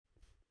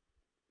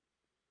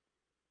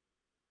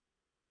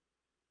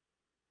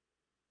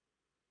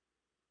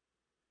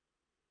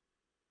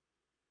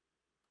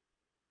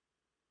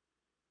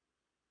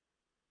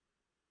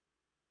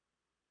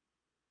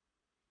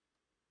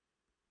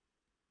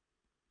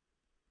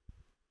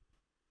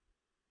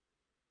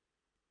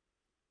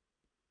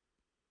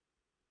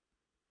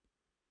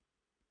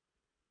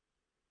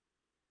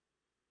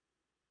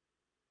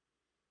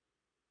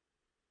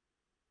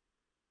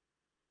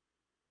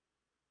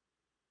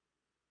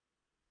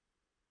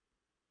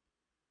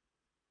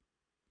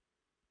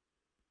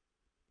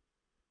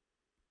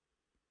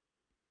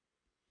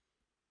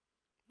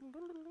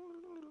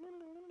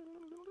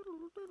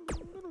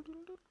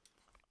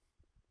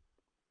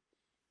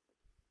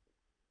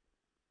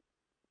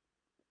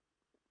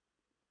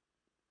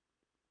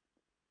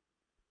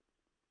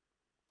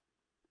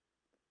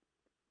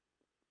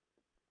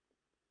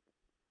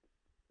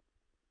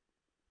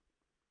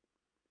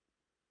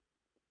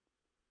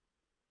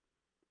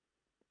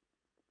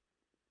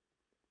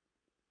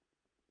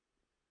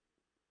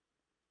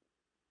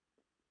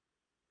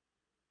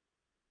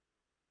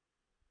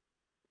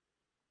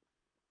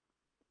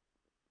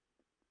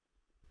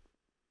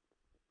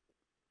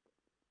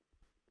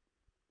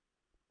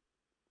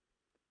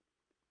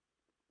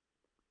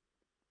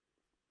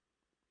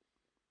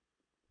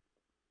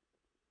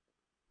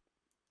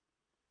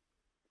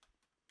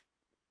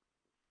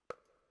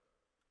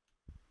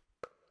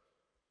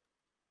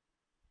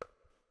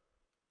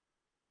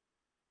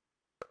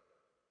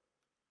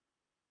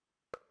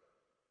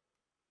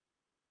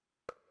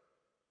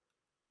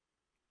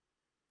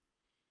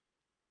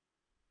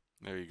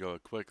There you go, a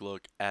quick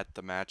look at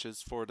the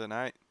matches for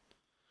tonight.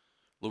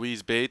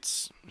 Louise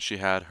Bates, she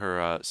had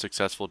her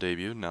successful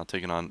debut, now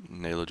taking on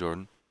Nayla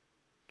Jordan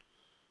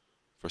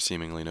for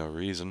seemingly no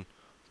reason.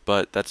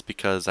 But that's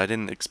because I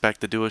didn't expect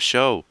to do a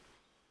show.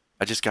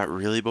 I just got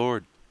really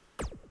bored.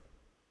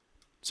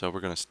 So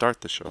we're going to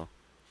start the show.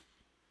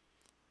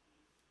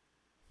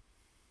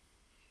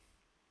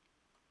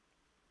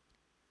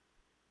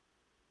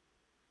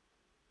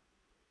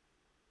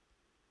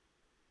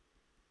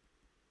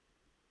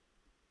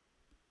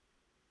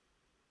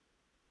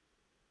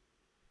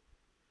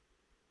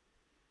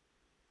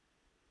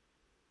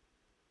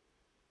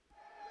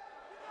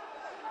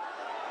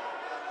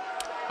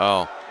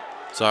 Oh,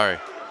 sorry.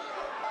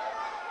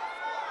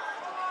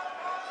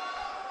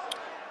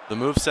 The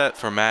moveset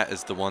for Matt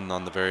is the one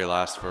on the very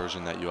last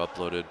version that you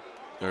uploaded,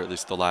 or at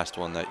least the last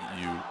one that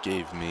you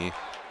gave me.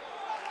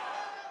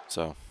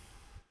 So,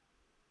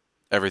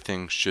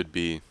 everything should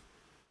be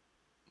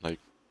like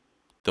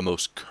the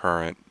most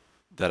current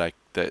that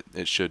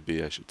it should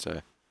be, I should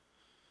say.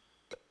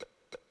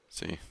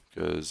 See,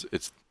 because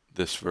it's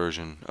this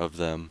version of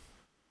them,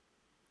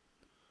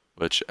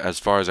 which, as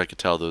far as I could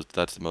tell,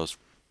 that's the most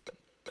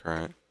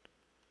current.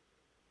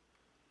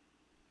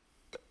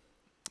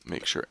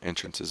 Make sure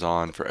entrance is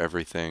on for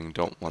everything.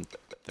 Don't want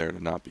there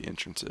to not be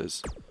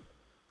entrances.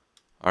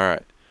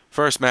 Alright,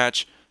 first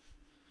match.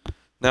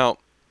 Now,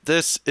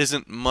 this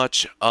isn't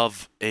much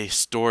of a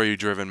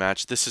story-driven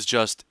match. This is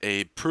just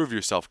a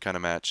prove-yourself kind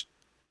of match.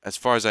 As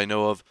far as I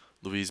know of,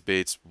 Louise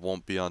Bates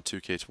won't be on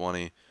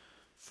 2K20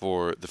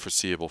 for the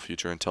foreseeable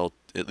future until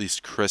at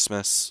least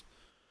Christmas.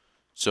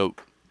 So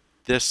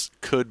this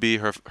could be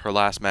her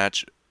last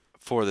match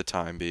for the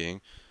time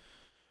being.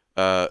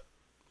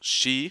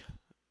 She,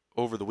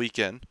 over the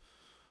weekend,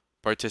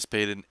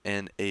 participated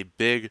in a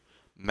big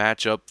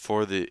matchup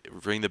for the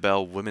Ring the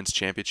Bell Women's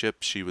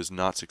Championship. She was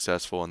not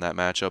successful in that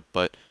matchup,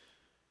 but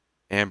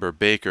Amber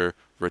Baker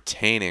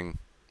retaining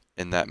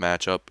in that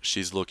matchup.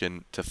 She's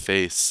looking to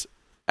face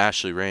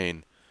Ashley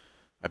Rain,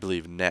 I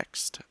believe,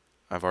 next.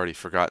 I've already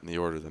forgotten the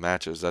order of the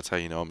matches. That's how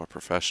you know I'm a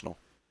professional.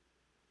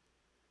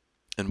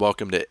 And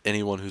welcome to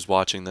anyone who's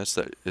watching this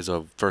that is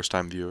a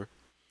first-time viewer.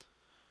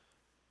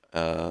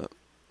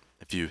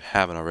 If you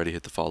haven't already,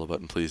 hit the follow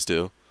button, please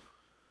do.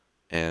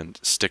 And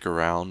stick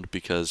around,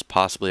 because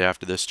possibly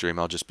after this stream,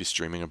 I'll just be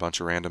streaming a bunch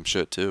of random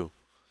shit too.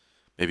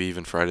 Maybe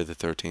even Friday the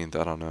 13th,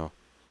 I don't know.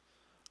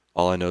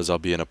 All I know is I'll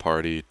be in a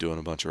party doing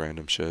a bunch of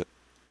random shit.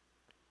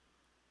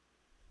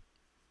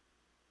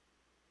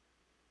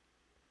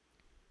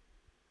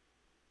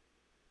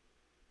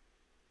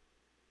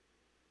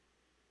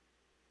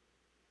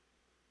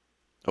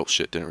 Oh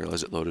shit, didn't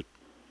realize it loaded.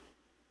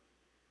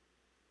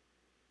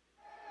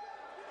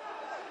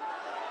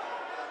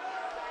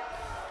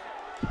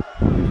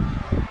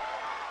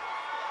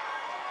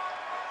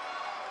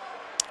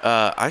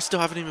 I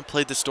still haven't even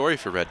played the story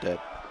for Red Dead.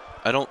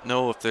 I don't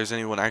know if there's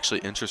anyone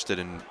actually interested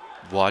in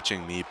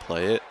watching me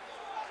play it,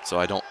 so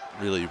I don't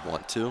really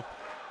want to.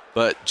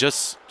 But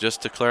just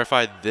to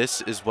clarify,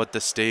 this is what the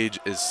stage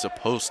is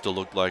supposed to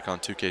look like on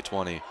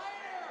 2K20.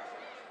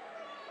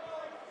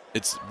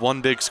 It's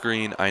one big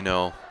screen, I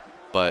know,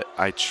 but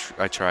I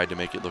tried to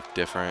make it look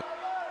different.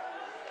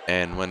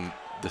 And when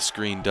the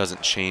screen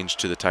doesn't change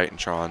to the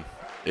Titantron,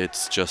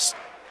 it's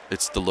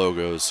the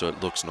logos, so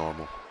it looks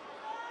normal.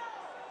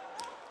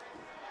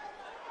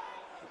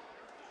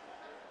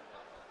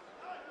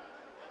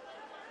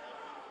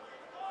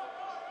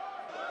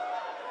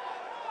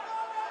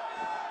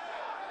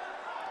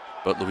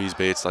 But Louise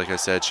Bates, like I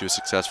said, she was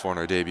successful in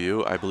her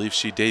debut. I believe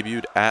she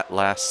debuted at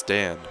Last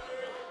Stand.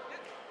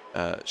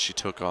 She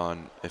took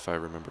on, if I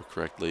remember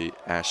correctly,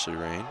 Ashley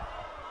Rain.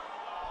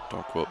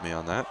 Don't quote me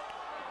on that.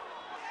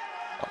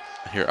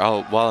 Here,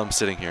 while I'm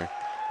sitting here,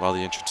 while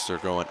the entrances are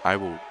going, I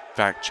will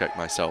fact check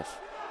myself,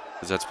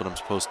 because that's what I'm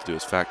supposed to do,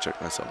 is fact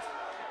check myself.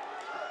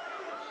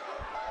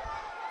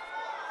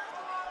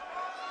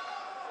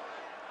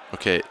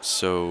 Okay,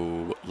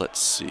 so let's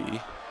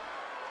see.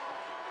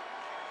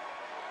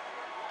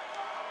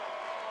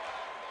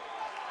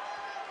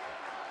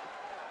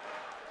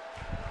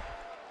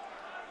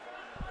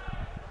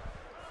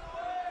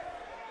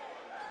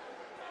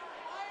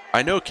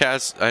 I know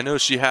I know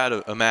she had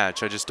a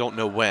match. I just don't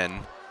know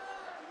when.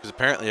 Because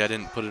apparently I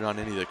didn't put it on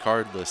any of the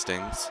card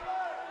listings.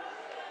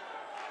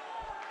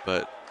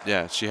 But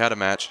yeah, she had a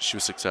match. She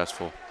was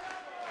successful.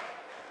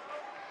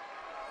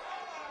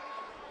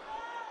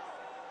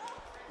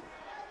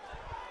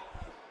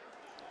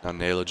 Now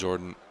Nayla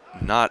Jordan,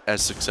 not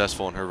as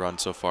successful in her run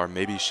so far.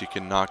 Maybe she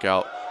can knock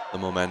out the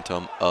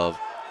momentum of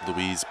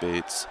Louise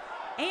Bates.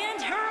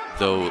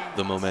 Though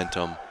the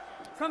momentum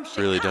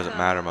really doesn't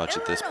matter much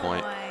at this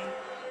point.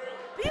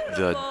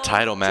 The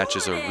title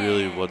matches are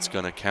really what's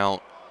going to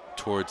count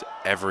towards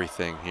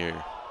everything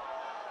here.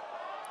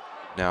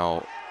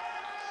 Now,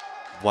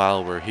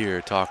 while we're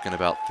here talking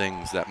about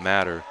things that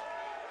matter,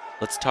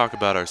 let's talk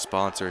about our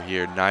sponsor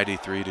here,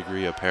 93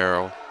 Degree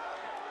Apparel.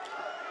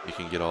 You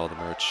can get all the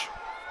merch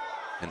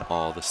and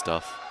all the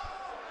stuff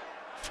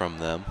from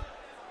them,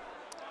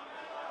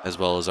 as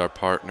well as our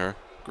partner,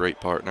 great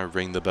partner,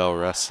 Ring the Bell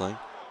Wrestling.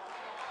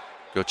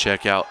 Go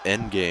check out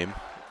Endgame.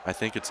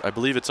 I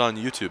believe it's on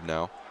YouTube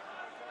now,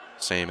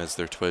 same as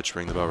their Twitch,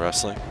 Ring the Bell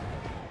Wrestling.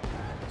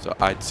 So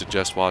I'd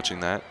suggest watching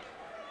that.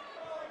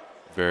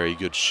 Very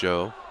good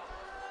show.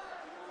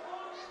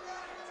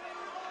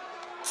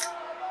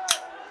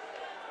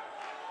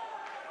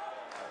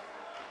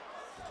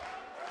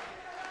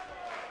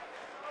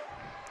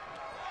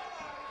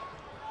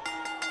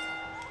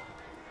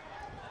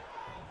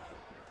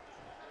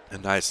 A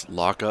nice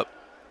lockup,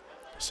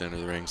 center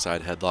of the ring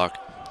side headlock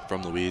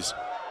from Louise.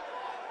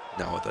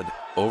 Now with an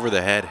over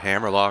the head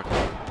hammerlock,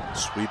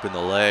 sweeping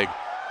the leg.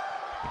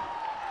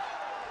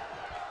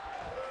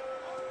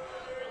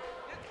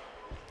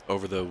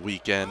 Over the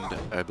weekend,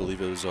 I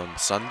believe it was on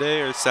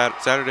Sunday or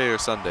Saturday or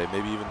Sunday,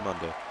 maybe even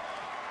Monday.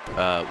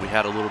 We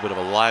had a little bit of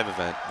a live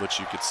event, which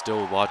you could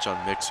still watch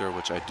on Mixer,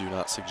 which I do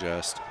not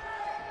suggest.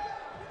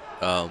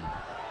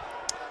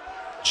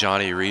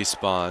 Johnny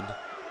Respawn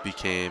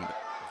became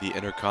the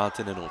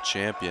Intercontinental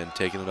Champion,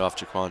 taking it off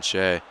Jaquan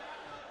Shea.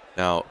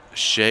 Now,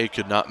 Shea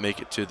could not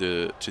make it to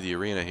the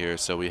arena here,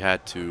 so we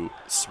had to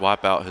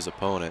swap out his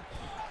opponent.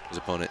 His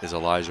opponent is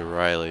Elijah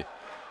Riley,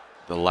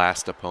 the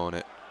last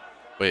opponent.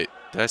 Wait,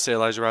 did I say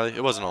Elijah Riley?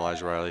 It wasn't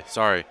Elijah Riley.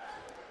 Sorry.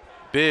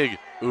 Big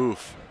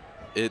oof.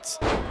 It's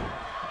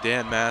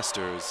Dan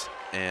Masters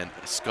and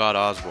Scott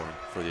Osborne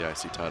for the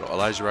IC title.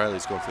 Elijah Riley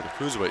is going for the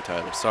Cruiserweight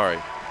title. Sorry.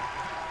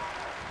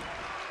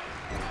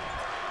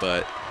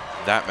 But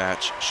that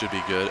match should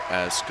be good,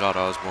 as Scott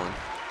Osborne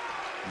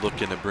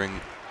looking to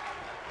bring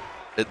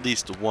at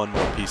least one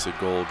more piece of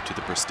gold to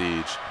the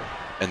Prestige,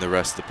 and the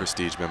rest of the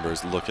Prestige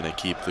members looking to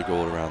keep the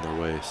gold around their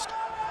waist.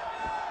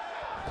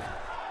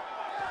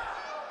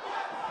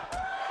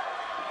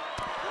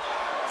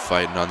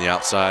 Fighting on the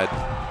outside.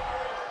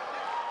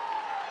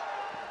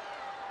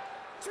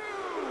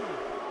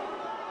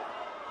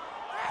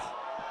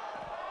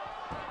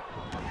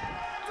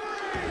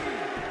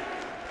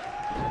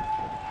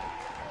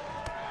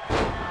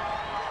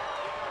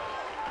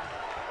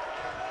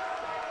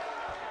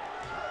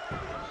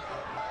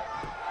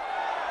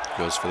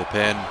 Goes for the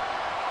pin.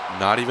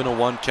 Not even a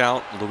 1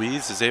 count.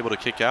 Louise is able to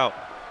kick out.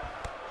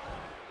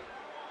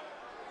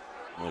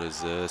 What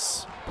is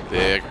this?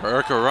 Big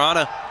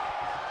Hurricanrana.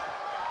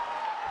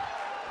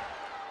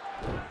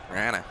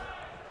 Rana.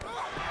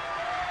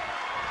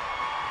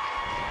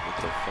 What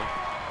the fuck?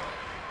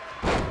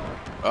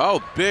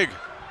 Oh, big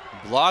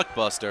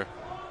blockbuster.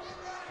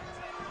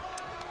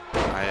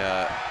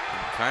 I'm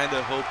kind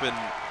of hoping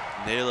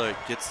Nayla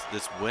gets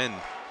this win.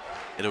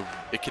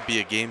 It could be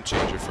a game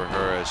changer for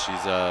her, as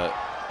she's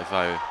if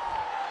I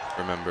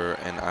remember,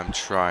 and I'm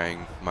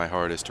trying my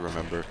hardest to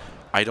remember,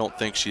 I don't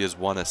think she has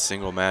won a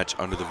single match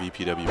under the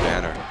VPW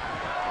banner.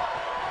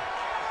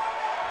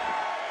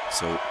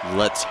 So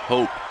let's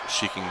hope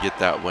she can get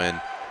that win,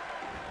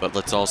 but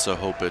let's also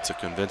hope it's a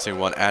convincing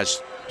one,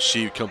 as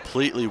she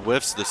completely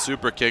whiffs the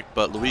super kick,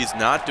 but Louise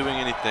not doing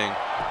anything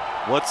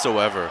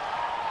whatsoever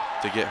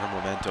to get her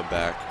momentum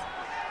back.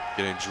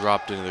 Getting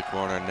dropped into the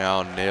corner.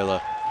 Now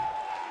Nayla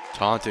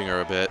taunting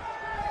her a bit.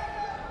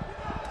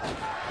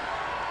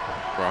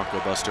 Bronco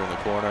Buster in the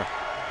corner.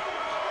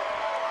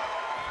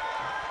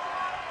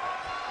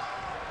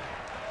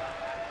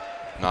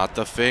 Not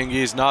the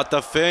fingies, not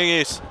the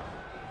fingies.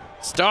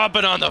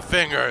 Stomping on the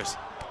fingers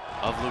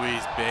of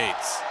Louise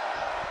Bates.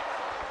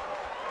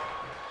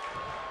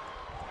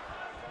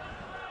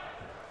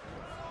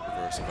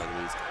 Reversal by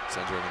Louise,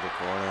 sends her into the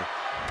corner.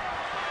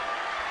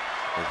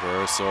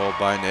 Reversal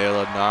by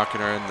Nayla,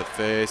 knocking her in the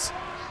face.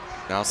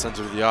 Now sends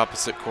her to the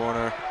opposite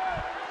corner.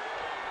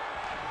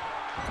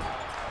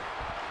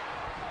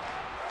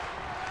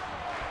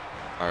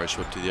 Irish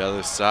whip to the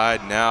other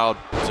side. Now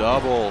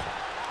double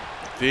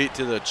feet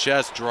to the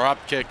chest, drop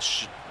kick,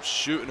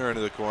 shooting her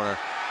into the corner.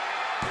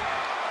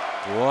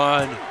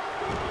 1, 2.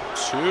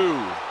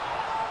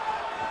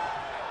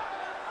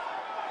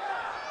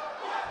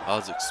 I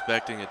was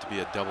expecting it to be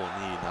a double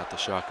knee, not the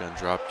shotgun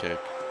drop kick.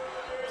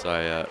 So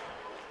I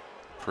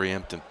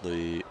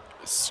preemptively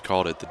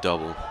called it the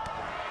double.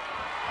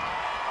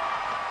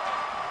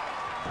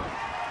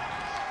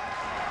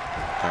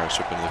 Irish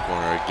whip into the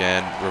corner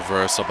again.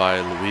 Reversal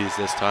by Louise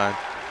this time.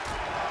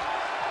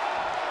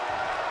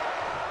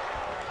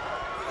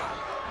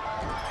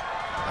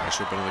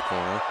 Ashley up into the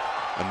corner.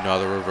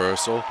 Another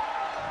reversal.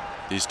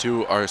 These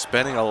two are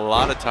spending a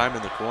lot of time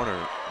in the corner,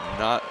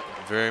 not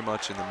very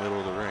much in the middle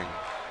of the ring.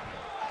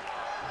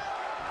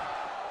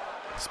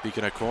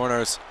 Speaking of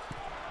corners,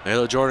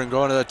 Nyla Jordan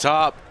going to the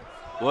top.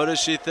 What is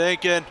she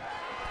thinking?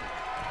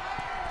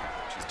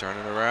 She's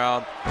turning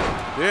around.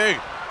 Big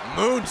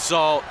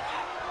moonsault,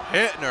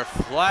 hitting her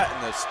flat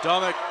in the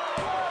stomach.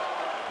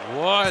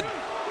 1,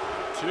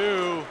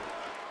 2,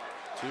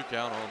 2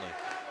 count only.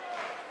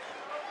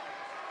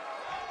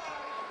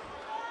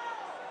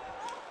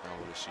 Now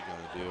what is she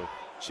gonna do?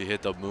 She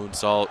hit the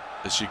moonsault.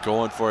 Is she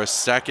going for a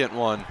second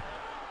one?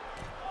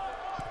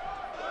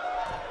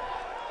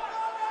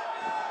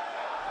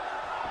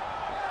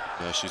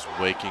 Yeah, she's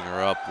waking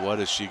her up. What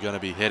is she gonna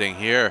be hitting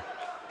here?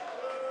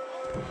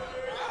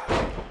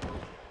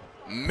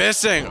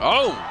 Missing.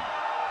 Oh!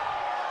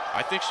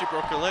 I think she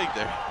broke her leg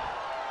there.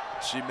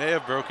 She may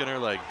have broken her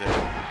leg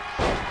there.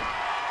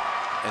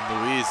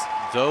 And Louise,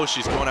 though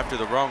she's going after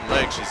the wrong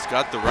leg, she's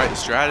got the right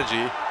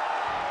strategy.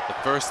 The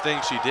first thing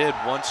she did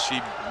once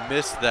she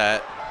missed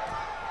that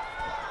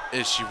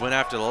is she went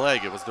after the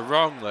leg. It was the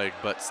wrong leg,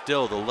 but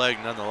still the leg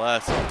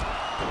nonetheless.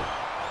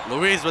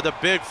 Louise with a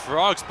big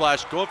frog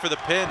splash, going for the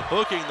pin,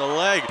 hooking the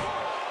leg.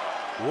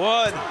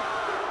 1,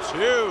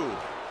 2.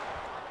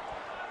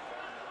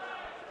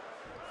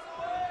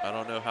 I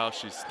don't know how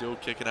she's still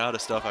kicking out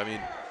of stuff. I mean,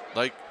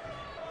 like,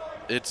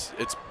 it's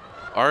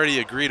already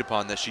agreed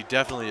upon that she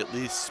definitely at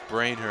least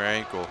sprained her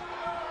ankle.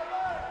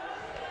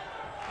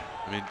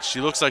 I mean, she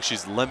looks like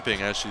she's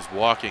limping as she's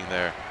walking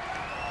there.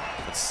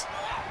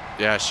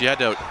 Yeah, she had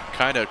to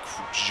kind of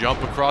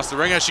jump across the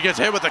ring as she gets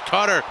hit with the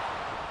cutter.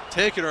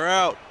 Taking her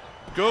out.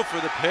 Go for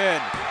the pin.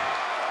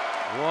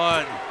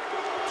 1,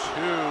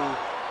 2.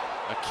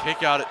 A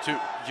kick out at 2.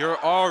 You're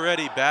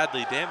already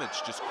badly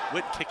damaged. Just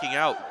quit kicking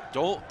out.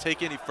 Don't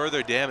take any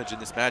further damage in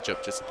this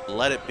matchup. Just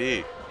let it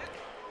be.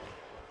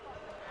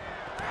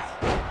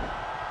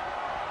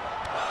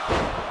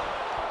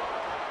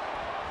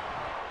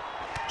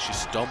 She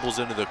stumbles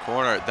into the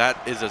corner. That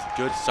is a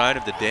good sign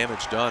of the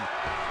damage done.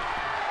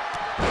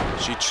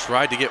 She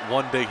tried to get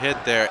one big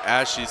hit there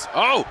as she's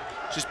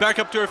back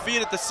up to her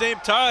feet at the same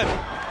time.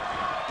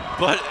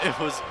 But it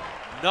was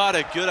not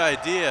a good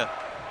idea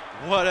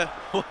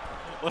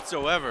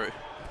whatsoever.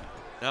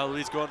 Now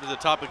Louise going to the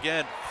top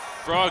again.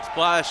 Frog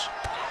splash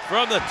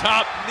from the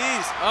top,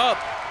 knees up.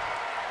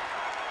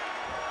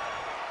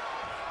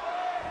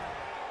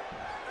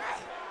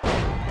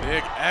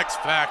 Big X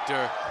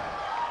Factor.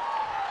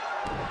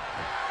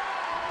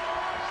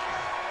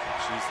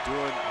 She's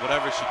doing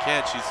whatever she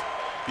can. She's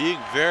being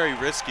very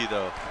risky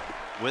though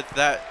with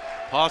that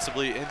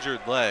possibly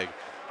injured leg.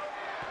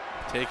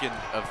 Taking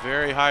a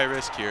very high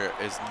risk here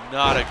is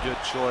not a good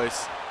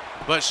choice,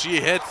 but she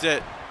hits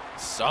it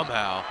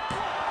somehow.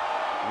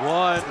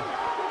 1,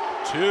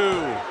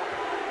 2,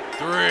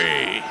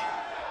 3.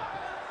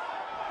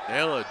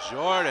 Nyla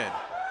Jordan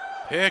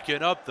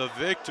picking up the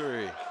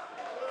victory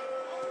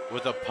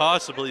with a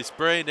possibly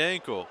sprained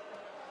ankle.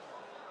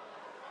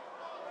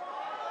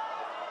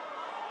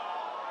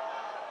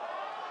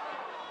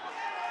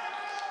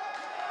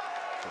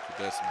 Look at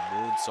this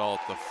moonsault,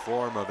 the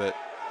form of it.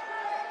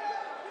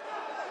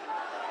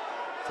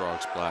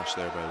 Frog splash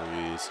there by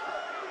Louise.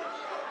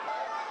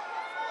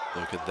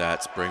 Look at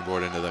that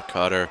springboard into the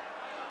cutter.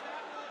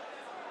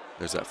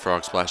 There's that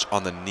frog splash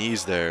on the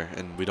knees there,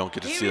 and we don't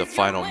get to see the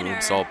final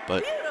moonsault,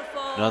 but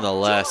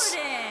nonetheless,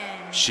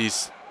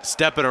 she's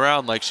stepping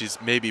around like she's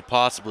maybe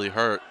possibly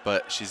hurt,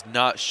 but she's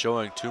not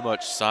showing too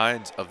much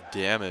signs of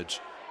damage.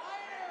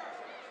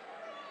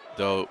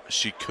 Though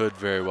she could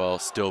very well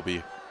still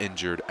be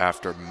injured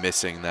after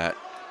missing that,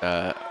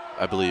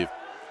 I believe,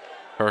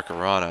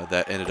 hurricanrana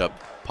that ended up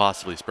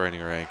possibly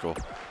spraining her ankle.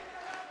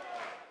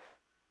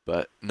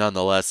 But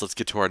nonetheless, let's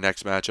get to our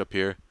next matchup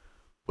here,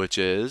 which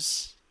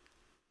is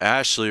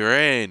Ashley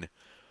Rain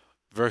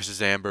versus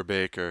Amber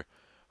Baker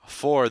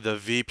for the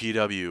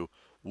VPW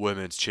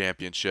Women's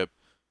Championship.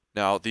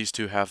 Now, these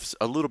two have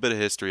a little bit of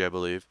history, I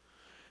believe.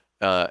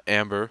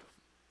 Amber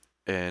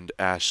and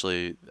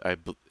Ashley,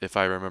 if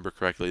I remember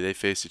correctly, they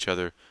faced each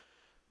other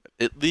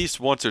at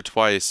least once or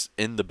twice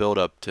in the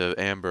build-up to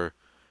Amber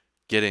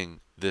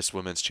getting this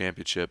Women's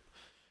Championship.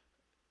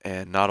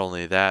 And not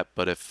only that,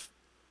 but if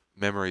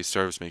memory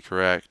serves me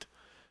correct,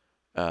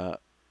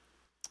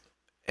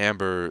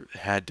 Amber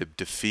had to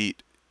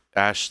defeat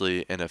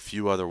Ashley and a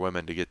few other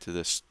women to get to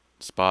this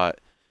spot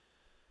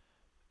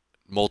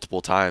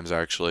multiple times,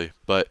 actually.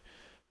 But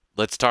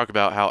let's talk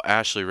about how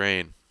Ashley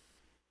Rain,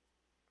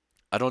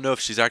 I don't know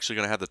if she's actually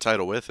going to have the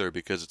title with her,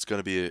 because it's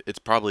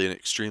probably an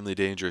extremely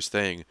dangerous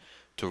thing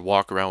to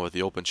walk around with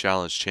the Open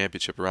Challenge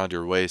Championship around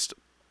your waist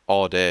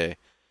all day.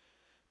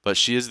 But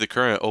she is the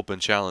current Open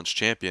Challenge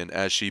champion,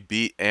 as she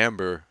beat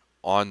Amber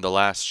on the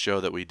last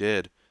show that we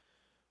did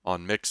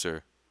on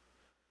Mixer.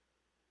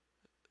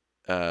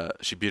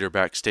 She beat her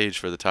backstage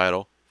for the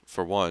title,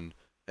 for one.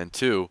 And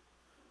two,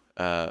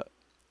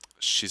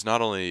 she's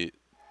not only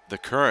the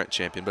current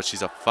champion, but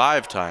she's a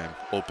 5-time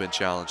Open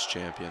Challenge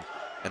champion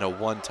and a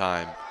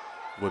 1-time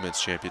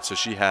Women's champion. So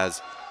she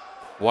has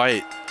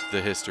quite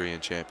the history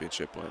and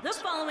championship wins. The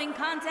following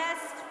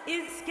contest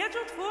is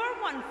scheduled for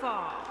one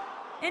fall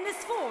and is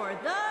for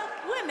the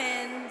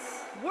Women's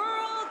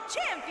World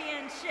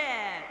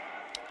Championship.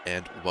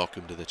 And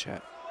welcome to the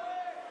chat.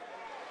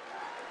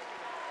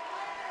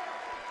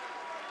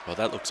 Well,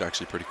 that looks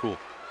actually pretty cool.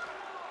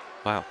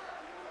 Wow.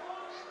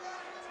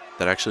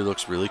 That actually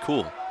looks really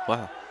cool.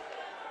 Wow.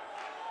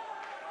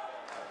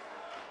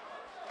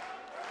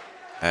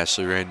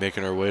 Ashley Rain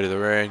making her way to the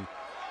ring.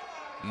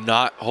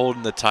 Not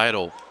holding the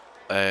title.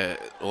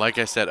 Like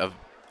I said, a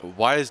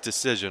wise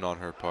decision on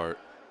her part.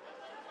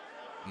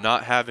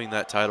 Not having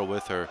that title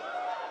with her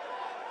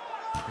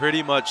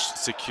pretty much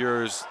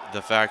secures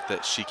the fact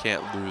that she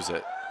can't lose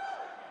it.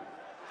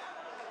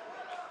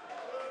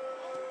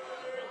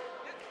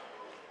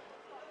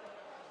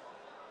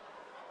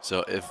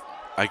 So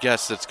I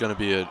guess it's going to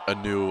be a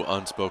new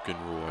unspoken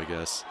rule, I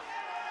guess.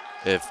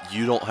 If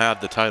you don't have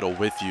the title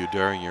with you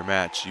during your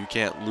match, you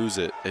can't lose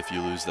it if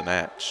you lose the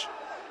match.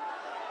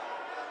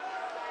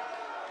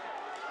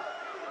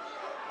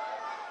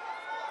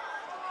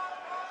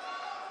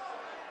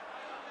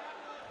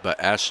 But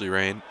Ashley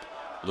Rain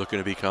looking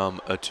to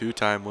become a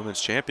two-time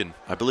women's champion.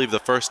 I believe the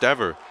first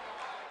ever,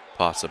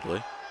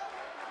 possibly.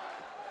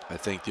 I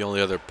think the only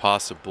other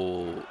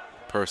possible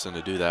person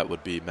to do that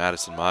would be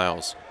Madison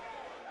Miles.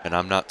 And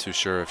I'm not too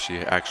sure if she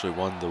actually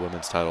won the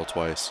women's title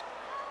twice.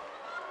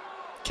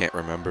 Can't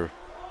remember.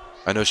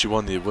 I know she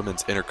won the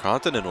Women's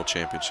Intercontinental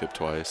Championship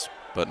twice,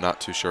 but not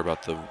too sure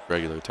about the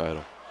regular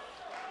title.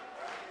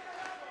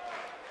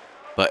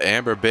 But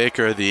Amber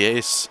Baker, the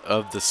ace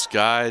of the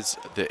skies,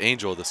 the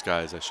angel of the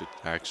skies, I should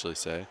actually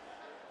say.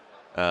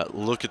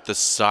 Look at the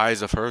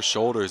size of her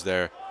shoulders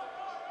there.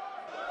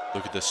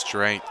 Look at the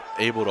strength,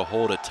 able to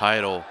hold a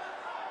title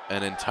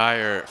an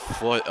entire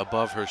foot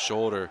above her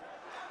shoulder.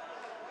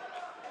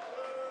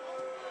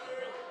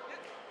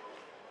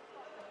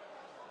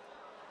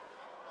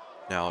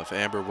 Now, if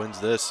Amber wins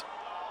this,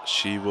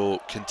 she will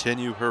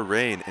continue her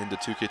reign into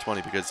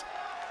 2K20 because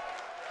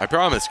I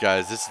promise,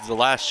 guys, this is the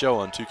last show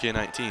on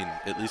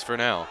 2K19, at least for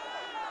now.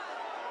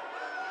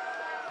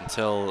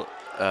 Until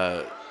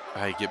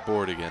I get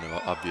bored again,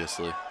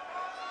 obviously.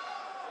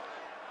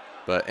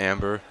 But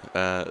Amber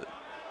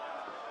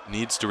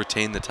needs to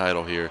retain the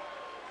title here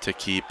to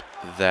keep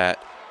that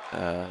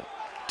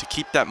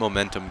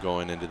momentum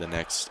going into the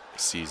next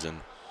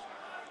season,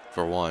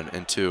 for one,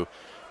 and two,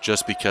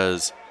 just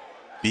because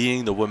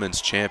being the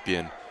women's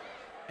champion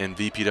in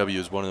VPW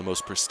is one of the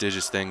most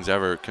prestigious things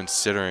ever,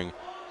 considering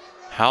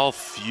how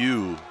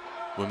few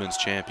women's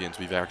champions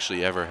we've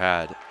actually ever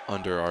had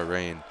under our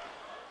reign.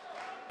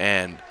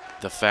 And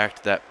the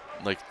fact that,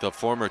 like, the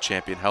former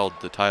champion held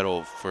the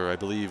title for, I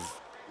believe,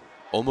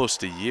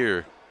 almost a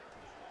year.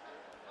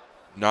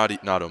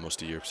 Not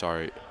almost a year,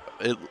 sorry.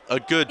 A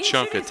good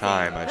chunk of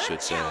time, I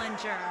should say.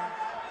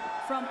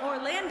 From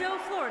Orlando,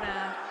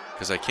 Florida.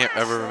 Because I can't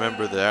ever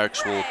remember the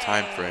actual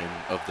time frame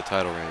of the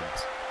title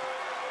reigns.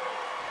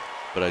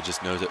 But I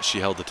just know that she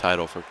held the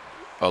title for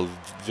a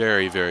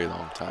very, very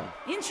long time.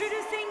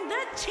 Introducing the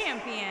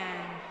champion.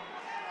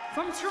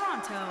 From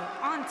Toronto,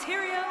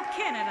 Ontario,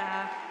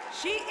 Canada,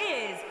 she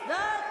is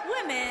the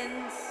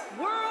Women's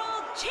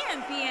World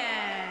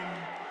Champion,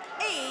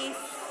 Ace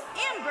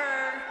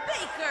Amber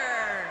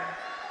Baker.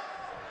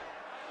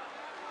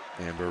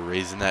 Amber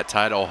raising that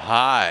title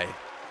high.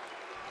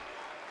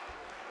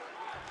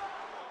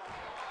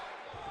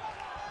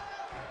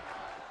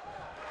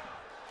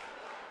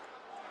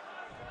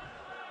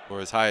 Or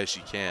as high as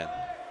she can.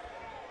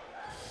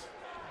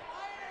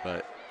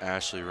 But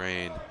Ashley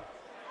Rain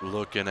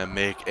looking to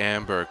make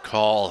Amber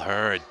call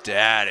her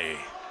daddy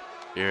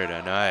here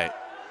tonight.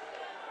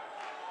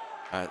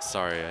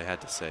 Sorry, I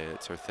had to say it.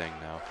 It's her thing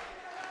now.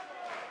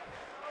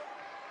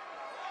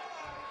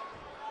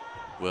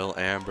 Will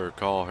Amber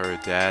call her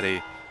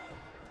daddy?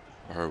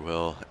 Or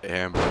will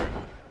Amber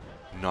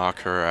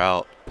knock her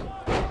out?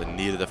 The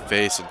knee to the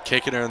face and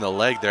kicking her in the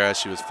leg there as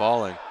she was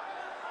falling.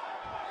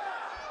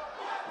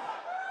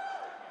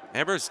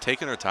 Amber's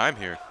taking her time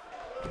here.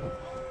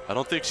 I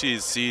don't think she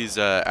sees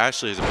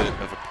Ashley as a bit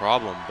of a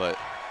problem, but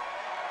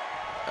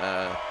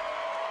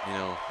you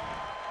know,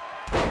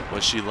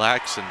 what she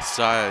lacks in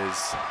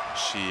size,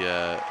 she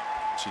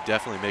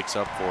definitely makes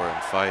up for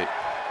in fight,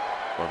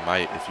 or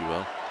might, if you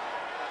will.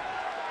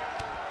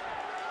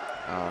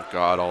 Oh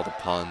God, all the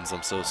puns.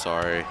 I'm so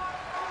sorry.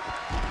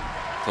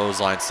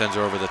 Clothesline sends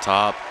her over the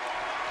top.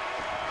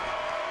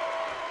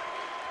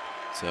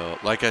 So,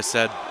 like I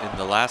said in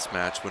the last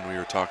match when we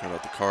were talking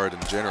about the card in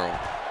general,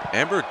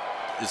 Amber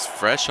is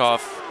fresh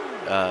off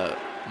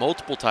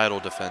multiple title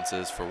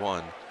defenses, for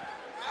one,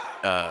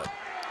 and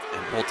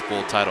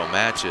multiple title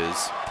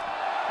matches.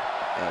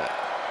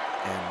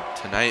 And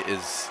tonight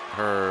is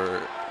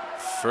her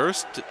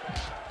first,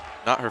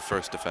 not her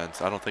first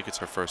defense. I don't think it's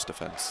her first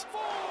defense,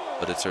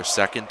 but it's her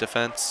second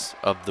defense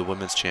of the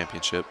Women's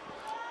Championship.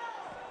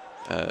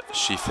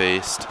 She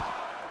faced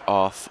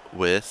off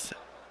with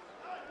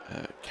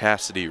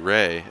Cassidy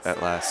Ray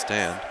at Last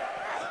Stand.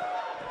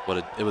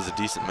 It was a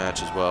decent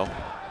match as well.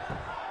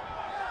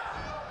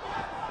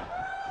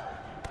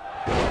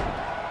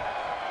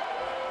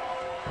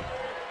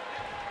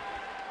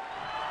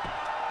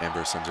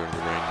 Amber sends her into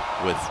the ring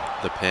with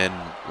the pin.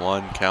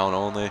 1 count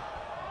only.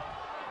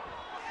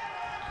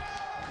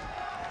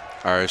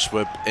 Irish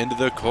whip into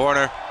the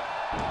corner.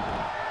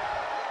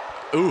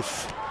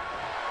 Oof.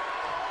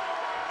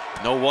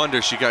 No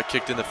wonder she got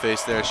kicked in the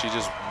face there. She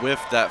just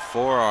whiffed that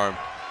forearm.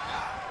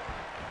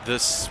 The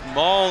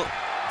small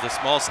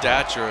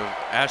stature of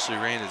Ashley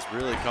Rain is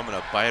really coming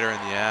to bite her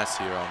in the ass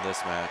here on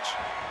this match.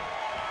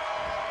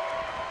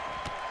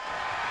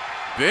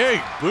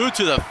 Big boot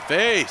to the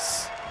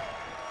face.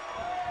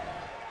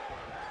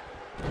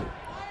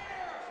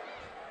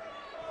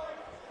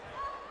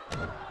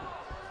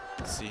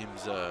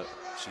 Seems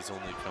she's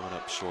only coming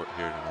up short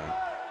here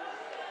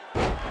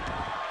tonight.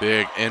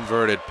 Big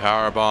inverted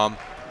powerbomb.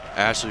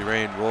 Ashley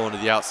Rain rolling to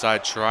the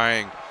outside,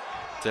 trying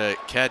to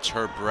catch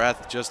her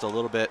breath just a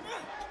little bit.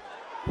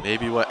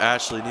 Maybe what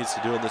Ashley needs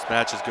to do in this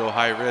match is go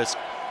high risk.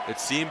 It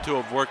seemed to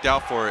have worked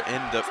out for her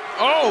in the...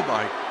 Oh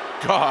my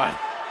God!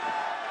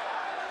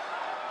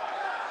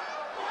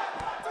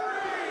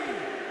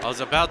 I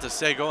was about to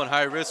say going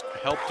high risk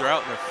helped her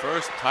out in her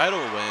first title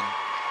win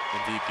in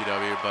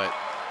VPW, but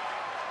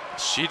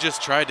she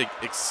just tried to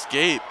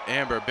escape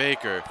Amber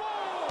Baker,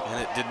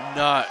 and it did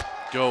not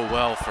go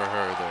well for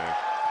her there.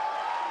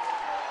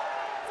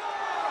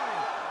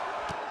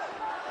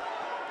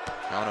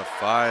 Count of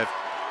 5,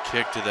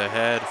 kick to the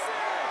head.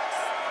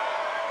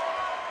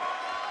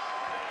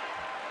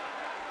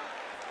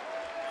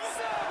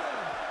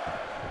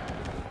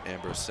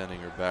 Amber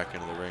sending her back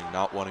into the ring,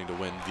 not wanting to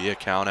win via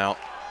count out.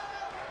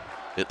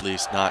 At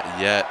least not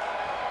yet.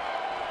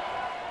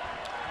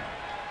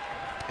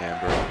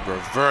 Amber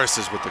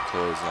reverses with the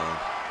clothesline.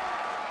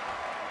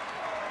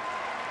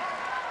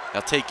 Now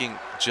taking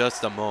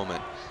just a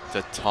moment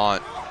to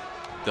taunt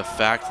the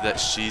fact that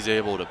she's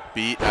able to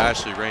beat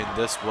Ashley Rain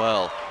this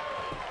well.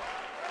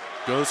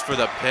 Goes for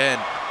the pin.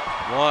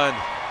 1.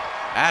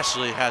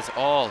 Ashley has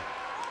all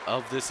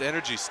of this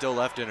energy still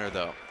left in her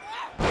though.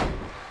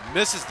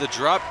 Misses the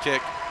drop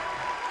kick.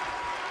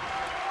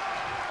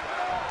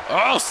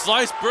 Oh,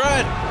 sliced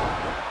bread.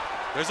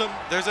 There's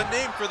a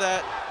name for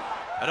that.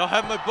 I don't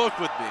have my book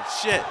with me.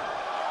 Shit.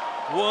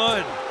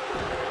 1,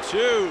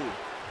 2.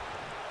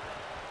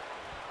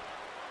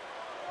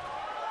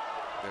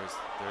 There's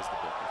the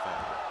book. I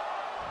found it.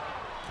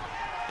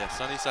 Yeah,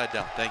 sunny side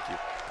down. Thank you.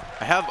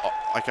 I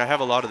have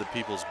a lot of the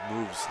people's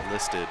moves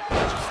listed.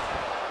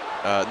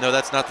 No,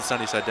 that's not the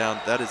sunny side down.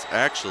 That is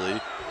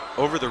actually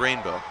over the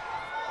rainbow.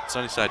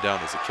 Sunny side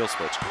down is a kill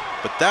switch,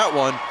 but that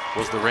one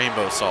was the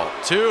rainbow salt.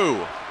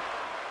 2.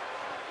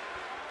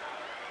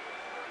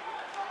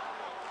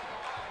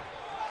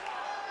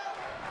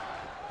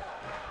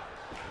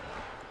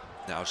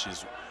 Now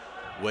she's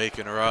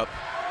waking her up,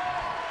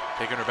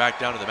 taking her back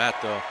down to the mat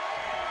though.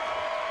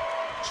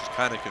 She's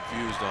kind of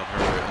confused on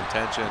her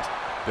intentions.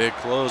 Big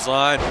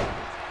clothesline.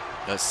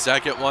 The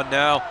second one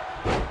now.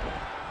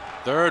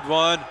 Third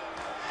one.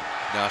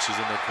 Now she's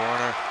in the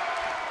corner.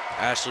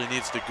 Ashley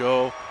needs to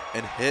go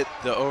and hit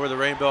the over the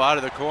rainbow out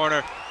of the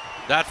corner.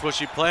 That's what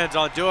she plans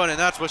on doing, and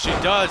that's what she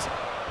does.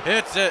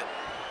 Hits it.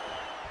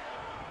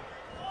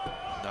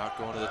 Not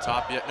going to the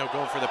top yet. No,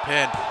 going for the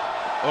pin.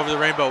 Over the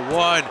rainbow.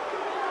 1,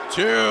 2.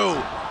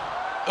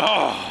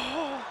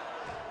 Oh.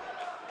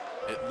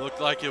 It looked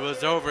like it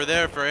was over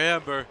there for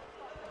Amber.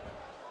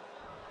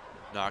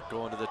 Not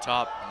going to the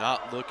top.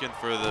 Not looking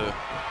for that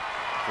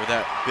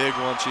big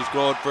one. She's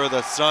going for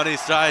the sunny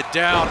side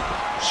down.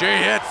 She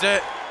hits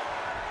it.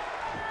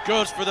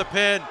 Goes for the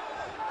pin.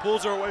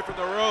 Pulls her away from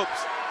the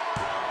ropes.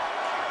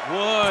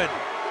 1,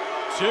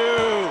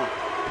 2,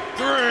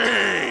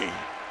 3.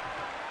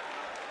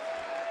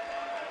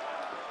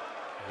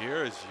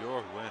 Here is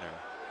your winner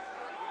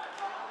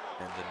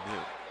and the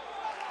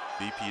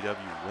new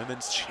VPW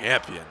Women's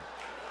Champion,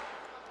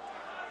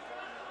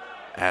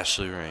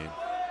 Ashley Rain.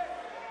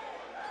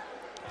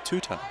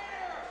 Two-time.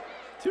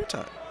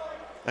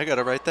 I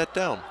gotta write that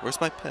down. Where's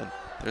my pen?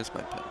 There's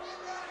my pen.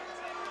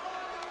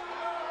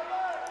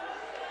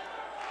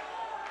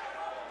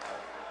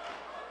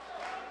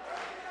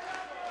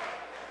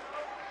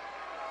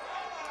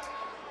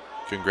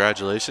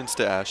 Congratulations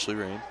to Ashley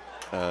Rain.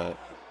 It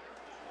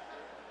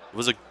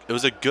was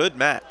a good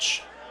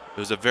match. It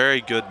was a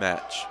very good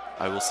match.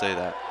 I will say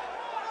that.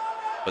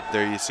 But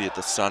there you see it,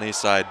 the sunny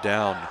side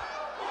down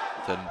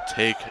to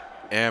take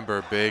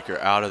Amber Baker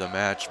out of the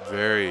match.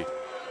 Very,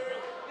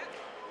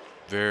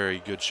 very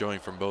good showing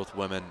from both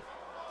women.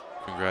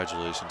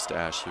 Congratulations to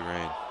Ashley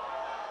Rain.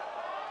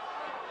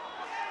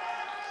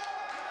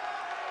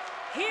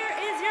 Here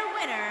is your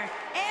winner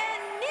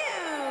and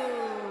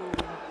new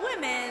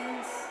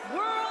Women's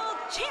World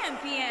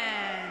Champion,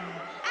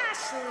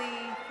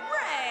 Ashley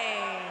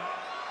Rain.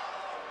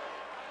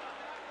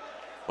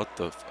 What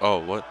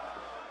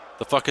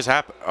the fuck has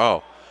happened?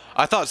 Oh,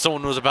 I thought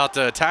someone was about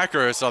to attack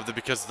her or something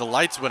because the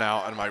lights went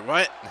out. And I'm like,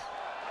 what?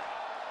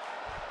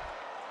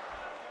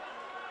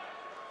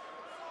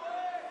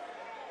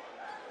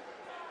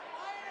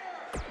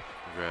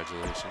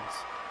 Congratulations.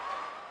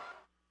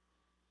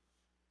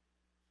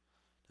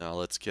 Now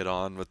let's get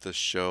on with the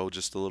show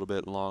just a little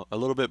bit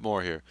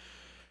more here.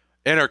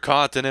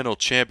 Intercontinental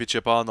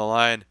Championship on the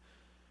line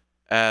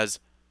as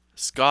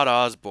Scott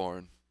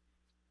Osborne,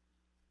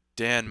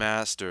 Dan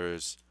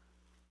Masters,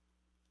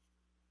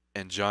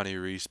 and Johnny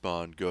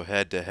Respawn go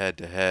head to head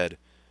to head.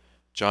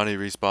 Johnny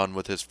Respawn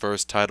with his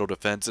first title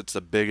defense. It's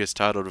the biggest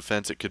title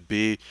defense it could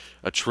be.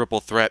 A triple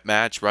threat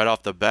match right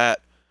off the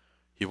bat.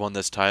 He won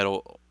this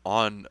title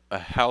on a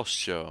house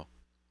show.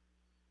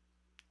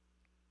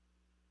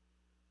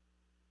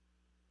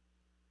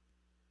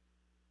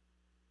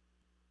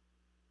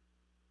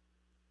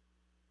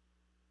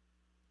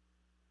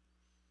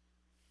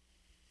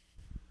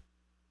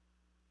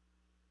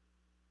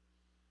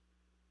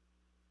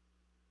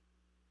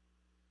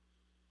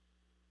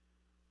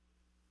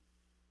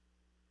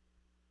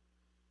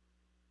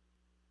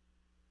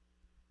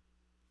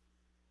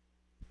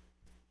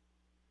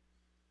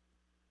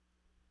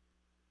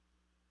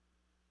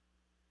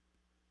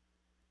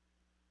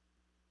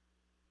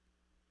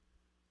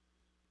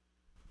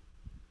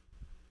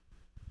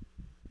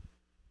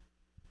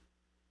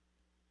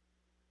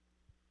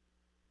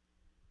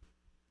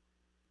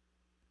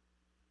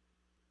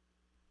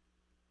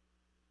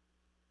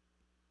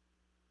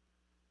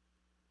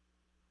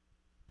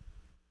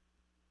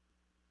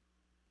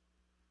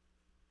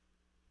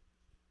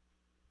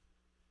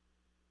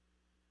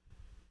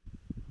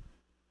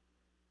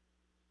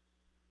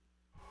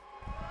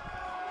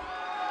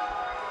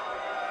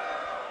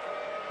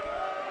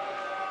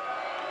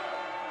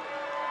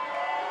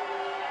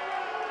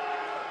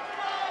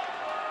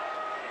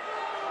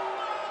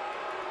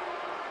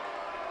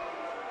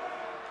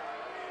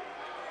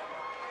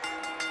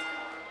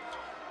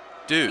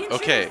 Dude,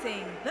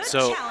 okay.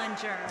 So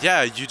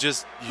yeah, you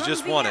just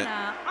won it.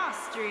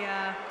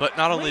 Austria, but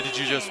not only did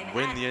you just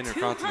win the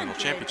Intercontinental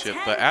Championship,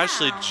 but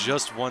Ashley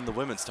just won the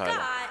women's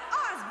title.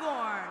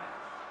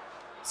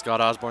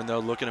 Scott Osborne, though,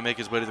 looking to make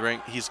his way to the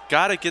ring. He's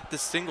got to get the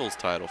singles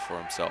title for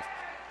himself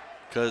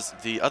because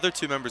the other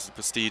two members of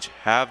Prestige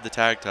have the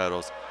tag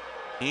titles.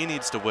 He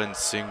needs to win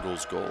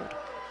singles gold.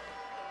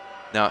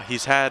 Now, he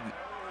had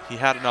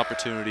an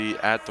opportunity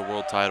at the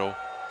world title,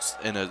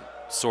 in a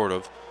sort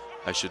of,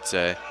 I should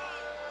say.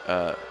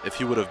 If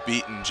he would have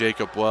beaten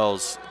Jacob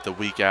Wells the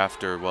week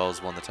after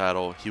Wells won the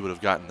title, he would have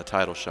gotten the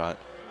title shot.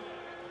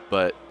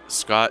 But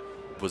Scott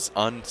was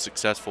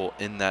unsuccessful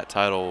in that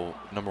title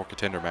number one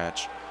contender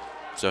match.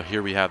 So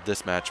here we have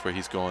this match where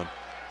he's going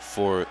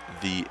for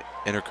the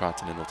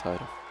Intercontinental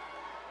title.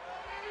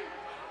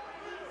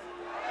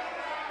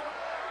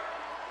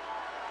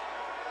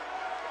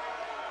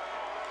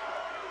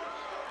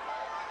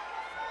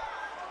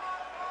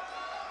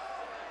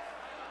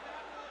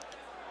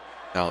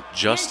 Now,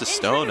 Justice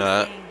Stone,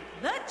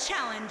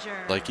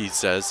 like he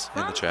says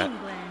in the chat,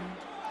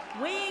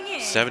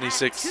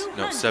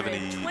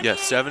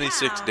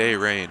 76 day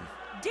reign,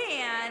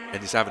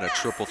 and he's having a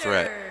triple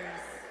threat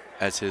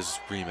as his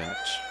rematch.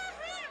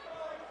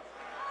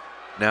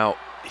 Now,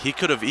 he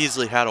could have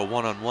easily had a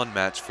one-on-one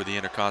match for the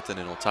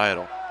Intercontinental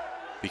title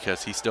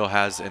because he still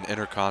has an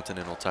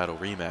Intercontinental title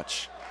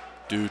rematch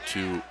due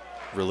to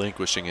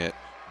relinquishing it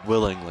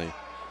willingly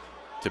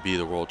to be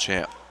the world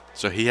champ.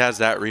 So he has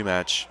that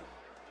rematch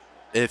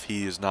if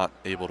he is not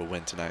able to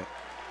win tonight.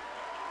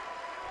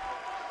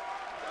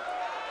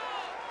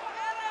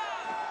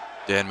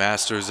 Dan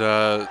Masters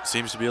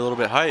seems to be a little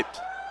bit hyped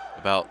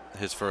about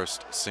his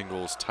first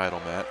singles title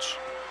match.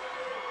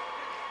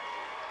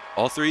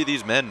 All three of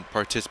these men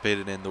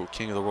participated in the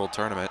King of the World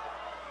tournament.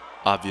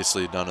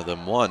 Obviously, none of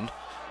them won.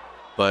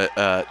 But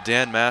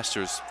Dan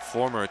Masters'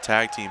 former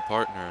tag team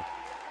partner,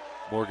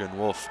 Morgan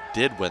Wolf,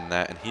 did win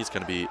that, and he's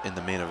going to be in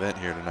the main event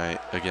here tonight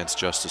against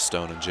Justice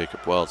Stone and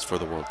Jacob Wells for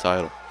the world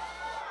title.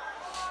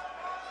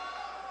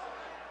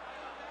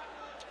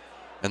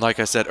 And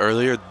like I said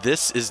earlier,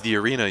 this is the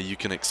arena you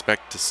can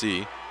expect to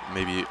see.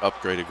 Maybe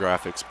upgraded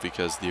graphics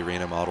because the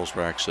arena models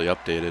were actually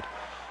updated.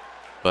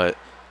 But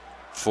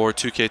for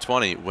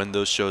 2K20, when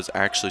those shows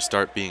actually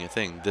start being a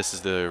thing, this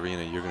is the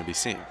arena you're going to be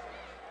seeing.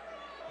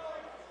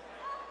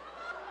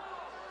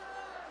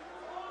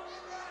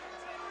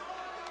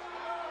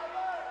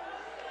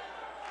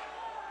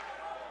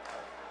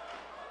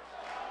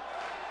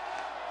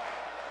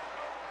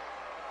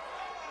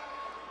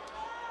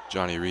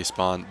 Johnny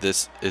Respawn,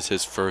 this is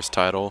his first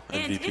title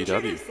in VPW.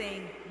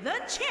 Introducing the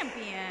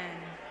champion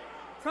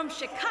from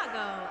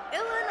Chicago,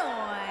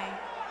 Illinois,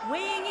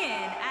 weighing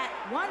in at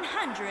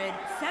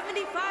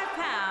 175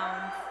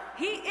 pounds,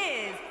 he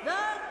is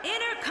the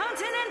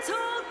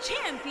Intercontinental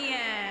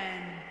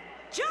Champion,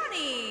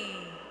 Johnny.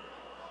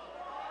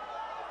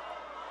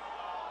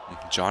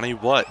 Johnny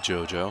what,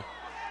 JoJo?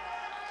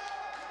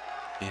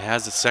 He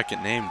has a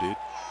second name, dude.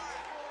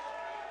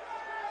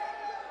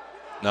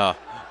 Nah.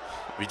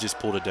 We just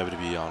pulled a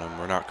WWE on him.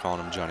 We're not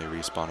calling him Johnny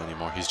Respawn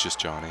anymore. He's just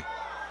Johnny.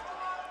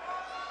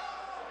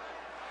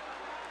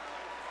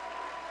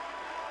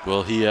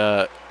 Will he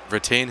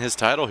retain his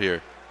title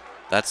here?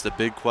 That's the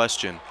big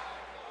question.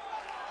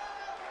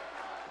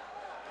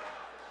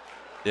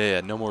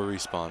 Yeah, no more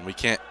Respawn. We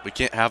can't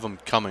have him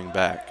coming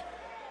back.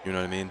 You know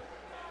what I mean?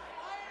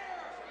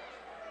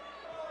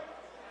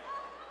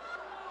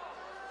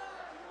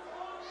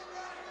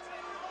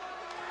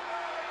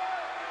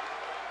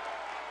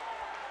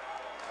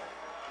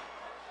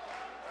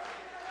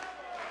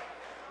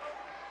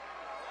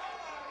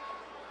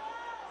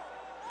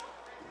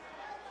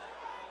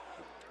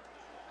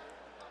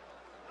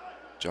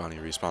 Johnny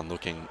Respawn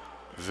looking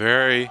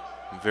very,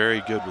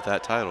 very good with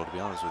that title, to be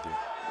honest with you.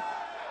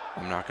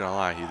 I'm not going to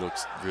lie, he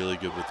looks really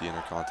good with the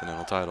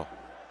Intercontinental title.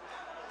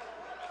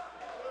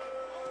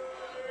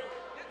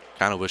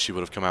 Kind of wish he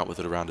would have come out with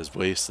it around his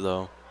waist,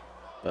 though,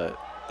 but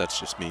that's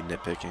just me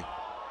nitpicking.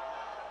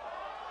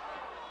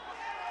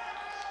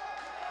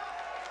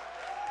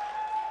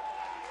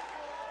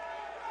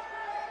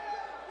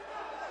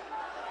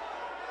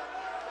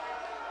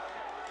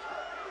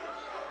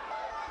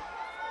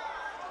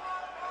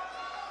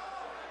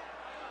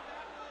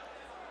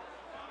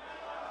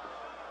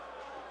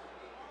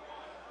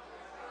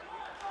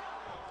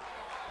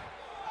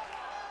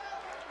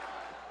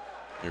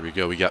 Here we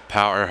go. We got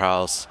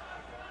Powerhouse,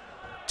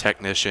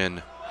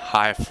 Technician,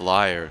 High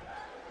Flyer.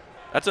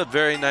 That's a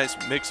very nice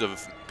mix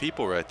of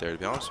people right there, to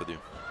be honest with you.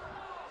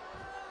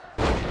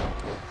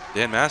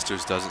 Dan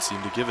Masters doesn't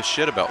seem to give a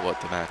shit about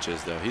what the match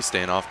is, though. He's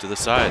staying off to the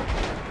side.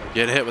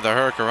 Getting hit with a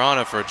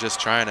Hurricanrana for just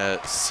trying to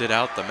sit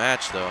out the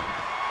match, though.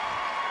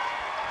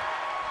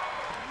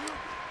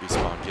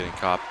 Respawn getting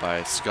caught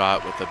by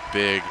Scott with a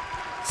big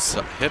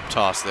hip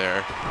toss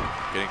there.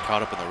 Getting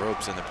caught up in the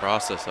ropes in the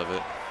process of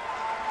it.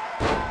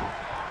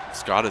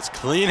 Scott is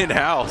cleaning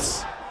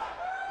house.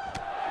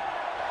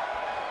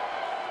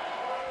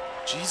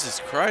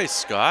 Jesus Christ,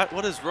 Scott.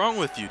 What is wrong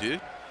with you,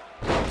 dude?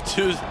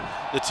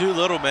 The two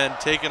little men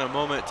taking a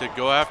moment to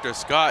go after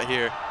Scott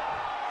here.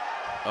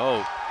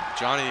 Oh,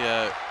 Johnny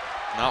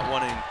not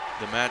wanting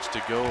the match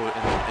to go in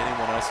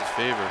anyone else's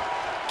favor.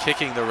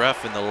 Kicking the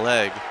ref in the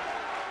leg.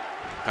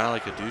 Kind of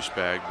like a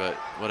douchebag, but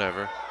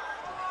whatever.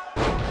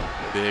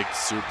 Big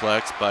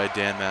suplex by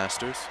Dan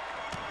Masters.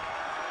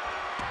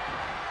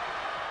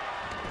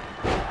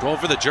 Going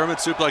for the German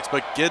suplex,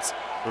 but gets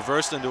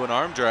reversed into an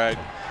arm drag.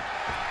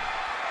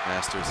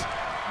 Masters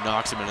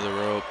knocks him into the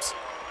ropes.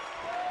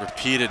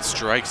 Repeated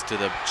strikes to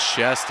the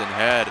chest and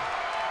head.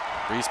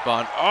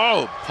 Respawn.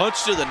 Oh,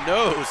 punch to the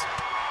nose.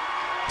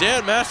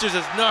 Dan Masters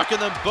is knocking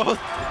them both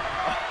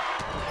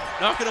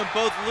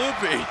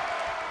loopy.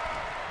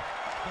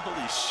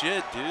 Holy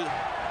shit, dude.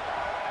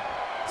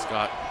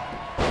 Scott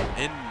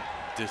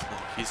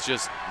he's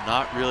just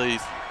not really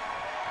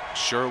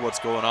sure what's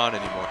going on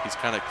anymore. He's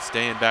kind of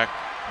staying back,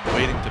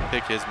 waiting to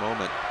pick his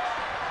moment.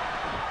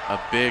 A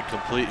big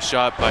complete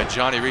shot by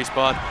Johnny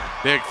Respawn.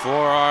 Big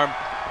forearm.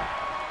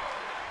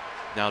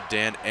 Now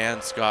Dan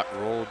and Scott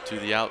rolled to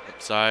the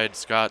outside.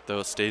 Scott,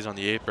 though, stays on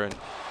the apron.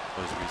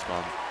 Goes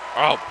Respawn.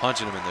 Oh,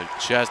 punching him in the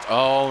chest.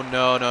 Oh,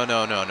 no, no,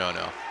 no, no, no,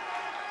 no.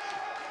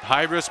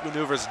 High-risk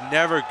maneuvers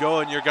never go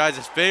in your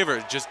guys'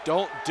 favor. Just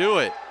don't do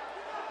it.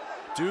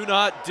 Do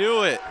not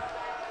do it.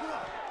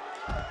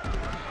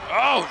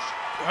 Oh,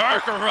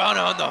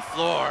 Hurricanrana on the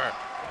floor.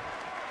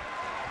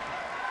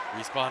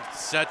 Respawn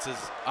sets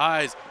his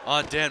eyes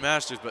on Dan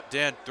Masters, but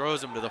Dan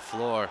throws him to the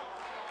floor.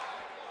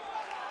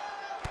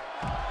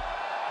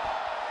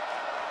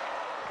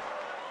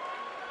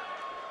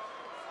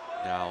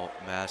 Now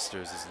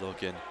Masters is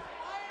looking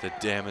to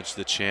damage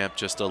the champ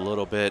just a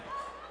little bit.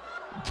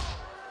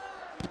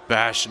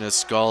 Bashing his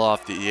skull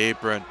off the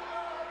apron.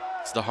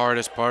 It's the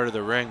hardest part of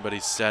the ring, but he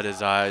set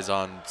his eyes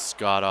on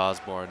Scott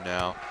Osborne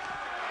now.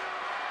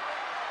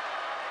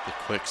 The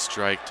quick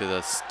strike to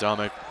the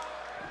stomach,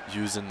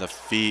 using the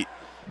feet.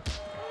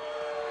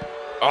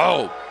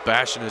 Oh,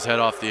 bashing his head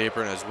off the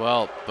apron as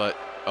well. But,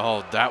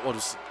 oh, that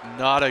was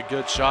not a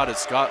good shot as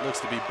Scott looks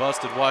to be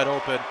busted wide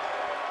open.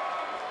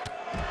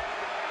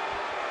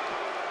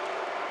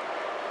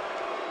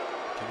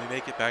 Can we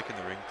make it back in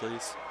the ring,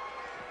 please?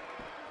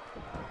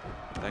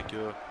 Thank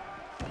you.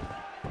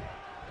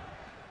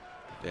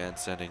 Dan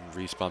sending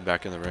Respawn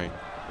back in the ring.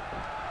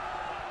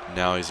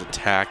 Now he's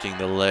attacking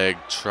the leg,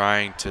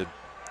 trying to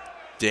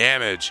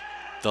damage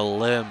the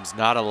limbs,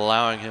 not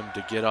allowing him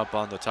to get up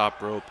on the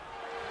top rope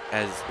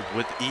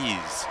with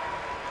ease.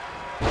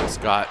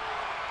 Scott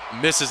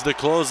misses the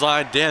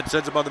clothesline. Dan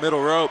sends him on the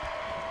middle rope.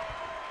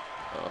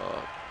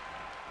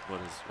 What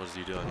is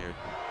he doing here?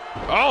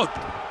 Oh,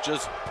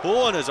 just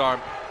pulling his arm.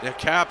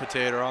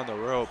 Decapitator on the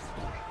rope.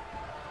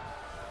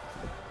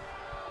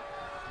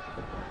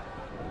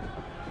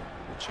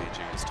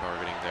 Changing his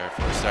targeting there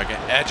for a second.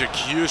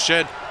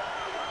 Execution.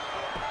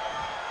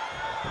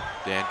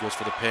 Dan goes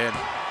for the pin.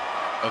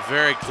 A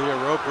very clear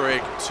rope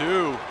break,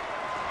 too.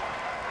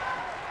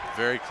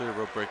 Very clear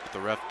rope break, but the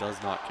ref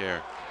does not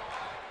care.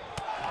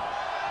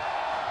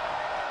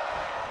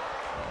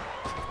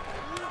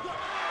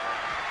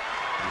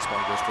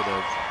 Respawn goes for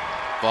the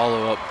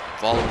follow-up,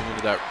 following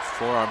into that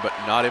forearm, but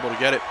not able to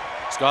get it.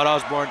 Scott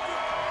Osborne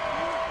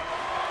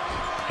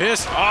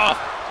pissed off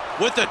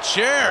with the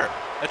chair.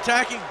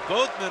 Attacking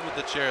both men with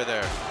the chair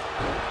there.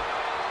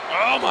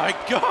 Oh my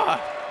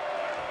God!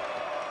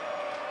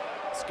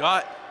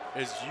 Scott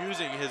is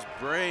using his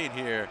brain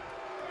here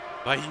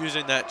by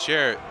using that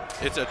chair.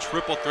 It's a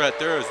triple threat.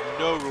 There is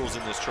no rules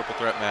in this triple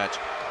threat match.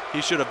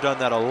 He should have done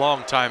that a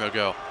long time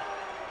ago.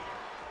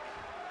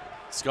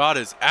 Scott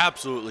is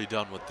absolutely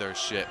done with their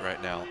shit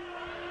right now.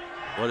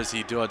 What is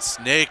he doing?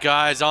 Snake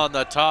eyes on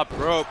the top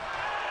rope.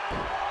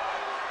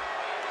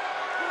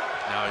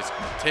 Now he's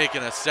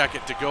taking a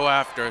second to go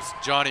after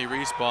Johnny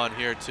Respawn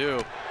here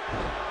too.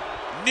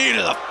 Knee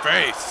to the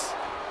face.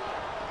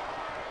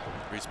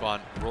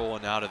 Respawn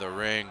rolling out of the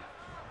ring.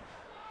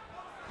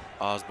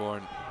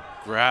 Osborne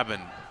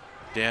grabbing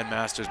Dan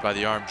Masters by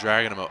the arm,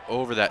 dragging him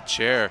over that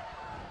chair.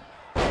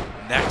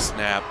 Neck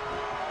snap.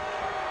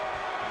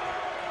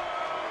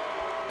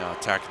 Now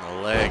attacking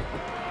the leg.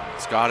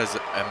 Scott is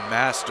a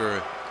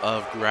master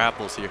of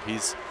grapples here.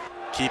 He's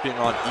keeping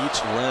on each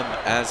limb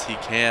as he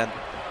can.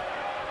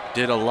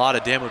 Did a lot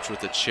of damage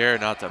with the chair,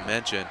 not to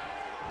mention.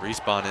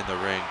 Respawn in the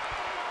ring.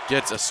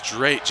 Gets a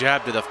straight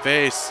jab to the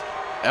face.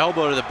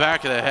 Elbow to the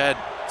back of the head,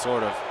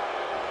 sort of.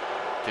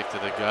 Kick to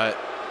the gut.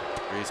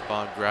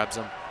 Respawn grabs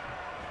him.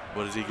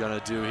 What is he gonna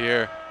do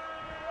here?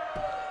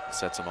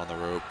 Sets him on the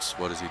ropes.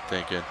 What is he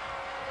thinking?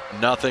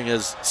 Nothing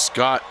as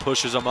Scott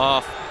pushes him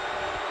off.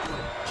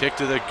 Kick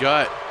to the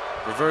gut.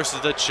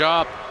 Reverses the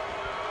chop.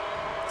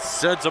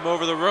 Sends him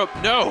over the rope.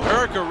 No,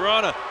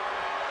 Hurricanrana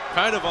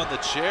kind of on the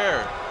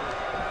chair.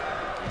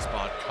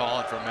 Respawn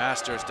calling for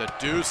Masters to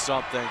do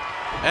something,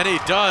 and he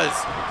does.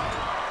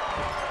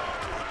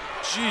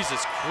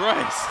 Jesus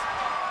Christ.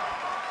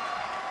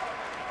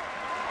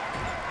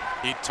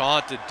 He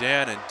taunted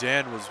Dan, and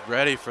Dan was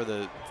ready for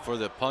the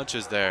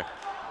punches there.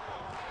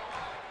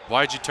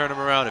 Why'd you turn him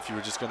around if you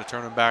were just going to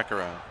turn him back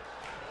around?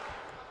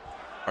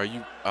 Are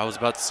you, I was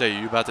about to say, are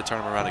you about to turn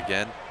him around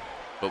again?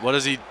 But what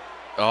is he?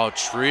 Oh,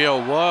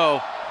 trio,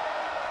 whoa.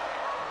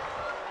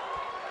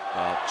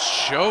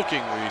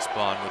 Choking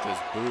Respawn with his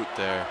boot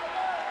there.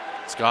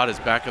 Scott is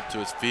back up to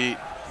his feet,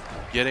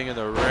 getting in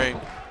the ring,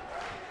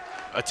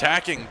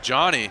 attacking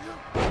Johnny.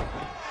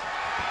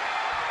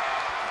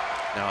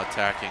 Now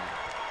attacking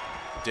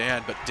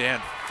Dan, but Dan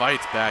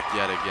fights back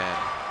yet again.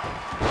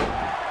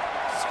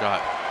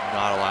 Scott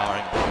not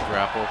allowing him to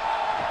grapple.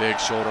 Big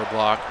shoulder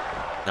block.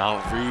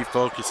 Now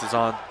refocuses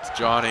on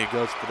Johnny,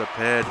 goes for the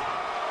pin.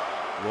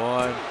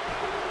 1,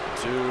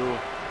 2.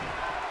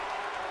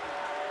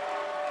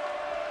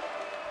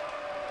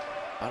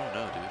 I don't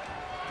know, dude.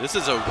 This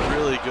is a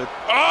really good.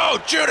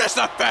 Oh, Judas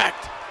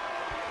Effect!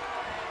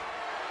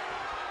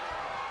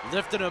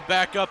 Lifting him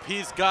back up.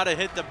 He's got to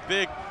hit the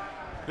big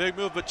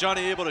move, but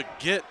Johnny able to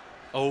get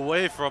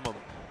away from him.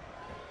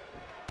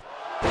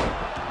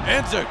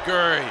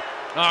 Enziguri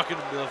knocking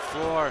him to the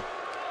floor.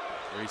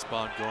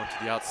 Respawn going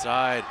to the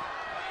outside.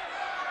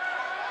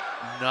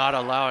 Not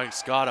allowing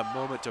Scott a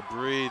moment to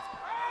breathe.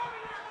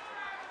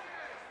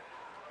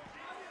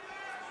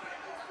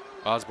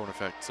 Osborne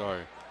Effect,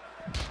 sorry.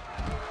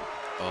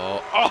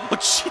 Oh,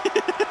 shit.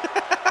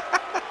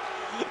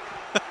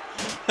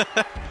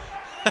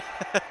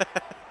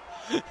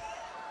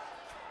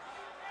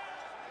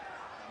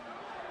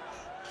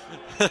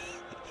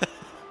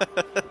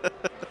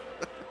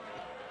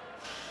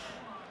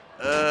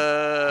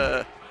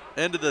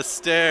 Into the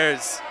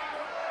stairs.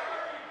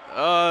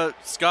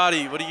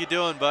 Scotty, what are you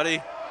doing,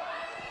 buddy?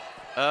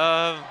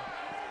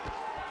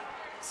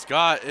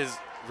 Scott is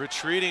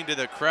retreating to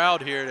the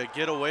crowd here to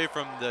get away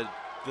from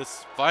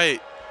this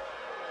fight.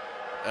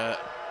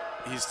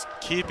 He's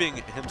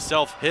keeping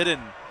himself hidden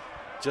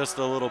just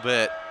a little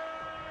bit.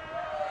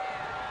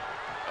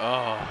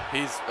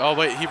 Oh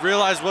wait, he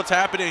realized what's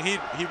happening.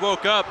 He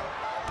woke up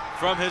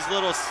from his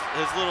little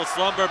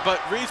slumber, but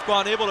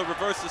Respawn able to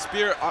reverse the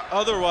spear.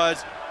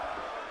 Otherwise,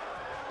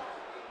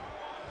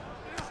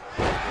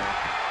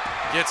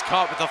 gets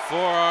caught with the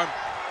forearm.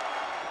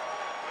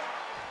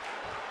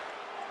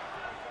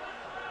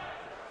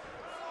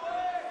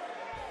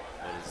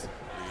 What is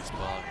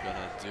Respawn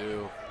gonna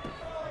do?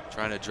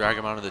 Trying to drag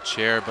him onto the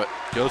chair, but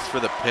goes for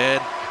the pin.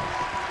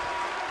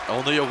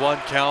 Only a 1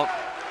 count.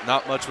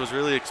 Not much was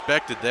really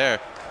expected there.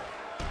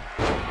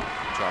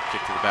 Drop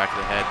kick to the back of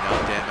the head.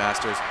 Now Dan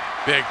Masters,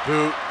 big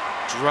boot,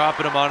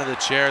 dropping him onto the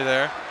chair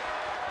there.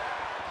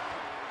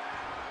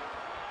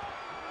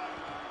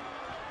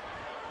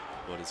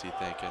 What is he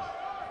thinking?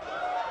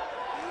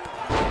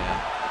 Yeah.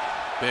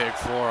 Big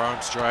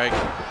forearm strike.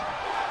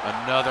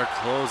 Another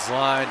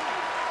clothesline.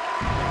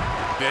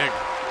 Big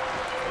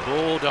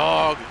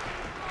bulldog.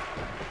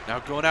 Now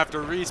going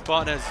after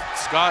Respawn as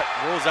Scott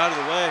rolls out of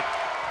the way.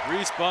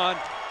 Respawn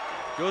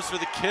goes for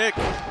the kick.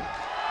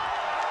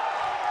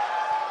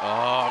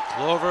 Oh,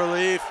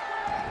 Cloverleaf.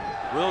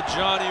 Will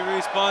Johnny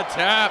Respawn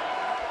tap?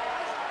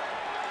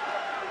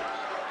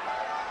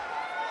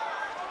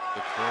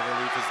 The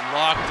Cloverleaf is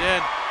locked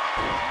in.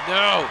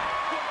 No,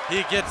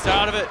 he gets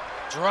out of it.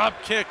 Drop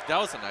kick. That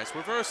was a nice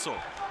reversal.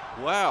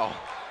 Wow.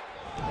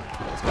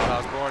 Scott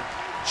Osborne.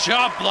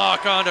 Chop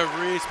block onto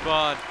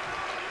Respawn.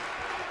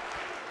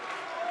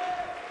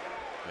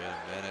 Wait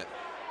a minute.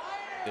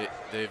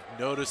 They've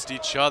noticed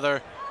each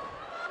other.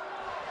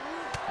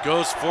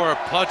 Goes for a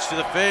punch to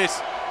the face.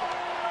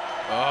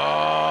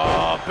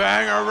 Oh,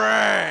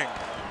 bangarang!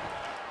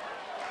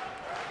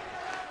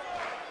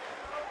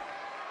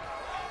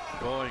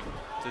 Going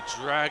to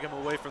drag him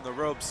away from the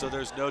rope, so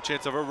there's no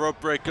chance of a rope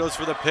break. Goes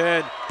for the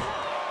pin.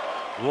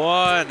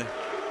 1, 2.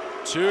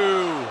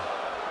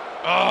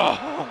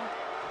 Oh!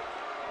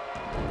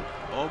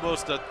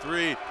 Almost a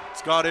 3.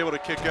 Scott able to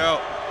kick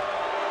out.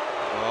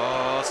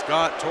 Oh,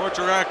 Scott,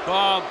 torture rack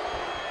bomb.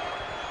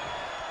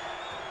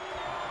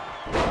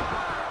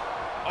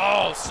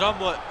 Oh,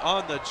 somewhat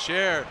on the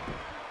chair.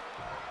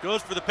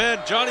 Goes for the pin.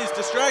 Johnny's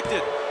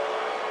distracted.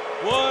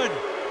 1, 2,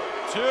 3.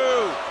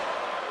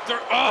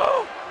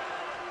 Oh!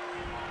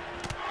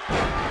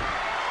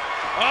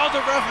 Oh, the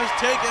ref is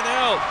taken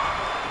out.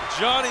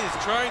 Johnny's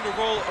trying to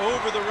roll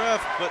over the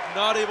ref, but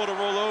not able to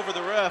roll over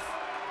the ref.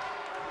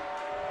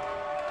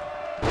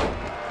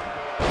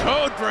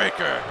 Code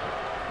breaker.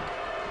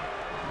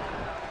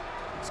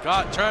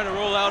 Scott trying to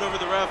roll out over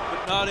the ref,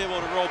 but not able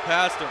to roll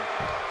past him.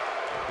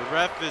 The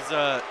ref is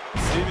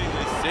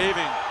seemingly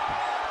saving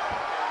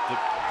the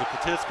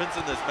participants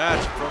in this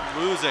match from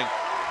losing.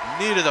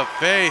 Knee to the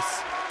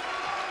face.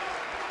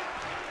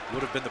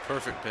 Would have been the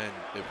perfect pin.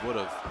 It would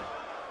have.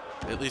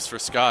 At least for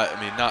Scott.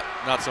 I mean, not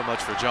so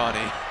much for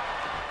Johnny.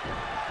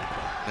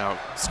 Now,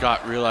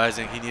 Scott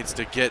realizing he needs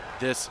to get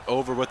this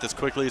over with as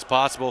quickly as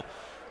possible.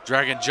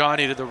 Dragging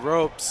Johnny to the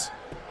ropes.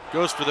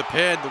 Goes for the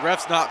pin. The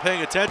ref's not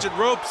paying attention.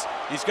 Ropes.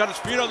 He's got his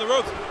feet on the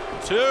ropes.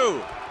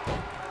 2.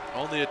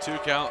 Only a 2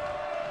 count.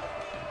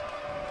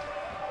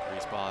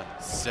 Respawn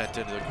sent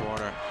into the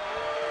corner.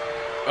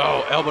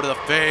 Oh, elbow to the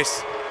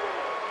face.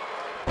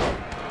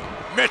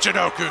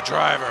 Michinoku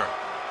driver.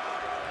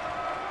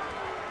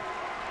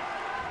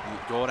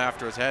 Going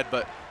after his head,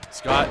 but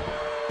Scott,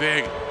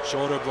 big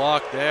shoulder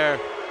block there.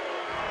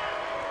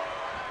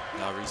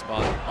 Now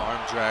Respawn arm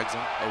drags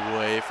him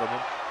away from him.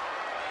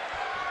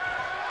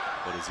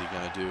 What is he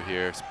gonna do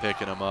here? He's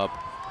picking him up.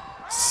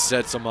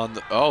 Sets him on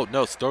the, oh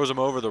no, throws him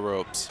over the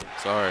ropes.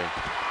 Sorry.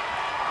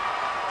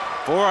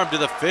 Forearm to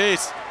the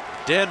face.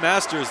 Dan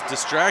Masters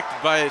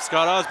distracted by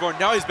Scott Osborne.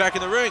 Now he's back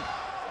in the ring.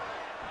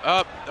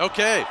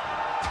 Okay.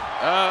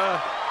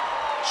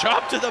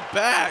 Chop to the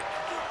back.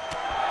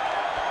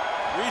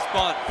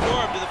 Respawn,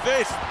 forearm to the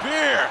face.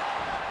 Spear.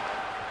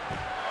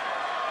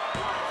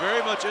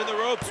 Very much in the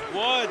ropes.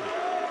 1,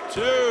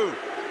 2,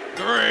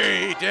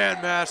 3.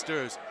 Dan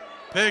Masters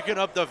picking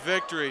up the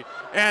victory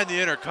and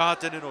the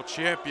Intercontinental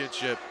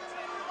Championship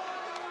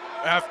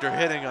after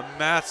hitting a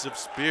massive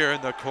spear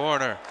in the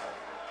corner.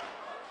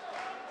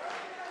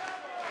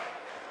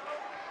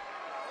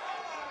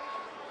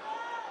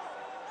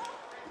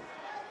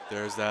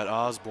 There's that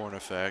Osborne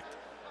effect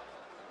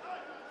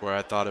where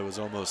I thought it was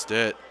almost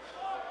it.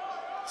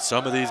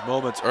 Some of these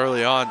moments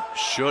early on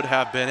should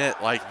have been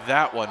it, like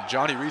that one.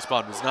 Johnny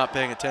Respawn was not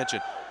paying attention,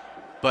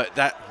 but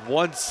that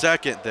 1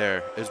 second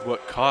there is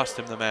what cost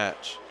him the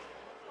match.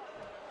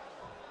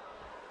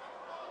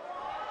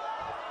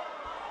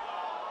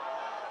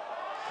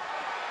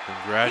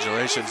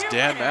 Congratulations,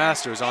 Dan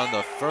Masters, on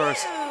the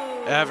first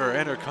ever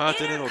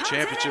Intercontinental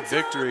Championship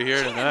victory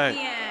here tonight.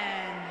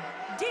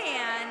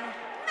 Dan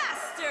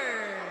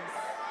Masters.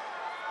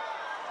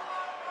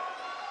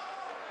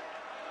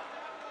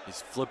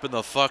 He's flipping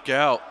the fuck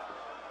out.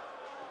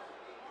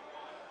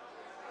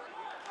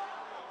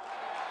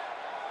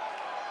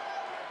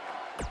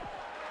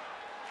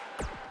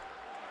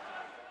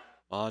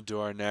 On to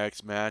our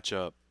next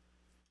matchup.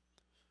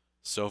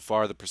 So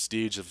far, the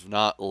Prestige have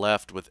not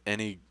left with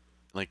any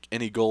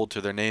gold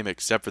to their name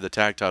except for the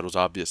tag titles,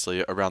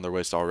 obviously, around their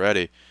waist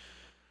already.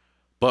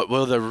 But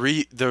will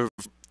the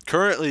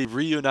currently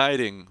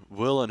reuniting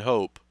Will and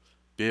Hope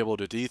be able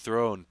to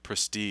dethrone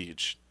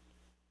Prestige?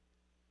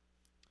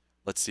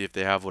 Let's see if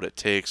they have what it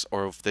takes,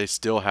 or if they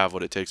still have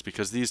what it takes,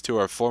 because these two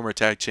are former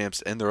tag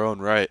champs in their own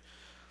right.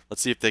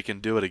 Let's see if they can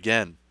do it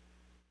again.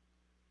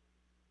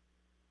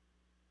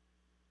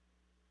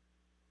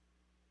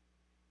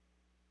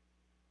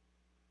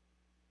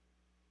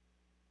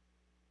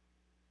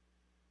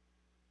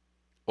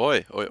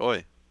 Oi, oi,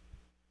 oi.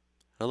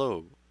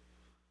 Hello.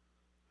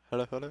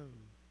 Hello, hello.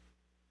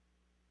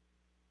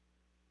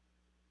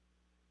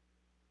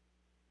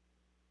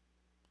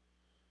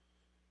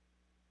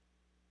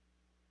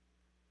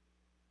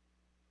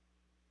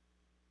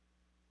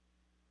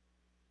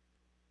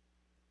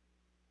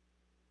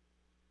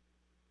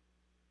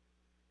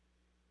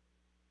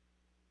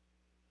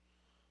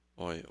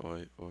 Oi,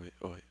 oi, oi,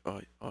 oi,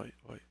 oi, oi,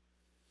 oi.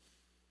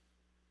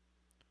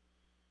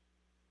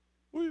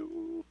 Oi,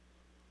 oi.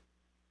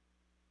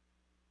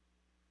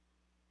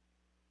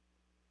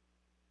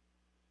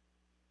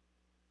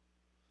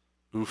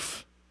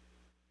 Oof.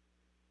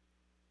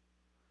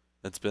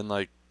 It's been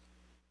like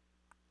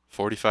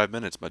 45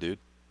 minutes, my dude.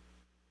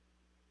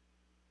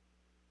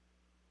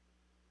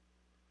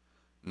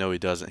 No, he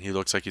doesn't. He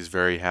looks like he's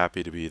very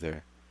happy to be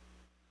there.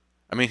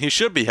 I mean, he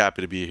should be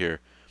happy to be here.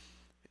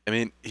 I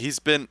mean,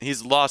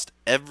 he's lost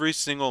every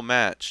single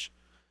match.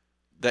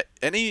 That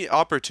any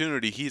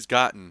opportunity he's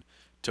gotten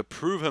to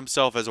prove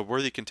himself as a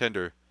worthy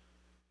contender,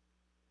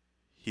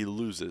 he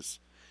loses.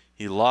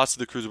 He lost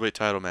the Cruiserweight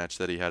title match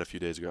that he had a few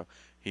days ago.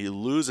 He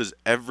loses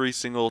every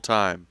single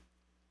time.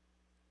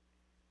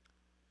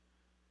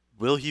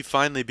 Will he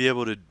finally be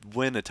able to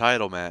win a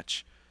title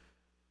match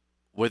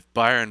with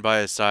Byron by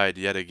his side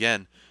yet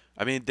again?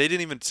 I mean, they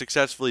didn't even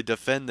successfully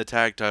defend the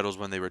tag titles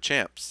when they were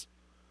champs.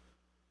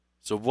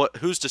 So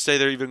who's to say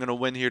they're even going to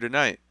win here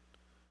tonight?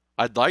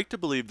 I'd like to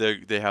believe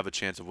they have a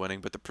chance of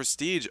winning, but the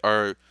Prestige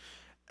are,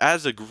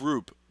 as a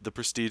group, the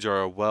Prestige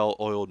are a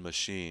well-oiled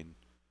machine.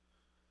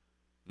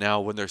 Now,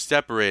 when they're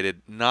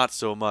separated, not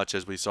so much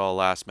as we saw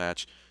last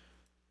match.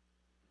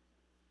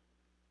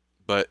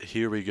 But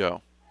here we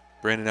go.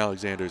 Brandon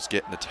Alexander's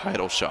getting a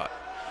title shot.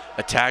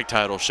 A tag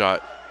title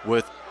shot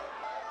with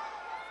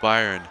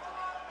Byron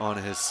on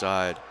his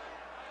side.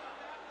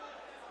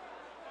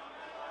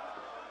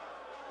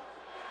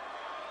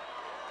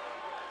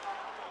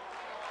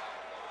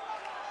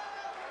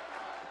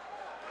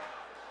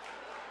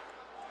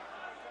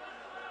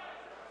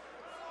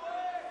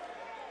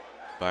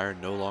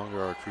 Byron no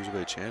longer our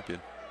Cruiserweight champion.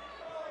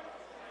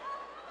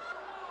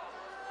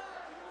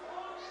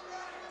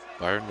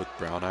 Byron with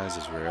brown eyes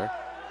is rare.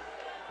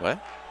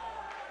 What?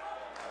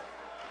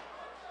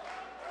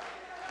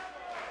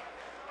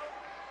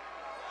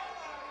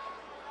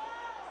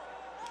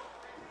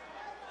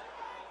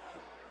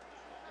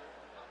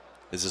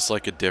 Is this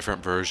like a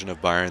different version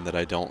of Byron that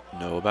I don't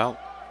know about?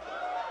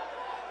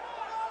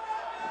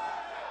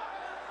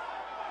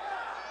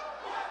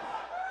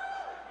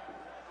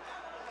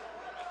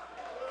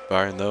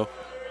 Byron, though,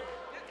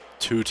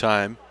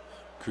 two-time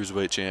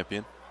Cruiserweight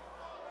champion.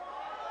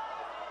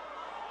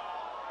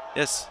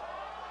 Yes,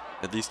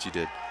 at least you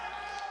did.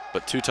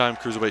 But two-time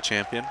Cruiserweight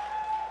champion,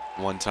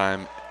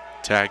 one-time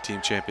tag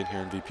team champion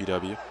here in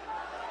VPW.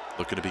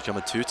 Looking to become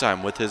a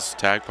two-time with his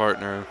tag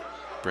partner,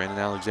 Brandon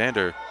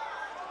Alexander.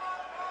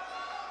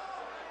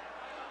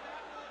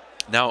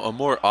 Now, a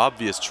more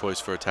obvious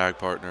choice for a tag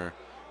partner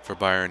for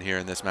Byron here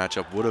in this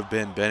matchup would have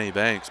been Benny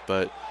Banks,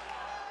 but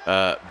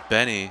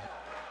Benny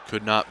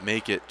could not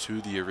make it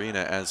to the arena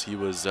as he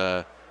was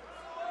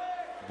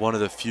one of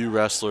the few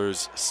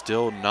wrestlers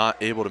still not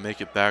able to make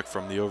it back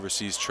from the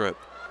overseas trip.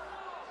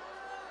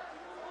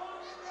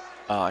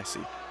 I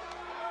see.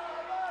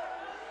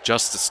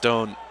 Justice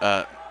Stone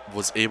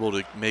was able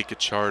to make a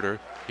charter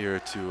here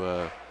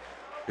to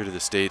the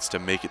States to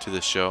make it to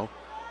this show.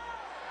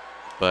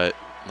 But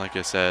like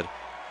I said,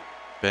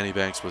 Benny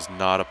Banks was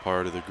not a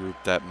part of the group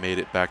that made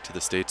it back to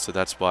the States, so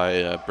that's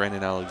why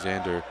Brandon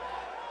Alexander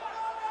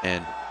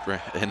and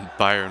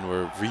Byron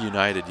were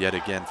reunited yet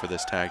again for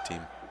this tag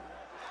team.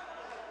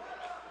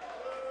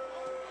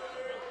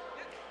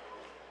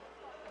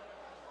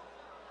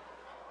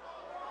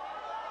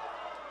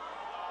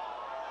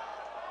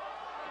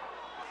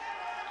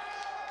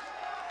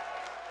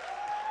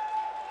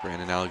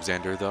 Brandon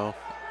Alexander, though,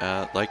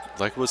 like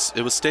it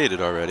was stated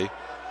already,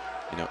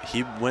 you know,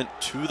 he went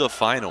to the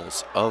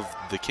finals of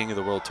the King of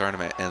the World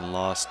tournament and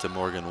lost to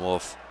Morgan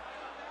Wolf.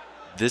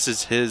 This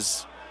is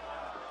his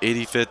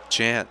 85th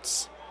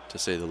chance, to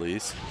say the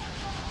least.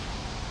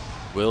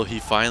 Will he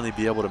finally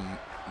be able to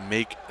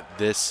make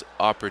this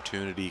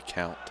opportunity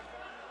count?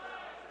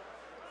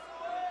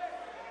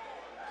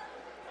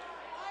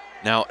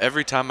 Now,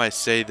 every time I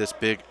say this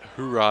big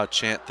hoorah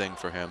chant thing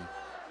for him,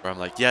 where I'm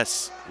like,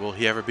 yes, will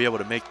he ever be able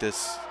to make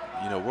this,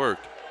 you know, work?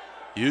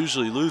 He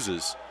usually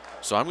loses.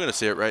 So I'm going to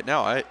say it right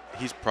now.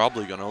 He's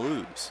probably going to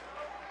lose.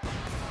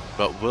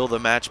 But will the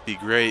match be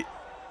great?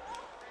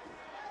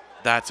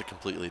 That's a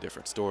completely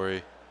different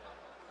story.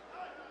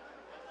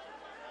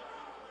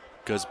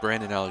 Because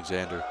Brandon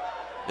Alexander,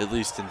 at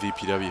least in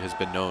VPW, has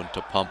been known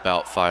to pump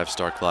out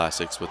 5-star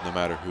classics with no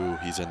matter who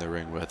he's in the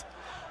ring with.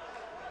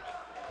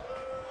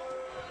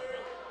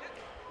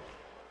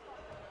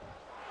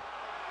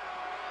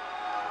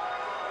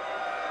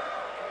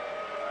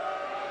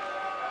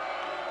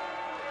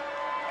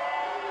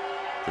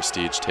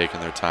 Prestige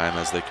taking their time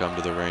as they come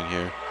to the ring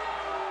here.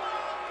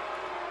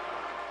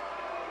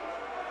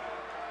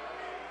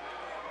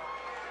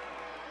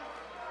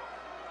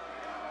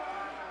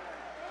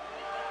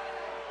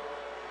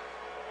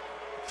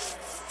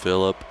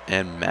 Philip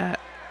and Matt.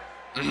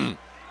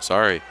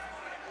 Sorry.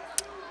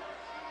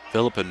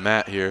 Philip and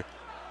Matt here.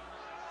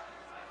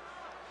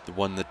 They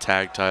won the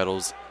tag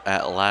titles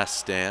at Last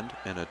Stand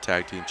in a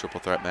tag team triple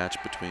threat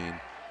match between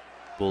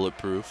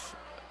Bulletproof,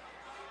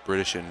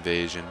 British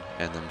Invasion,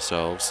 and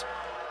themselves.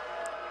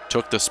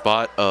 Took the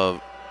spot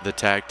of the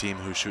tag team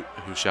who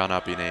shall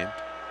not be named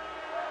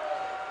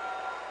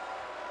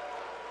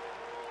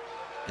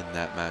in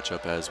that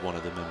matchup, as one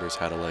of the members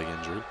had a leg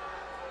injury.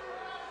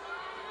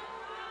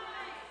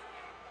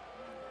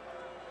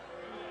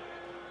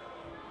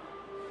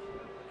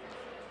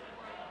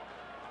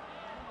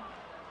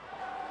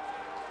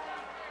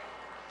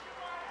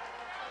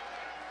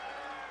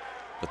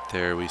 But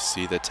there we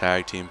see the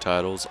tag team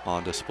titles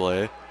on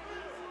display.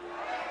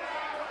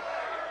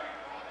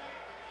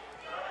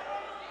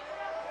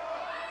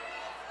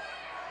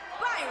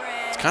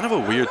 It's kind of a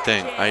weird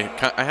thing.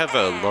 I have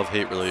a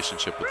love-hate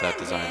relationship with that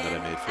design that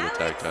I made for the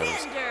tag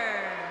titles.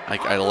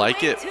 I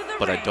like it,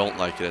 but I don't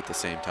like it at the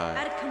same time.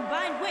 At a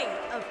combined weight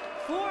of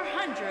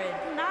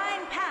 409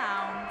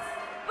 pounds,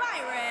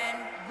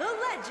 Byron the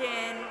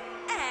Legend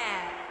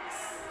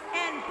X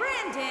and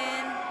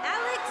Brandon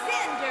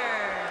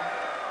Alexander.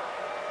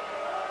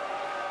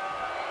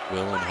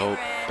 Will and Hope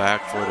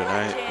back for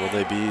tonight. Will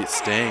they be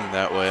staying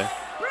that way?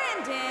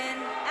 Brandon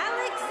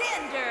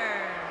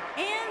Alexander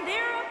and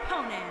their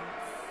opponents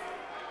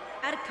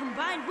at a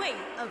combined weight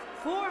of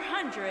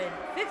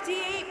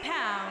 458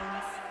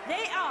 pounds,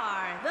 they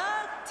are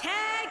the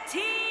Tag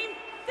Team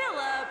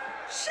Philip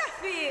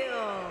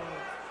Sheffield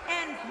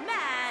and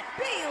Matt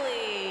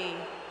Bailey.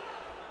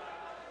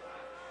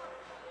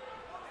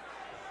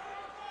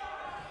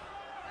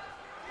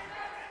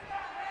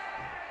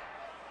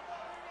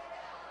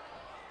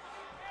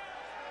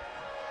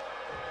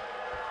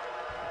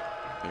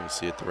 There you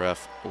see it, the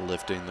ref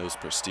lifting those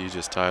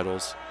prestigious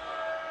titles,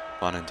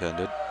 pun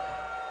intended.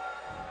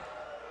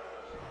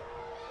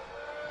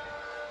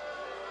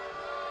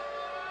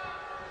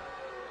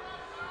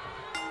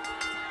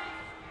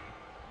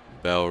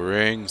 Bell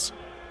rings.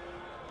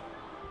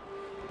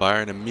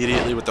 Byron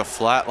immediately with the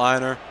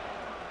flatliner.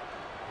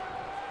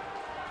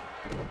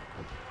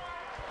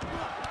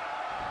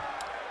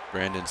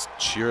 Brandon's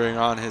cheering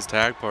on his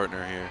tag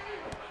partner here.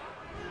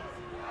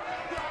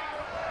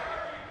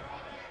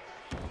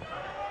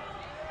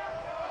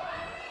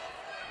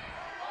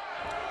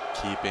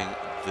 Keeping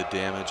the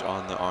damage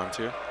on the arms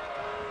here.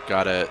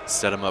 Gotta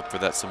set him up for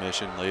that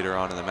submission later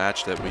on in the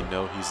match that we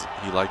know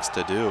he likes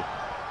to do.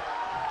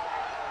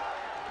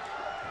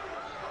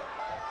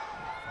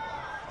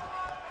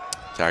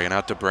 Tagging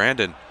out to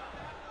Brandon.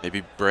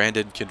 Maybe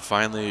Brandon can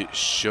finally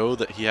show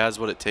that he has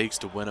what it takes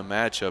to win a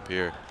matchup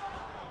here.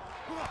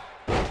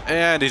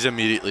 And he's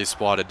immediately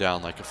swatted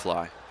down like a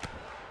fly.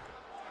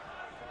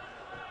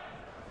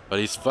 But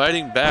he's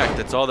fighting back.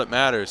 That's all that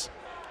matters.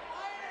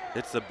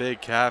 It's the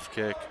big calf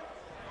kick.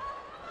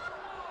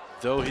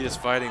 Though he is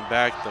fighting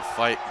back, the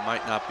fight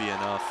might not be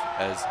enough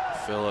as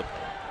Philip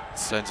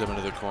sends him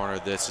into the corner.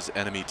 This is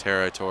enemy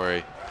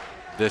territory.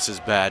 This is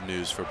bad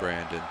news for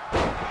Brandon.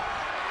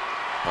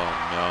 Oh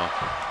no.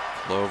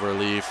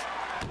 Cloverleaf.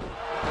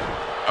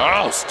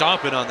 Oh,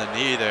 stomping on the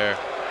knee there.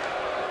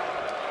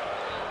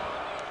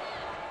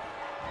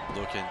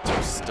 Looking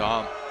to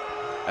stomp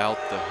out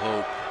the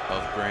hope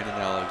of Brandon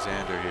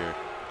Alexander here.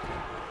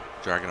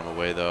 Dragging him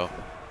away though.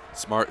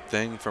 Smart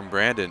thing from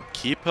Brandon.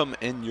 Keep him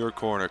in your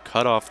corner.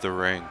 Cut off the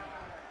ring.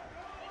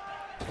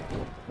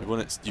 We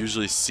wouldn't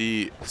usually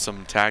see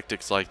some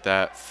tactics like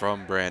that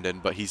from Brandon,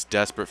 but he's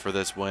desperate for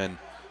this win.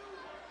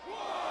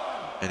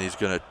 And he's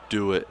going to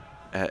do it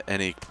at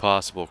any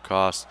possible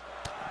cost.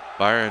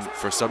 Byron,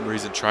 for some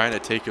reason, trying to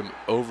take him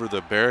over the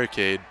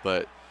barricade,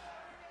 but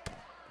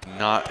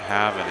not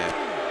having it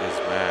is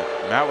Matt.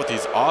 Matt with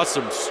these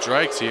awesome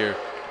strikes here.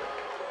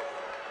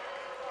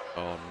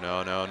 Oh,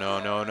 no, no, no,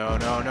 no, no,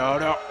 no, no,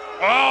 no.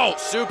 Oh,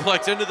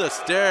 suplex into the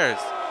stairs.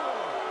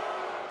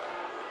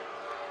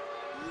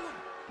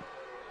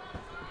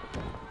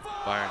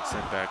 Byron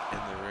sent back in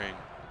the ring.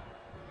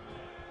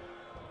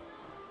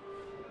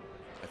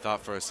 I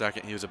thought for a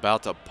second he was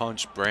about to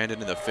punch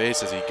Brandon in the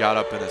face as he got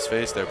up in his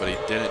face there, but he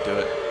didn't do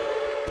it.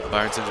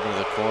 Byron sends him into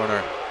the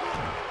corner.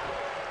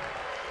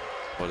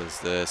 What is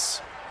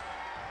this?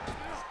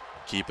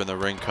 Keeping the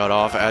ring cut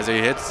off as he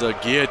hits the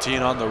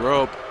guillotine on the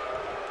rope.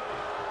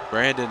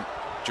 Brandon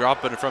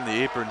dropping it from the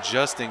apron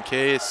just in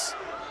case.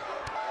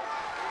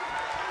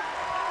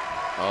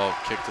 Oh,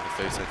 kick to the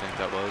face, I think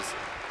that was.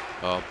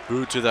 Oh,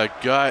 boot to the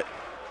gut.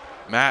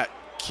 Matt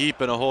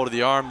keeping a hold of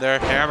the arm there.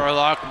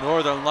 Hammerlock,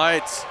 Northern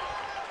Lights.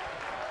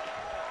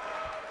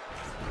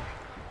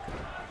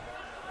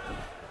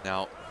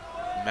 Now,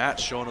 Matt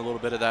showing a little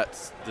bit of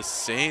the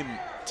same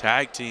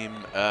tag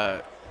team,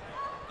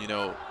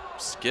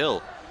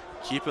 skill.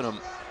 Keeping him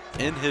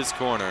in his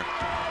corner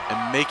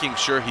and making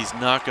sure he's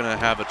not going to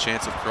have a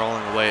chance of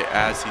crawling away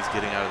as he's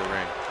getting out of the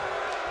ring.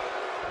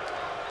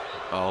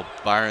 Oh,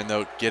 Byron,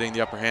 though, getting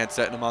the upper hand,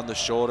 setting him on the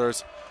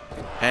shoulders,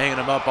 hanging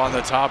him up on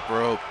the top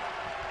rope.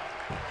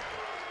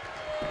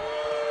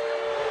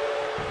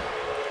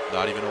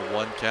 Not even a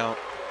 1 count.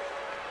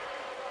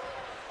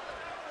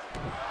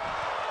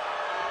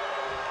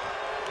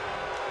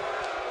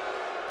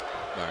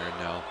 Byron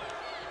now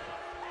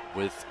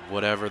with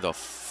whatever the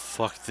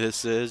fuck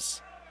this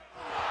is.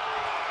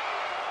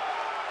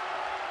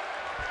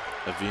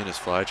 A Venus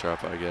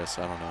flytrap, I guess.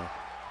 I don't know.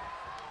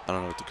 I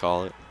don't know what to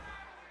call it.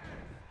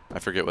 I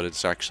forget what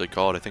it's actually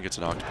called. I think it's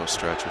an octopus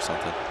stretch or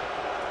something.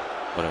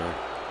 Whatever.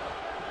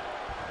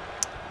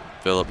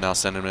 Philip now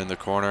sending him in the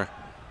corner.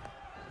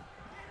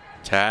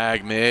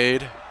 Tag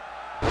made.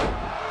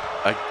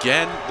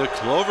 Again, the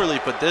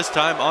cloverleaf, but this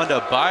time onto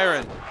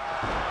Byron.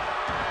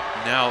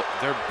 Now,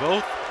 they're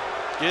both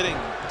getting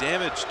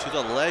damage to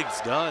the legs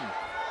done.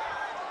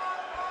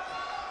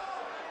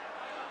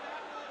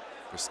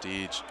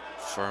 Prestige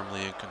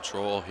firmly in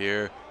control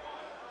here.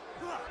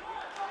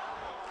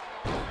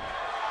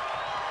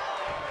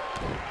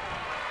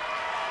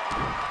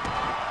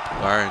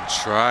 Byron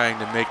trying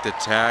to make the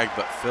tag,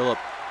 but Philip,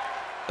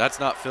 that's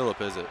not Philip,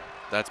 is it?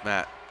 That's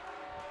Matt.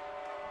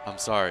 I'm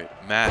sorry,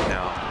 Matt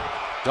now.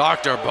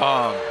 Dr.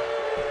 Bomb.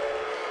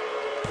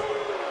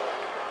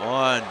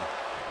 1.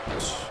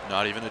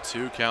 Not even a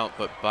 2 count,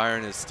 but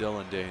Byron is still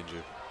in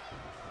danger.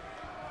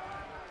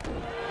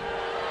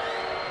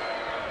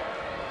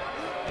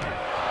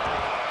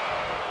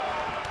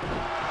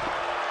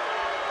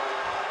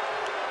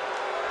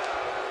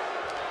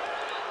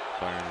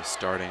 Byron is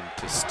starting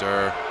to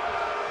stir.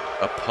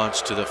 A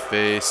punch to the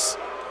face.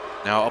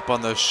 Now up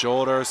on the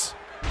shoulders.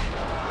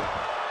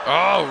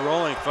 Oh,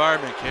 rolling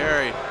fireman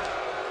carry.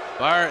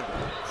 Byron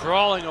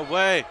crawling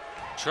away,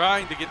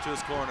 trying to get to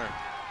his corner.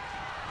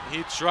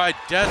 He tried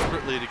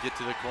desperately to get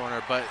to the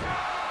corner, but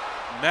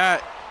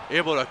Matt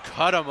able to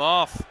cut him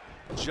off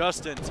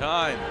just in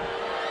time.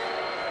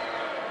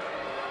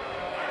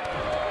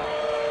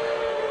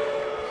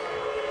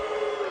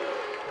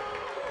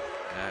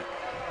 Matt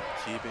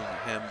keeping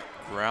him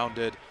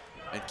grounded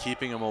and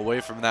keeping him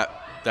away from that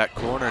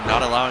corner,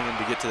 not allowing him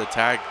to get to the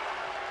tag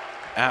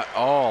at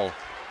all.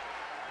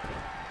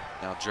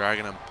 Now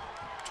dragging him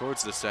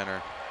towards the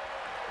center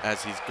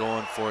as he's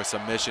going for a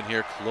submission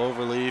here.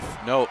 Cloverleaf,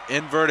 no,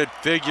 inverted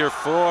figure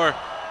four.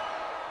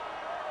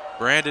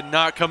 Brandon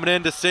not coming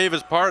in to save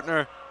his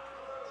partner.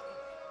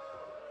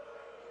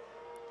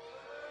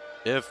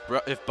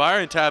 If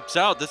Byron taps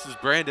out, this is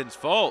Brandon's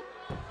fault.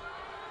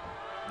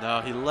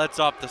 No, he lets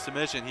off the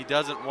submission. He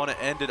doesn't want to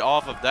end it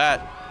off of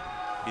that.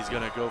 He's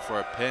going to go for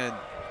a pin.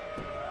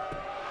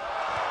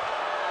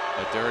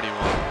 A dirty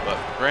one, but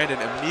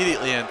Brandon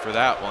immediately in for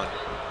that one.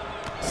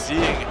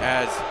 Seeing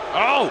as,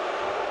 oh,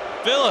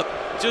 Philip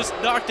just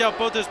knocked out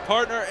both his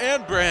partner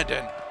and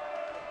Brandon.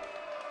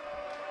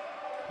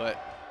 But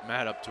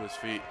Matt up to his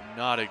feet,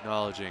 not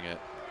acknowledging it.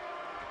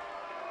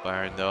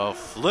 Byron though,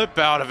 flip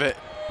out of it.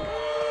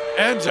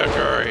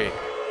 Enziguri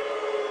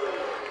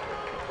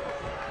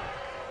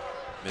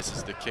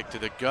misses the kick to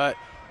the gut,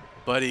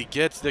 but he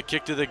gets the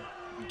kick to the,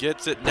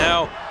 gets it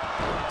now.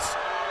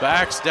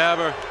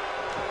 Backstabber.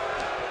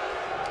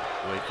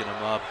 Waking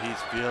him up, he's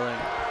feeling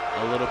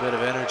a little bit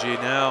of energy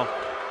now.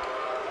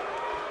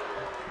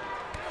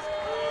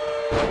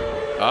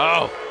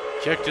 Oh,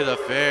 kick to the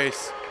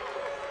face.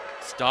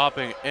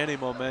 Stopping any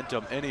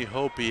momentum, any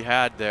hope he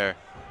had there.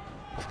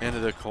 Into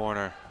the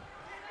corner.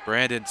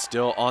 Brandon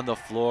still on the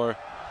floor.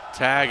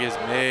 Tag is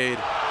made.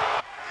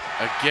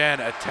 Again,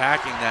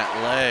 attacking that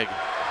leg.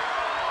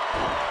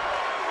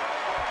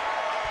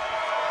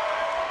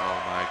 Oh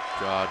my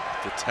God,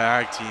 the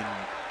tag team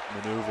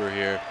maneuver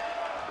here.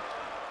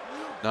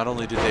 Not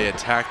only did they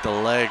attack the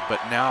leg, but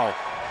now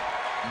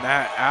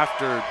Matt,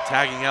 after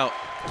tagging out,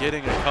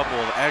 getting a couple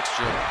of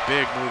extra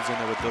big moves in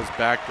there with those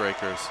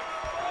backbreakers.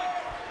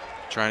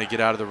 Trying to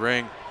get out of the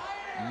ring.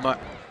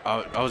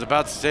 I was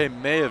about to say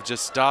may have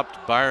just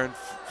stopped Byron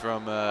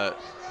from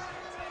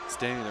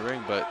staying in the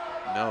ring, but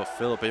no,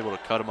 Philip able to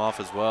cut him off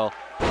as well.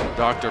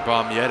 Dr.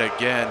 Bomb yet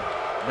again,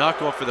 not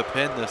going for the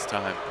pin this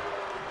time.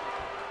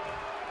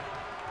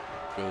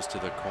 Goes to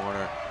the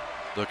corner,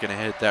 looking to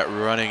hit that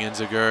running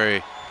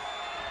Enziguri.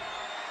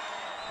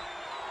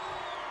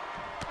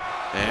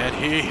 And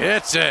he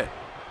hits it.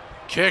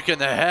 Kicking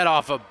the head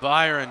off of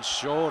Byron's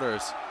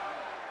shoulders.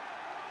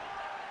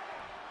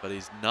 But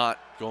he's not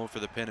going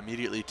for the pin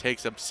immediately.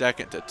 Takes him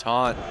second to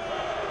taunt.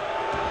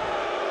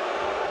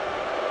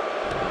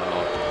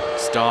 Oh,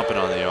 stomping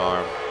on the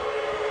arm.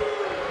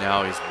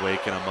 Now he's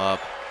waking him up.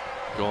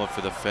 Going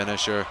for the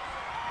finisher.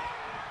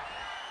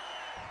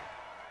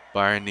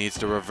 Byron needs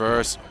to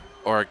reverse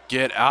or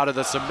get out of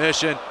the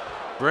submission.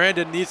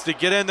 Brandon needs to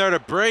get in there to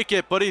break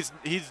it, but he's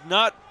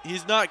not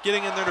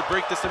getting in there to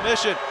break the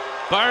submission.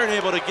 Byron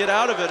able to get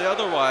out of it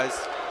otherwise.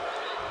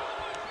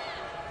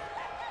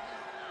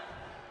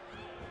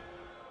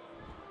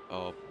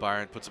 Oh,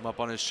 Byron puts him up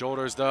on his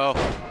shoulders though.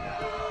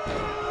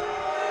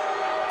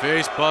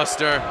 Face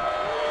buster.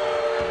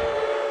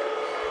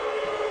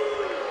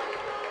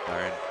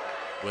 Byron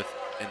with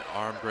an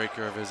arm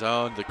breaker of his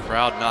own. The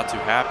crowd not too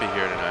happy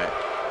here tonight.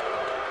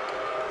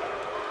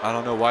 I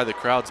don't know why the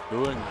crowd's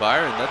booing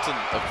Byron. That's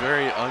a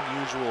very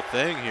unusual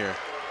thing here.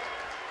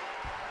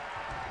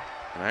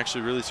 I'm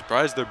actually really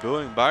surprised they're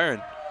booing Byron.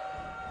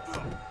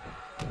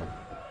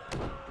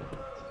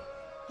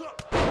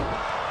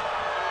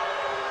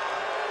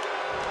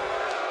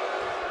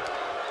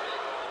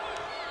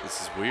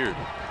 This is weird.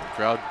 The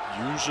crowd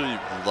usually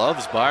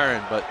loves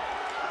Byron, but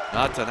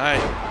not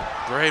tonight.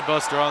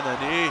 Brainbuster on the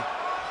knee.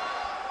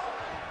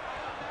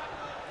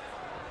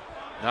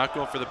 Not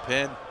going for the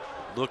pin.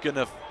 Looking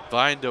to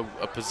find a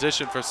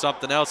position for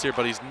something else here,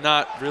 but he's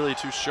not really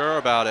too sure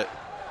about it.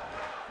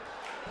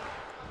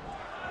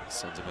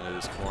 Sends him into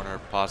his corner,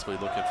 possibly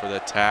looking for the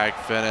tag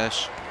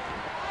finish.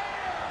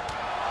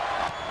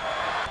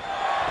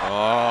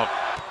 Oh,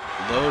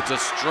 loads of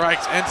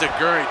strikes.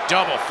 Enziguri,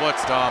 double foot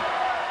stomp.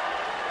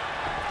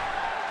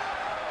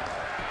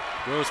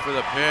 Goes for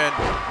the pin,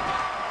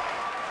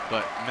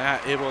 but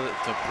Matt able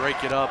to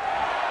break it up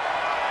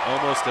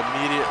almost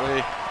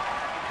immediately.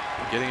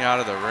 Getting out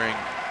of the ring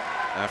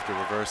after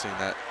reversing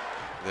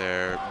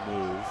their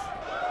move.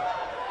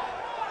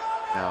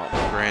 Now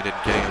Brandon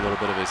getting a little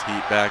bit of his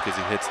heat back as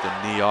he hits the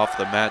knee off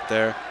the mat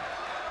there.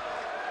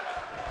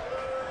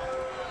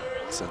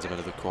 Sends him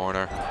into the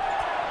corner.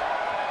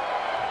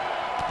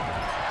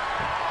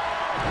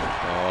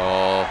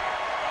 Oh,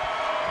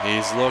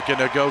 he's looking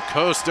to go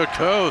coast to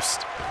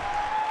coast.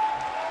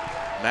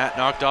 Matt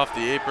knocked off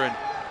the apron.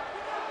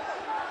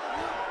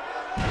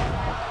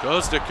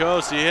 Coast to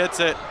coast, he hits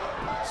it.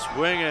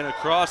 Swinging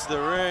across the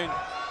ring.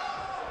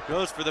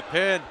 Goes for the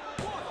pin.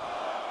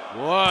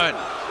 1,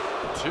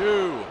 2.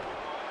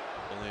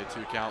 Only a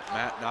 2 count.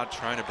 Matt not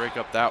trying to break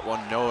up that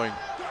one, knowing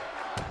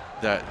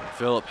that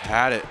Philip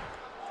had it.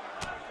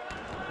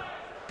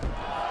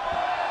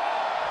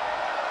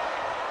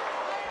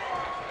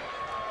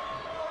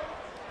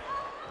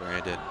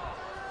 Brandon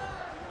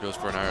goes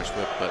for an Irish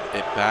whip, but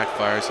it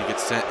backfires. He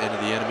gets sent into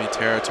the enemy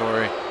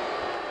territory.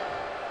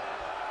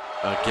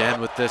 Again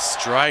with this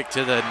strike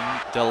to the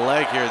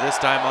leg here, this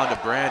time onto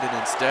Brandon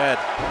instead.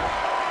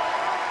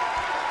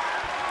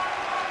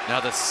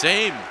 Now the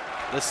same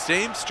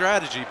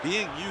strategy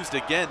being used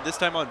again, this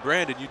time on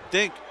Brandon. You'd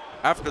think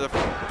after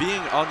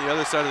being on the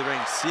other side of the ring,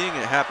 seeing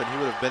it happen, he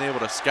would have been able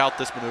to scout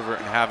this maneuver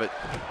and have it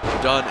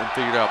done and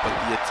figured out, but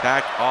the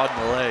attack on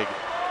the leg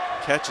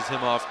catches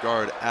him off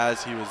guard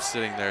as he was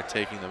sitting there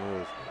taking the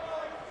move.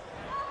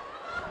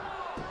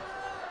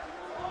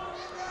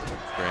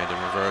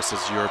 Brandon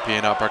reverses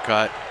European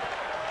uppercut.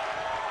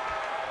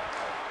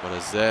 What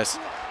is this?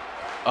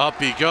 Up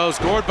he goes,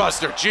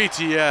 Gourdbuster,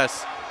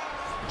 GTS.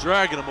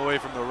 Dragging him away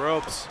from the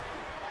ropes.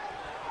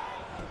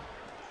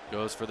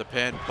 Goes for the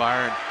pin,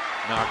 Byron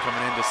not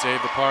coming in to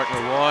save the partner.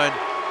 1,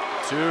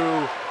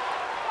 2.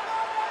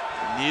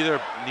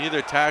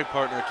 Neither tag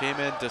partner came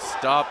in to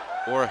stop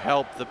or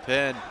help the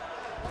pin.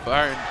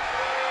 Byron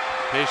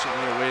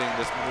patiently awaiting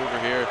this maneuver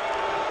here,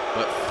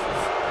 but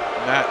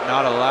Matt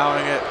not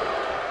allowing it.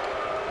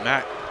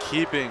 Matt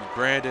keeping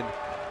Brandon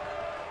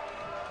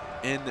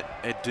in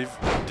a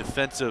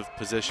defensive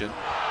position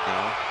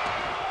now.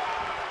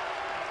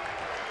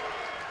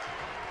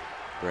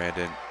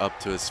 Brandon up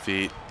to his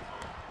feet.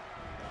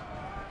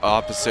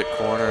 Opposite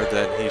corner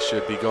than he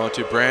should be going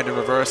to. Brandon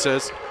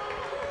reverses.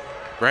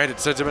 Brandon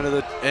sends him into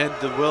the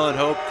Will and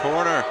Hope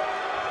corner.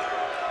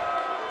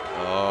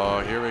 Oh,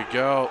 here we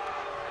go.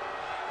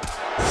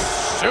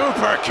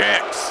 Super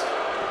kicks.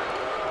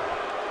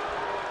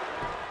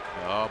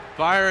 Oh,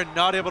 Byron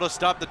not able to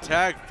stop the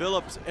tag.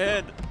 Phillips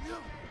in.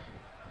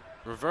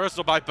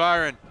 Reversal by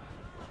Byron.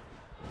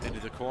 Into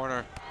the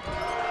corner.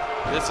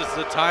 This is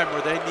the time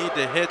where they need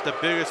to hit the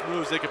biggest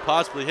moves they could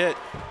possibly hit.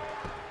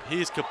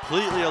 He's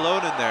completely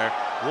alone in there.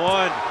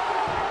 1,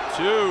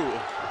 2.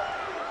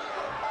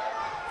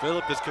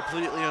 Philip is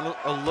completely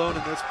alone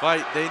in this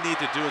fight. They need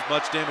to do as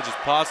much damage as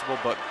possible,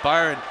 but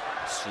Byron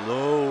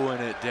slowing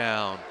it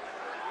down.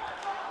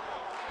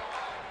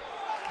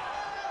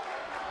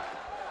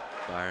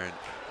 Byron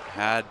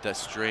had the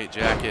straight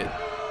jacket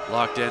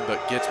locked in,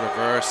 but gets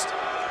reversed.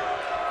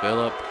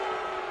 Philip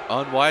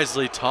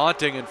unwisely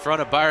taunting in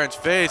front of Byron's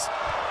face.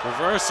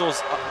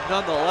 Reversals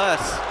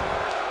nonetheless.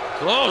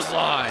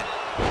 Clothesline.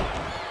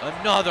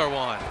 Another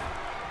one.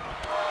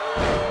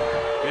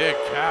 Big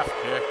calf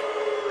kick.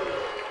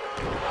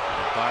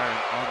 And Byron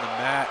on the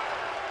mat.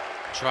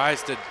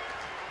 Tries to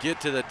get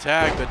to the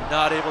tag, but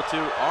not able to.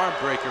 Arm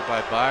breaker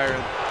by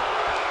Byron.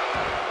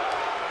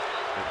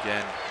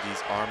 Again,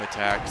 these arm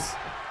attacks.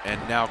 And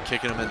now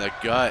kicking him in the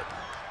gut.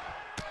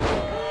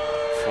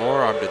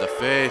 Forearm to the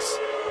face.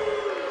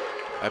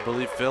 I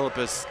believe Philip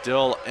is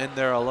still in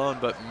there alone,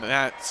 but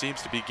Matt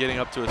seems to be getting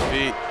up to his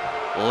feet.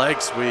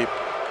 Leg sweep.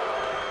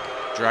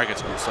 Dragon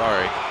screw,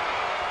 sorry.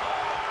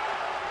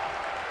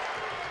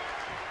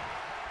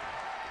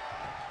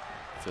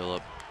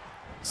 Philip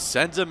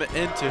sends him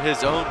into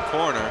his own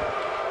corner.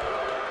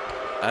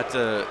 That's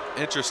a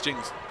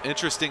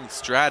interesting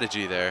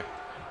strategy there.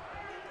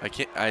 I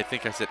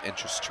think I said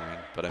interesting,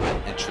 but I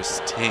meant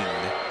interesting.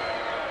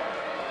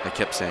 I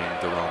kept saying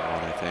the wrong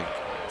one, I think.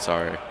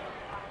 Sorry.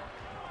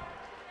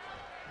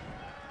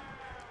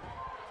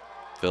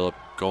 Philip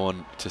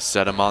going to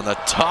set him on the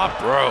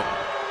top rope.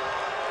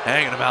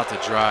 Hanging him out to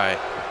dry.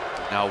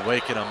 Now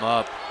waking him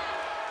up.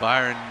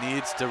 Byron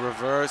needs to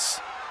reverse.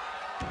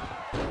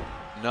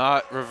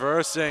 Not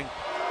reversing.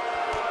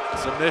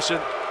 Submission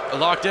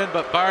locked in,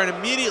 but Byron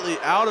immediately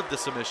out of the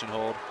submission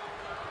hold.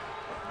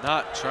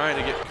 Not trying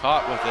to get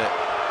caught with it.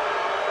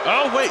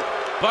 Oh, wait.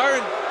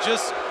 Brandon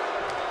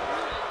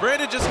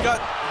just got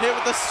hit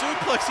with a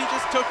suplex. He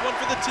just took one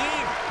for the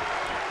team.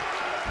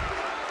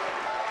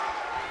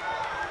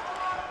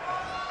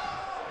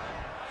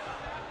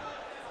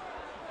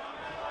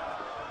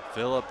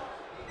 Philip,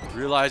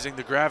 realizing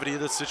the gravity of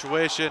the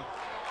situation,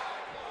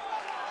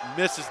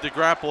 misses the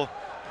grapple.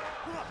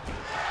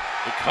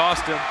 It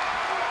cost him.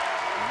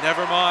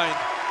 Never mind.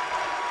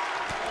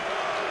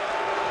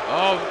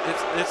 Oh,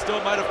 it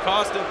still might have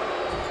cost him.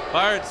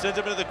 Byron sends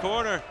him into the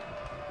corner.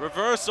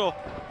 Reversal.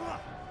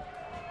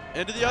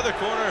 Into the other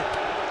corner.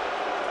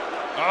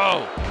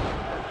 Oh.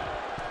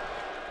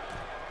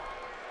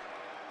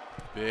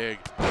 Big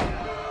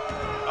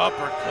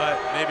uppercut.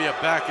 Maybe a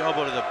back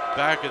elbow to the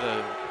back of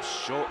the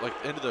shoulder, like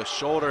into the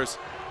shoulders.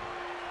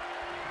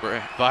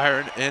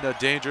 Byron in a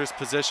dangerous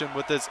position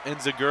with this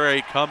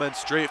enziguri coming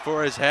straight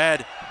for his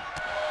head.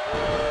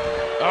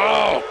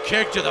 Oh,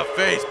 kick to the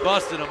face,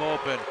 busting him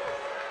open.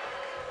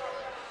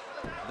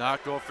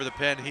 Not going for the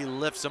pin. He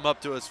lifts him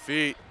up to his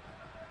feet.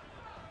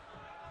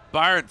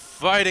 Byron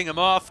fighting him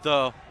off,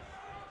 though.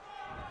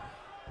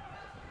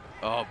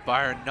 Oh,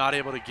 Byron not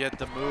able to get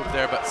the move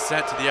there, but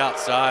sent to the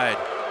outside.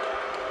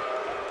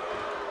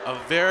 A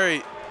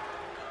very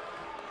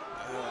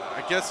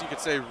guess you could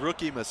say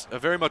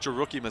very much a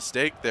rookie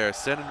mistake there,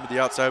 sending him to the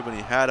outside when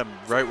he had him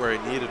right where he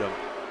needed him.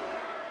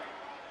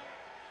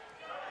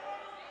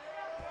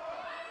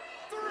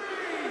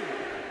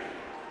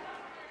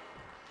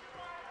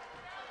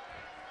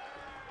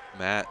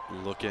 Matt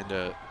looking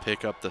to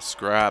pick up the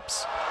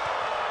scraps.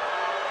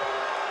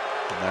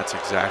 And that's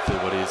exactly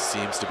what he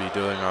seems to be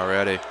doing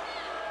already.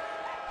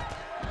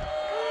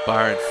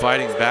 Byron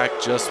fighting back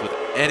just with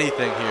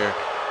anything here,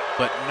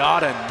 but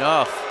not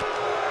enough,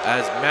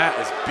 as Matt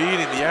is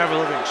beating the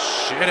ever-living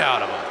shit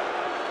out of him.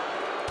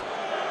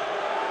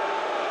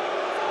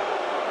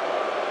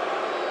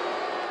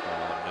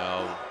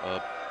 Oh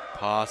no,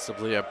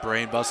 possibly a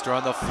brainbuster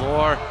on the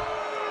floor.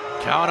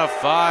 Count of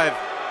 5.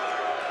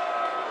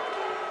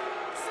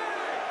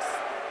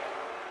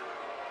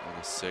 On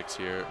the 6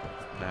 here,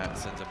 Matt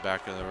sends him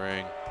back in the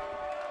ring.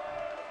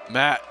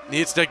 Matt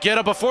needs to get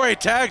up before he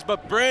tags,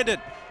 but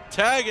Brandon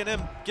tagging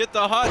him, get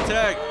the hot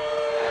tag.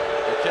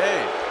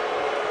 Okay.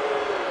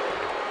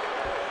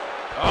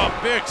 Oh,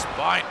 big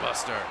spine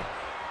buster.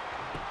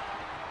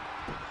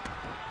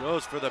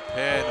 Goes for the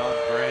pin on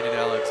Brandon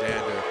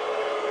Alexander.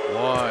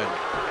 1,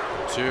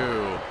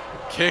 2,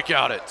 kick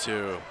out at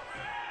 2.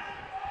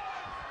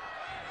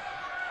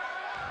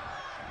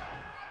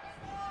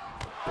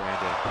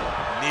 Brandon,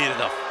 knee to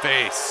the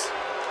face.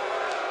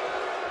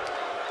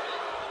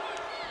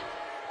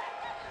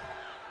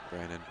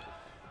 Brandon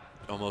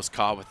almost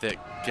caught with it,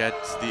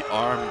 gets the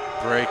arm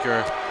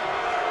breaker.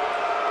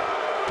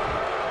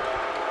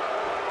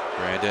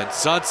 Brandon,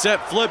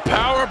 sunset flip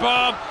power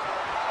bomb.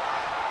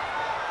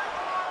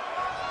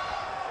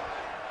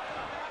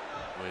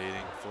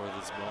 Waiting for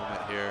this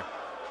moment here.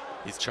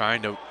 He's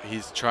trying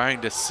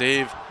to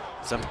save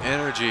some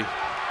energy.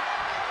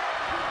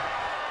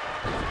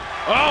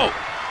 Oh,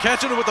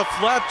 catching it with a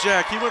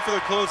flapjack. He went for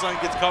the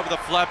clothesline, gets caught with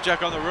a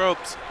flapjack on the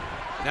ropes.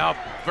 Now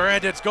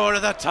Brandon's going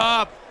to the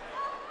top.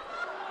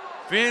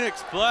 Phoenix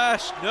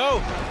splash, no,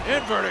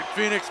 inverted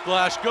Phoenix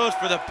splash, goes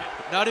for the,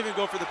 not even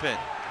go for the pin.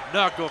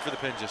 Not go for the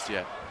pin just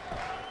yet.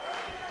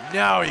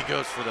 Now he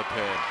goes for the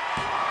pin.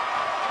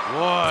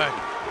 1,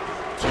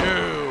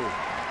 2,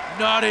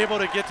 not able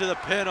to get to the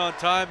pin on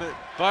time.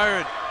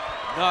 Byron,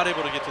 not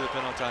able to get to the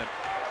pin on time.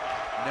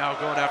 Now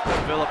going after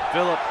Phillip.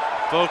 Phillip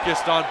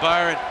focused on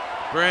Byron.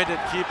 Brandon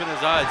keeping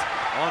his eyes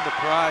on the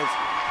prize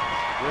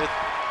with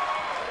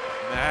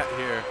Matt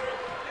here.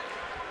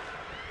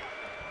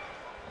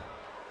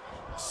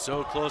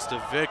 So close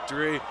to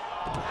victory.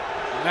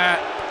 Matt,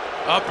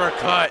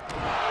 uppercut.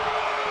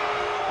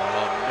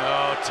 Oh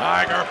no,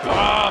 Tiger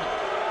Bomb.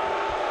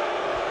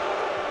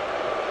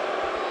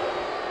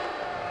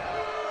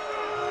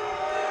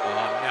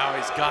 Oh, now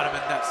he's got him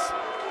in that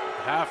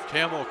half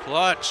camel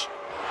clutch.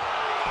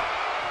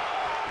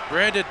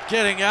 Brandon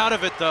getting out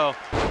of it though.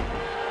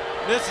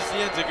 Misses the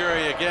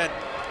enziguri again.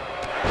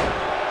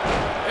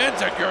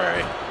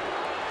 Enziguri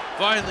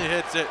finally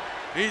hits it.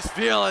 He's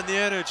feeling the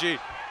energy.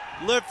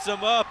 Lifts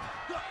him up.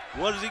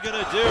 What is he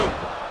gonna do?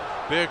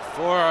 Big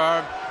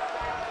forearm.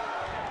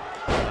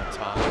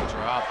 Atomic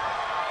drop.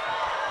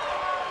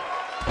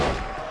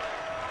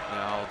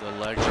 Now the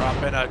leg drop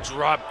and a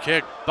drop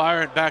kick.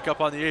 Byron back up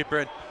on the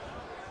apron.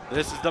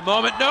 This is the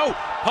moment. No!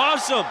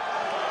 Possum!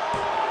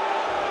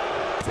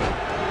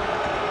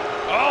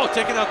 Oh,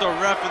 taking out the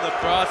ref in the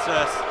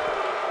process.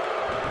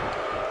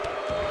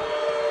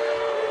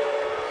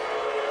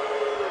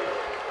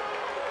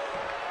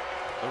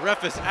 The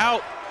ref is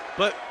out,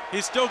 but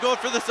he's still going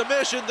for the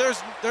submission.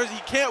 He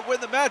can't win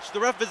the match. The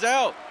ref is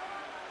out.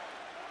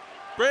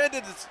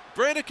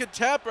 Brandon can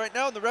tap right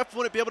now, and the ref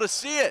wouldn't be able to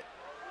see it.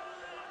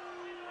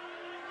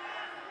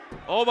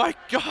 Oh my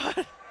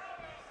God.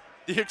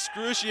 The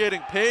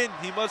excruciating pain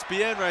he must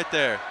be in right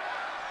there.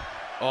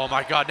 Oh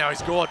my God, now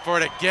he's going for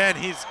it again.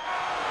 He's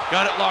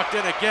got it locked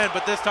in again,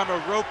 but this time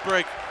a rope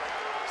break.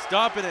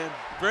 Stopping him.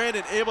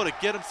 Brandon able to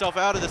get himself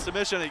out of the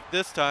submission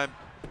this time.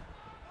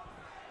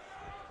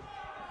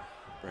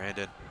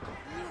 Brandon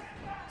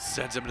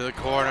sends him to the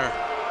corner.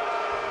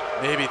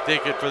 Maybe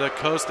thinking for the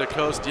coast to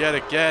coast yet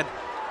again.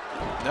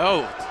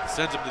 No,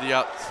 sends him to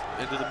the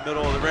into the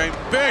middle of the ring.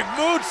 Big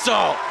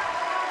moonsault.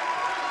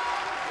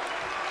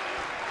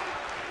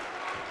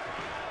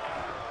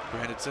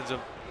 Brandon sends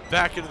him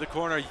back into the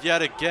corner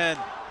yet again.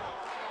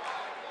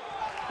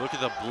 Look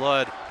at the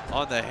blood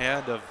on the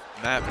hand of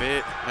Matt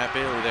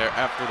Bailey there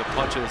after the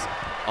punches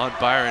on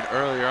Byron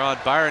earlier on.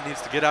 Byron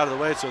needs to get out of the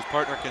way so his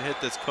partner can hit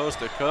this coast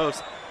to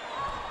coast.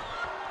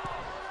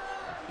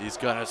 He's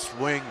gonna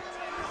swing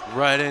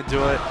right into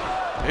it.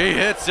 He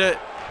hits it.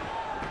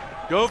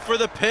 Go for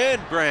the pin,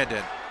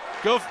 Brandon.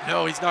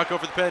 No, he's not going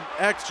for the pin.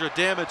 Extra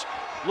damage.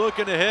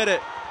 Looking to hit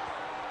it.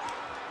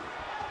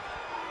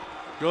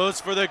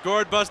 Goes for the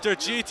Gourd Buster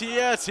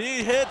GTS.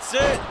 He hits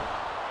it.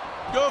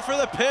 Go for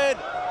the pin.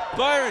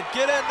 Byron,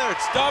 get in there.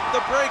 Stop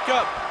the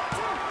breakup.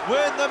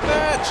 Win the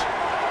match.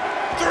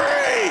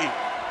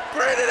 3.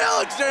 Brandon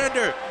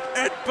Alexander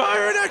and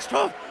Byron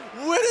X-Pac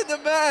winning the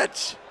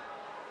match.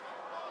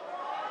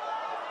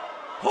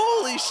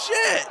 Holy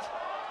shit!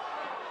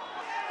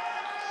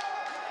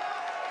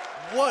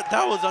 What?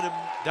 That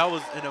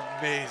was an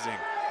amazing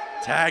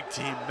tag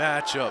team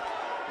matchup.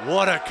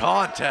 What a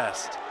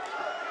contest.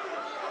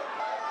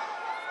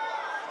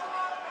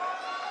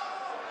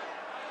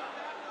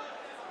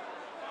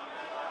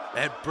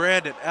 And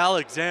Brandon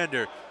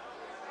Alexander,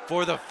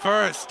 for the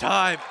first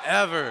time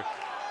ever,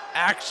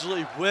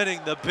 actually winning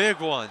the big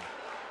one.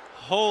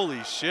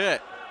 Holy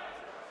shit.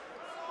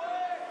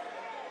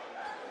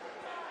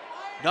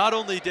 Not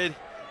only did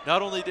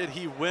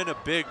he win a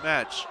big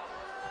match,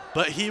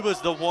 but he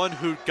was the one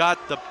who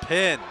got the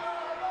pin.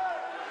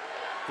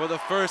 For the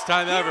first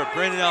time ever,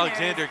 Brandon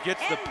Alexander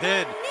gets the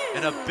pin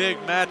in a big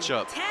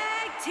matchup.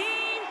 Tag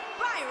team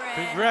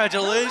Byron.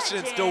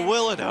 Congratulations to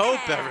Will and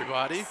Hope,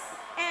 everybody.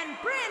 And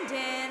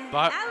Brandon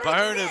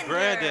Byron and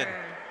Brandon,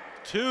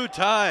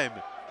 two-time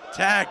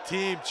tag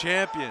team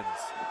champions.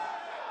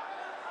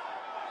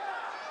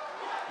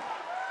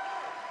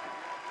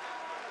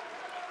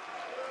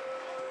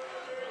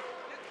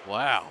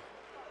 Wow.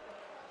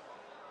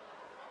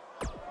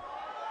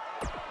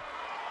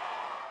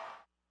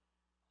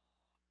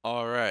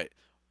 All right.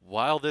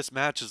 While this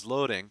match is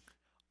loading,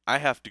 I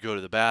have to go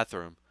to the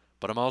bathroom,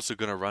 but I'm also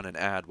going to run an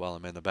ad while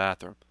I'm in the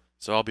bathroom.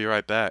 So I'll be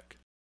right back.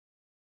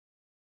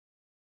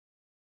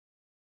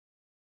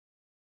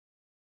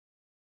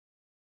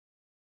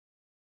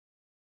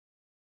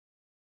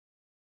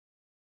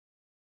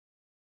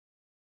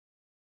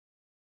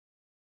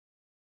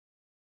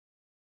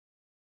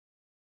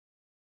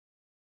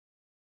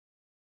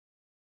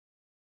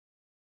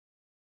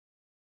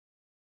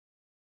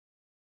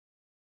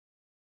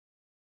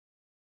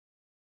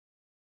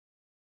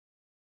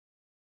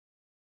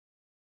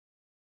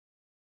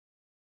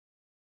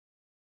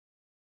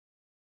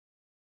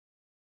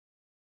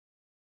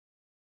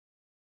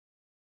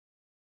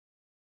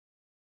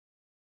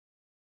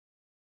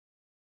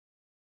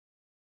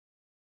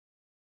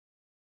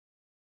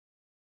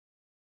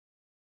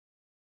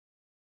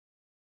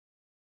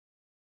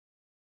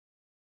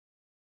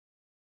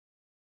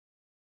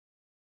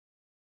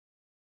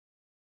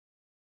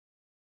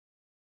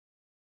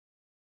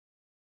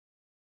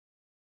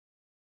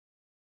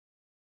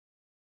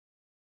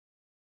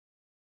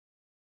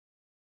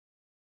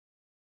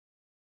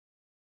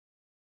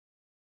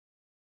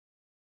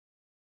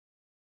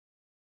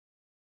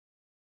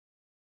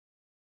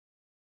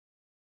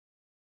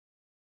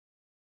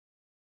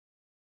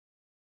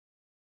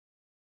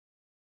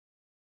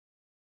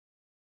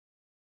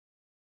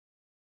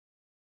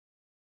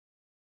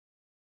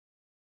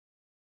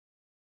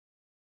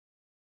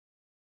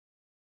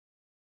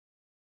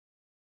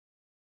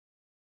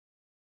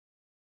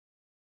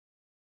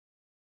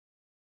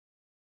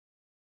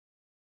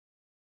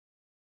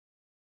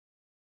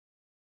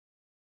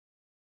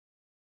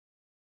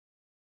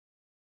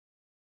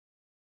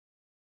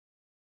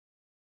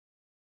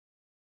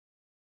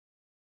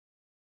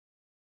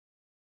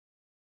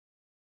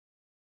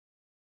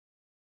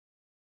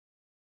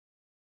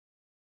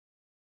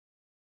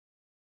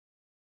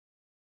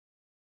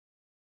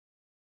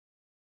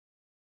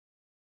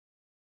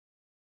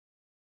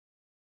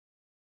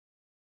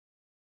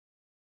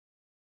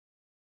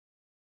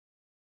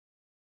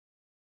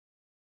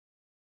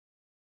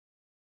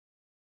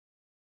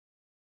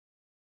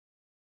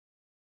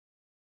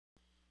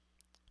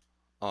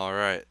 All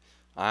right,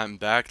 I'm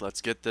back. Let's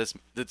get the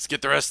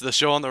rest of the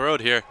show on the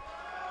road here,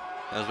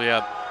 as we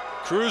have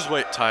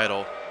Cruiserweight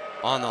title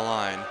on the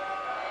line.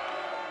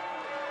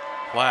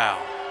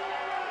 Wow.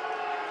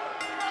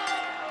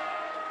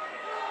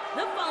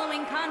 The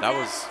following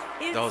contest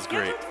that was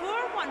great.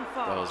 For one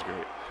fall. That was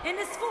great. And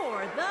is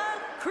for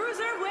the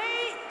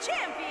Cruiserweight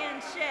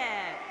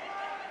Championship.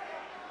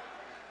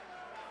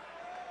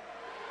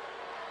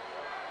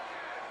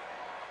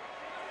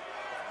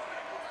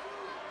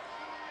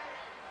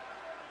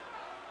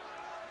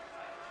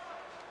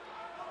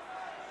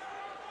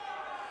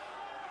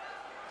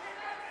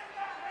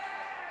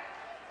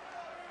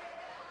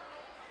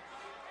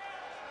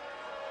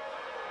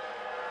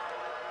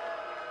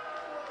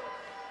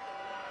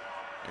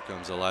 Here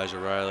comes Elijah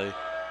Riley.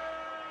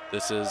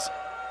 This is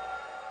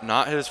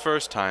not his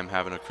first time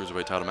having a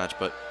Cruiserweight title match,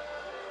 but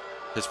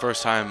his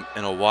first time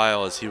in a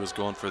while, as he was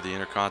going for the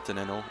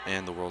Intercontinental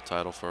and the World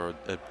title for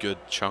a good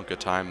chunk of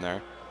time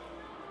there.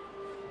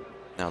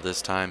 Now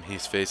this time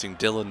he's facing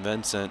Dylan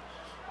Vincent,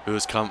 who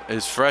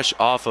is fresh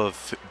off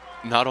of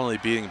not only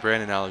beating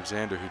Brandon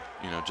Alexander, who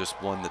just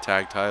won the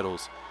tag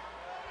titles,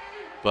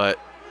 but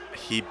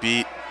he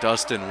beat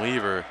Dustin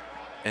Weaver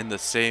in the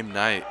same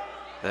night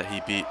that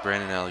he beat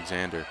Brandon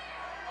Alexander.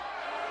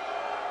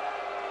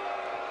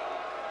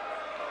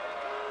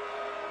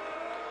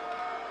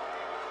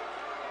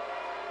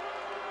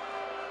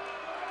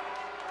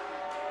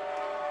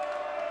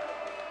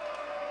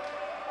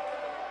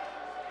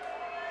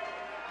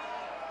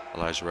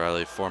 Elijah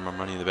Riley, former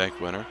Money in the Bank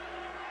winner,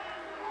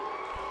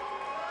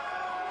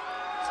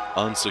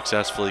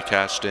 unsuccessfully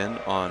cashed in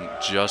on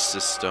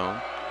Justice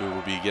Stone, who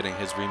will be getting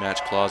his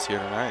rematch clause here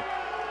tonight.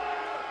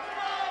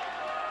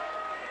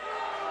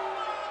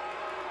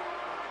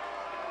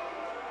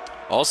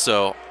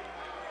 Also,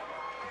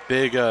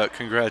 big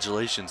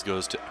congratulations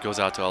goes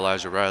out to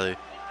Elijah Riley,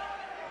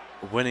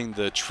 winning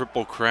the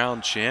Triple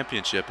Crown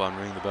Championship on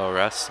Ring the Bell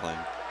Wrestling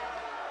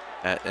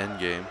at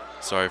Endgame.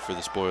 Sorry for the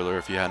spoiler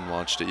if you hadn't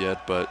watched it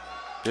yet, but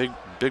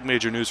big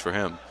major news for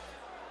him.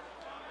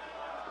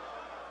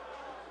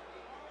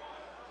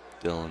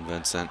 Dylan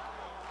Vincent,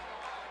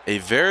 a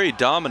very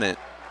dominant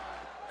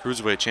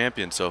Cruiserweight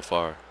champion so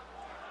far.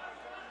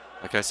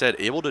 Like I said,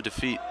 able to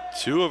defeat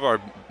 2 of our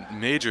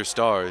major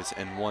stars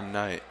in one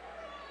night.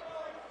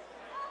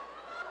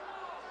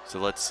 So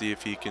let's see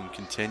if he can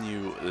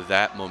continue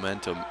that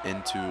momentum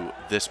into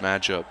this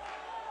matchup.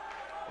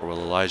 Or will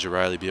Elijah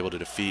Riley be able to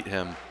defeat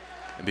him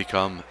and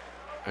become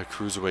a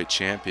Cruiserweight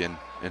champion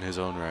in his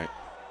own right?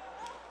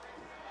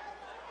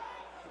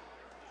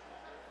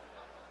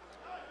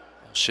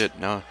 Oh, shit,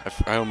 no,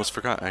 I almost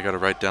forgot. I got to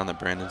write down that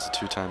Brandon's a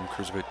 2-time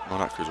Cruiserweight, well,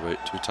 not Cruiserweight,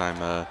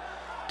 2-time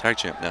tag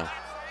champ now.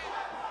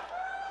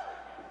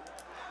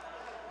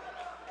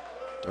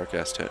 Dark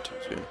ass tattoos,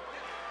 yeah.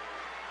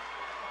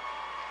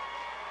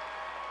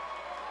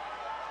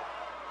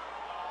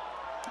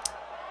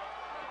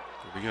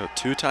 There we go,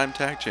 2-time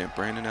tag champ,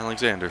 Brandon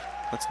Alexander.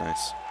 That's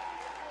nice.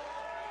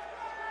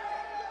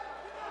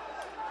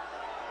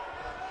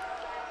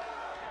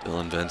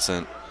 Dylan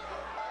Vincent.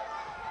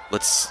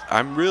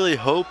 I'm really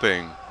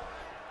hoping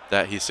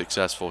that he's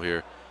successful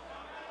here.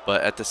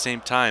 But at the same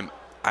time,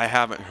 I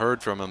haven't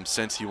heard from him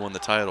since he won the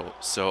title.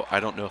 So I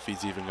don't know if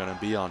he's even going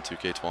to be on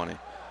 2K20.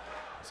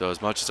 So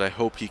as much as I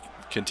hope he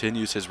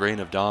continues his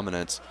reign of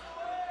dominance,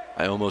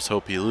 I almost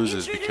hope he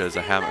loses because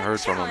I haven't heard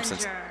from him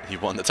since he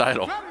won the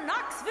title. From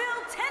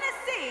Knoxville,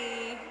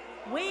 Tennessee,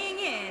 weighing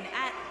in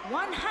at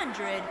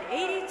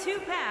 182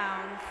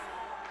 pounds,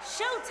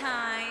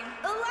 Showtime,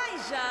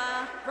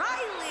 Elijah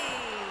Riley.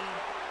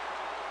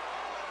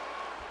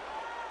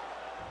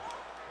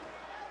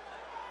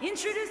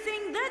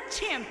 Introducing the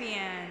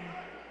champion.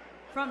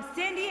 From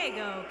San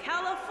Diego,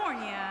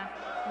 California,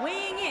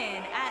 weighing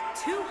in at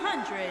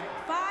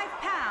 205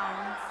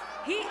 pounds,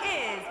 he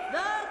is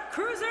the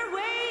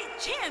Cruiserweight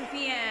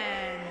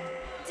Champion,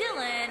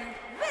 Dylan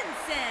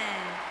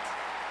Vincent.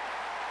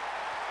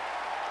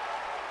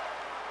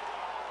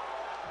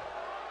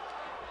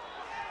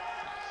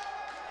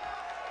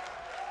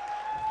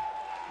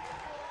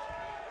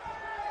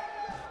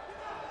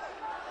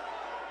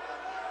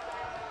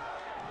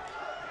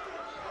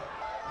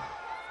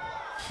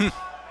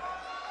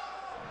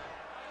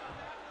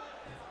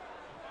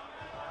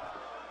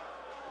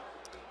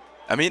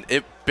 I mean,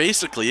 it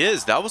basically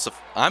is. That was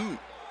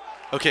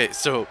okay,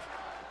 so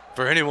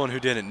for anyone who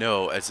didn't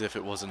know, as if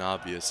it wasn't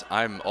obvious,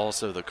 I'm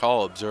also the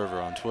Call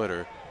Observer on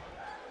Twitter.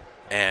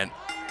 And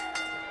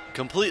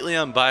completely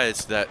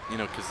unbiased that, you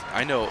know, because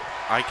I know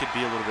I could be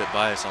a little bit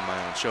biased on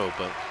my own show,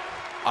 but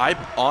I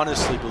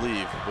honestly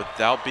believe,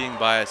 without being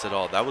biased at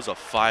all, that was a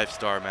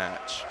 5-star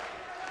match.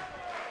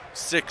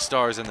 6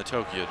 stars in the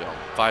Tokyo Dome,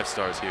 5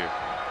 stars here,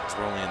 because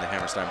we're only in the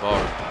Hammerstein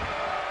Ballroom.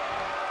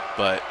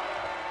 But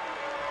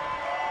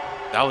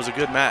that was a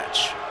good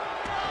match.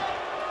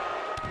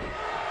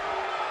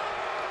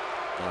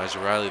 Elijah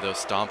Riley, though,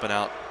 stomping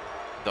out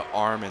the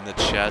arm in the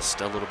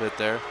chest a little bit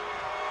there.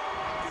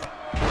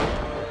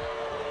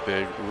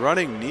 Big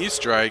running knee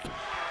strike.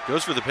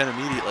 Goes for the pin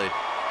immediately.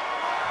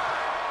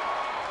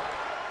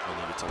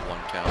 Only gets a 1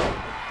 count.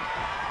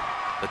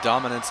 The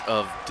dominance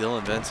of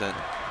Dylan Vincent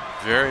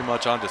very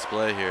much on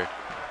display here.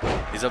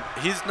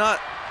 He's not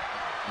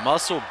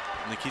muscle,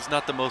 like he's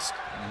not the most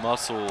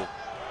muscle,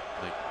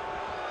 like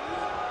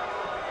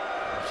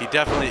he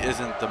definitely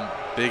isn't the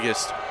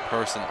biggest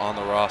person on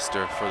the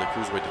roster for the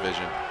Cruiserweight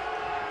division,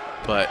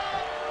 but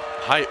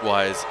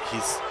height-wise,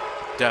 he's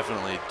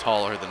definitely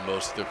taller than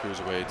most of the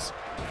Cruiserweights.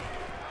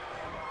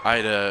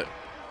 I'd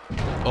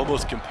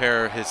almost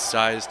compare his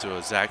size to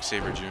a Zack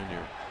Sabre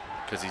Jr.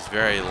 because he's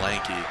very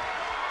lanky.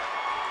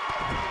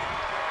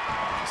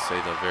 To say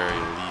the very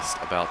least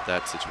about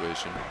that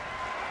situation.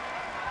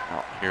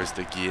 Now, here's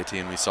the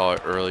guillotine. We saw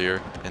it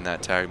earlier in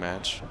that tag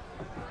match.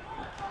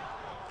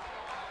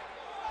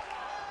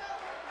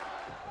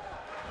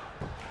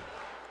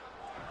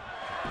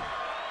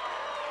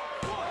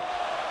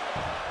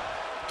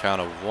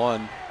 Count of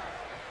 1.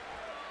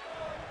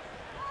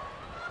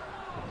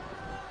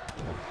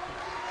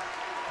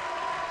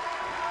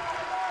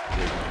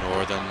 Big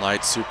Northern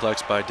Lights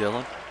suplex by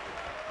Dylan.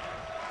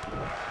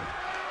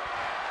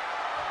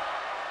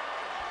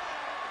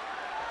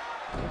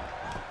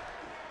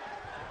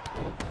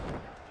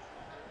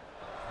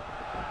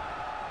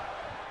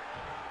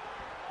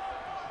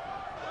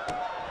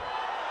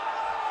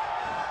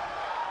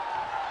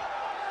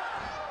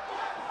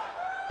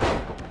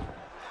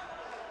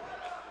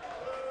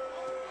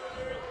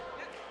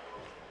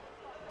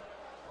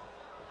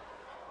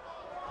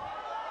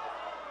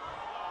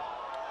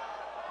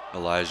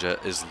 Elijah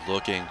is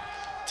looking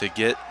to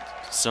get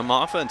some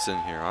offense in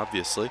here,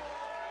 obviously.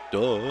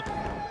 Duh.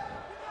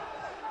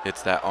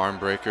 Hits that arm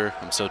breaker.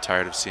 I'm so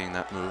tired of seeing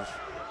that move.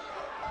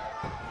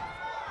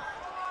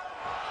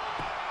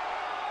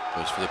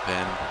 Goes for the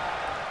pin.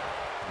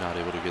 Not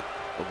able to get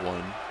the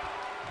 1.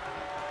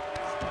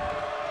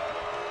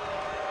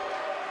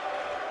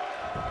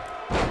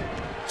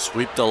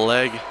 Sweep the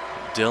leg.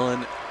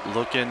 Dylan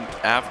looking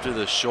after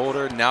the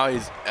shoulder. Now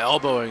he's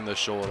elbowing the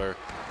shoulder.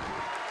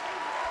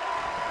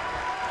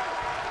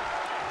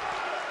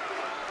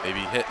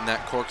 Maybe hitting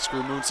that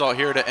corkscrew moonsault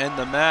here to end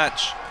the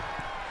match.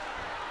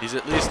 He's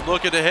at least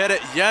looking to hit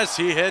it. Yes,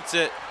 he hits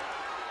it.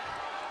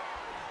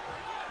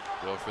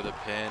 Go for the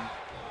pin.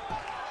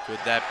 Could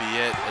that be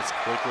it as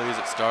quickly as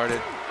it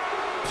started?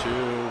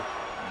 2.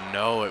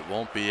 No, it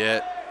won't be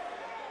it.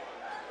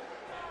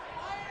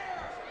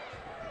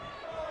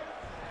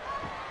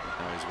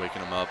 Now he's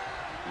waking him up,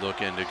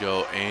 looking to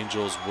go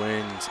Angel's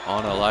Wings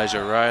on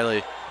Elijah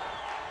Riley.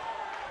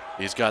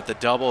 He's got the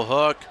double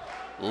hook,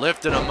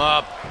 lifting him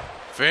up.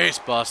 Face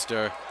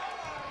buster.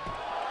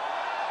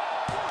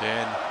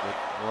 Pin with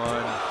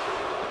 1,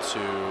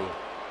 2.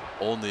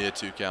 Only a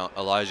 2 count.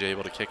 Elijah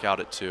able to kick out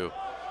at 2.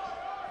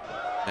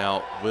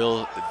 Now,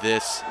 will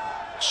this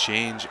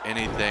change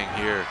anything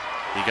here?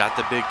 He got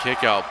the big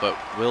kick out, but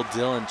will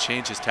Dylan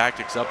change his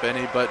tactics up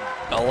any? But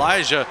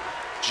Elijah,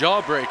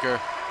 jawbreaker.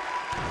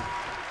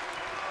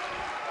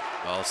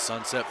 Well,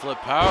 sunset flip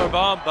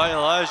powerbomb by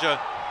Elijah.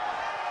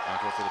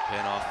 Not go for the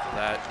pin off of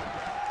that.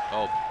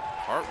 Oh,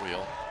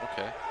 cartwheel.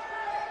 Okay.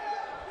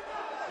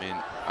 I mean,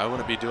 I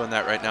wouldn't be doing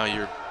that right now.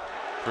 You're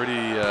pretty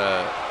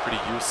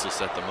useless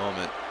at the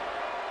moment.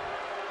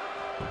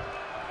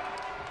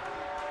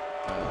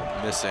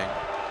 Missing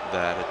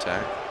that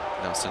attack.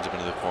 Now sends him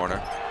into the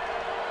corner.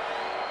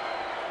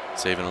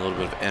 Saving a little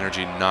bit of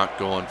energy, not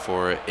going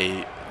for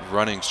a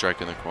running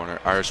strike in the corner.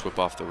 Irish whip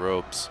off the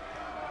ropes.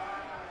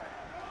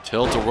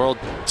 Tilt-a-whirl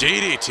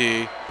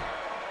DDT.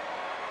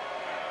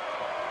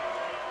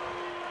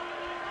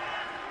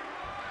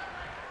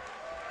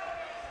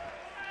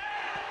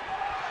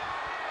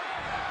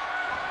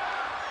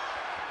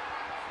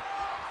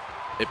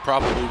 It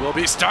probably will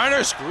be.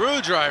 Steiner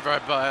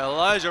screwdriver by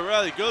Elijah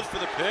Riley. Goes for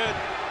the pin.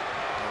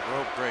 A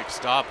rope break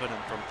stopping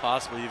him from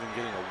possibly even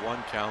getting a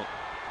 1 count.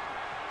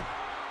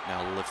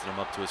 Now lifting him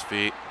up to his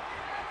feet.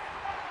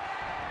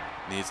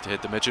 Needs to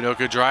hit the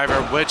Michinoku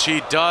driver, which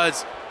he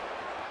does.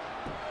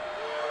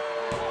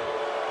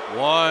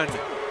 1, 2.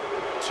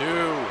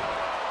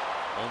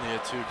 Only a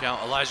 2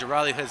 count. Elijah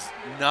Riley has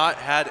not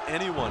had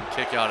anyone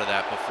kick out of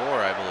that before,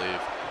 I believe.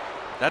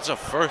 That's a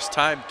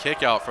first-time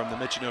kick out from the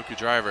Michinoku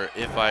driver,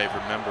 if I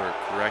remember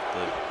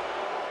correctly.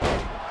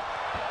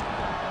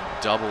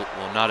 Double,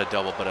 well, not a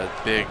double, but a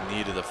big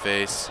knee to the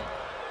face.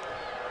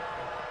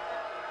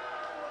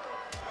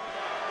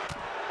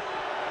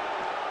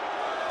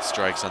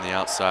 Strikes on the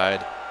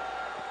outside.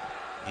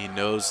 He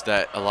knows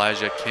that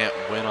Elijah can't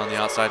win on the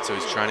outside, so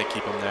he's trying to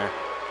keep him there.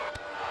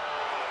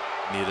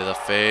 Knee to the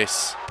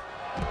face.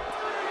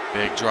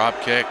 Big drop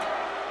kick.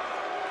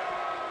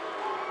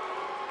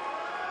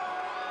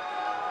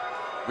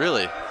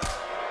 Really?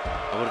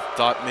 I would have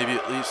thought maybe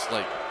at least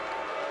like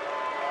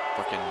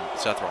fucking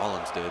Seth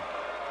Rollins did.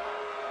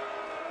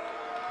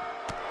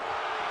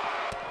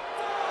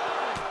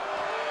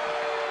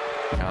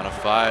 Count of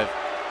 5.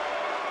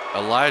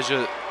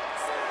 Elijah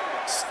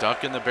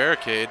stuck in the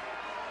barricade.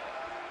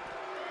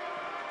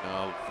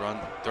 No,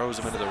 throws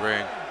him into the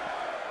ring.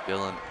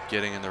 Dylan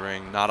getting in the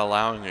ring, not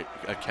allowing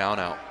a count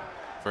out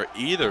for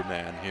either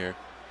man here.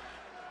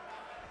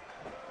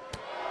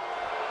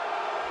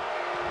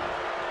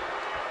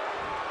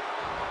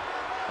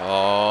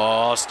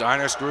 Oh,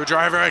 Steiner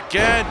screwdriver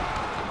again.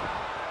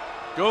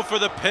 Go for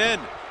the pin.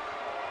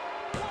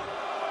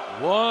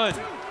 1, 2,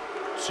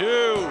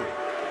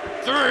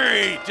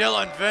 3.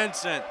 Dylan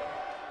Vincent,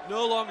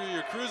 no longer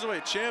your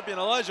cruiserweight champion.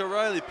 Elijah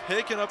Riley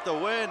picking up the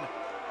win,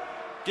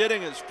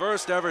 getting his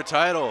first ever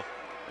title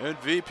in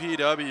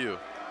VPW.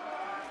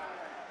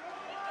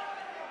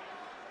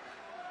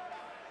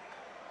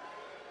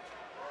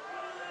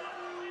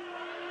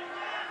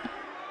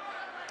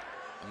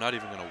 I'm not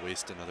even going to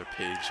waste another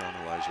page on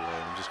Elijah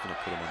Riley. I'm just going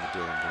to put him on the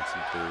Dylan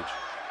Vincent page.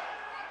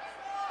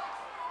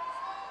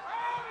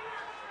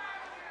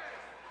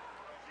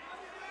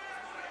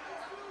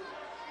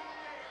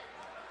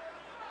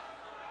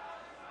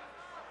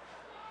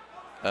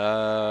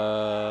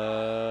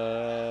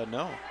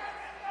 No.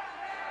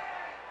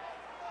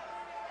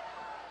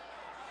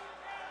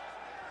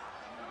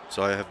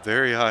 So I have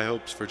very high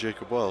hopes for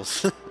Jacob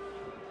Wells.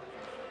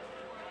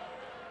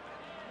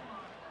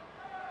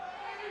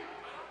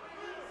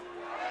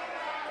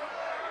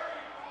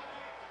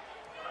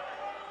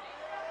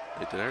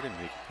 Wait, did I already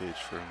make a page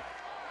for him?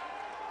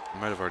 I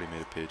might have already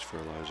made a page for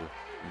Elijah.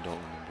 I don't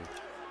remember.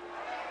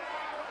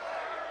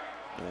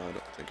 No, I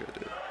don't think I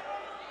did.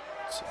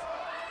 Let's see.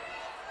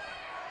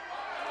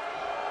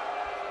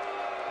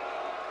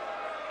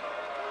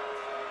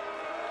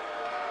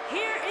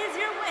 Here is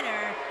your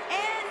winner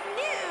and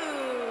new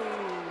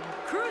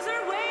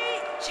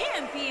Cruiserweight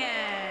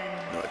Champion,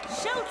 No, I did not.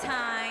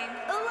 Showtime,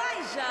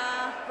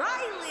 Elijah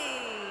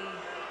Riley.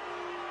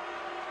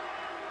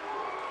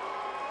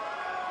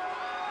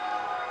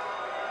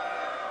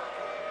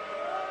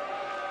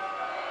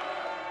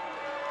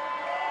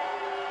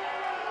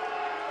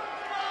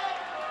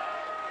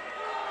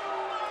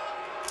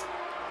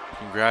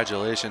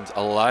 Congratulations,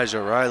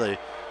 Elijah Riley.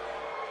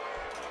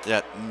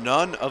 that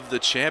none of the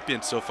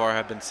champions so far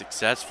have been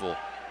successful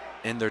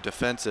in their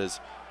defenses.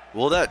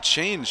 Will that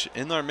change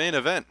in our main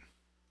event?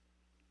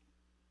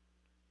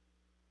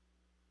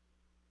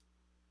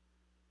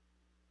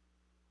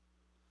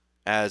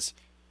 As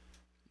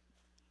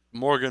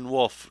Morgan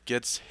Wolf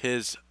gets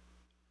his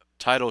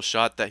title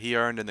shot that he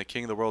earned in the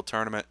King of the World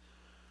tournament,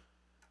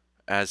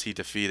 as he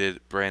defeated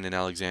Brandon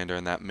Alexander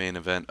in that main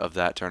event of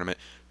that tournament.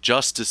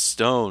 Justice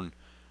Stone,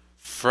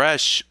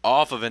 fresh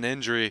off of an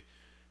injury,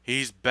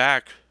 he's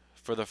back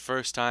for the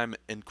first time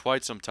in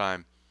quite some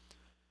time,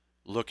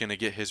 looking to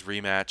get his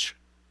rematch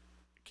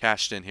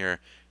cashed in here.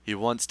 He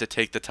wants to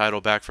take the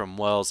title back from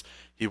Wells.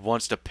 He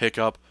wants to pick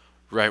up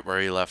right where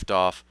he left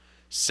off.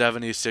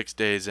 76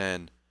 days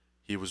in,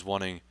 he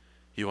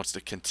wants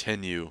to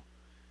continue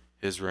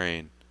his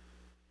reign.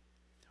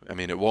 I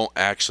mean, it won't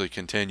actually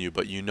continue,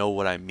 but you know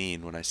what I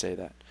mean when I say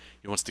that.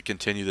 He wants to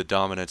continue the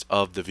dominance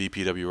of the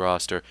VPW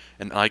roster,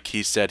 and like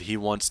he said, he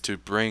wants to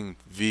bring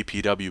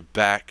VPW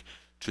back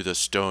to the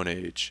Stone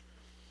Age.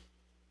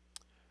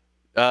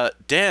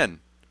 Dan,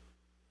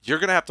 you're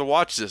going to have to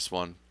watch this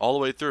one all the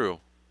way through.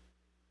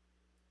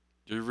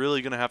 You're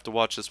really going to have to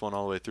watch this one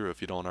all the way through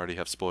if you don't already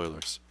have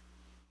spoilers.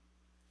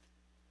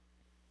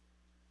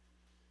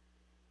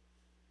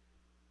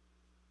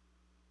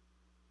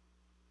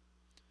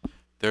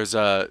 There's,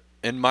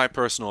 in my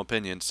personal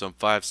opinion, some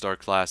 5-star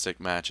classic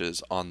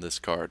matches on this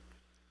card.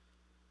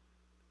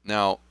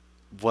 Now,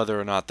 whether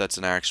or not that's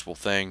an actual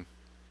thing,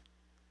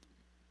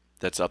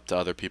 that's up to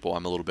other people.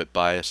 I'm a little bit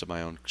biased of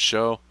my own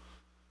show.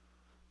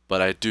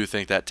 But I do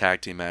think that tag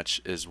team match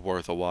is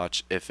worth a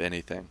watch, if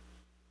anything.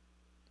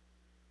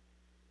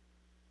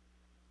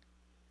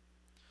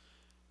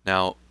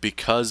 Now,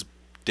 because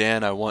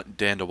I want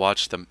Dan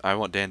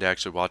to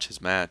actually watch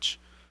his match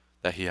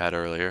that he had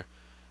earlier.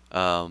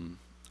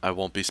 I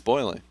won't be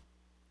spoiling.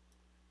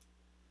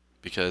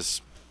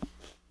 Because,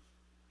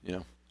 you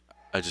know,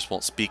 I just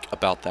won't speak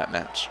about that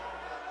match.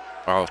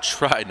 Or I'll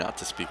try not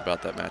to speak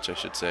about that match, I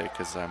should say,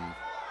 because I'm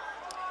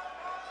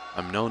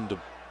known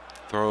to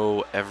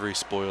throw every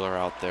spoiler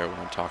out there when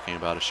I'm talking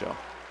about a show.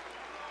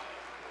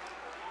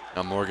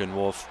 Now Morgan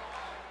Wolf,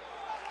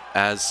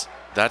 that's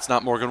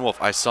not Morgan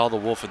Wolf. I saw the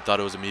Wolf and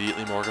thought it was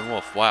immediately Morgan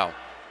Wolf. Wow.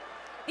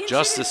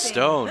 Justice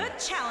Stone.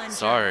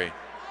 Sorry.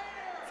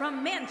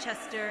 From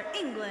Manchester,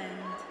 England,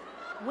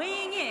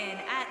 weighing in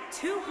at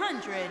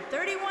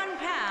 231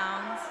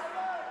 pounds,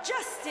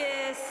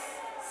 Justice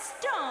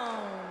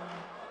Stone.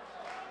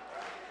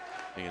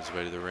 Making his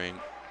way to the ring,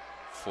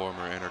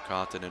 former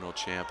Intercontinental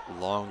Champ,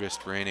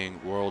 longest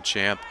reigning world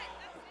champ,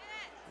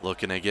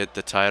 looking to get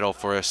the title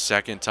for a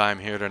second time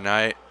here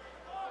tonight.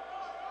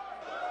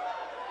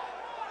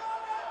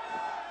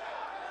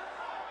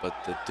 But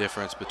the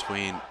difference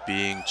between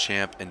being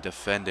champ and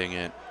defending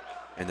it,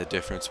 and the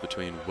difference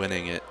between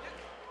winning it,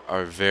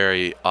 are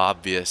very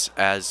obvious,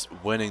 as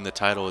winning the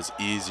title is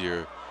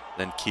easier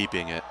than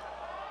keeping it,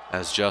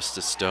 as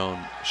Justice Stone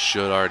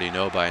should already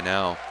know by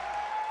now,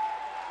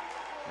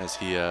 as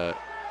he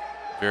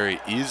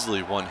very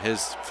easily won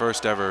his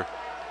first ever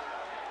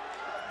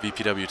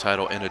VPW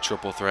title in a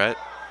triple threat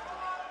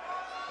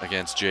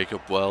against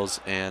Jacob Wells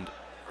and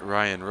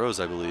Ryan Rose,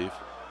 I believe.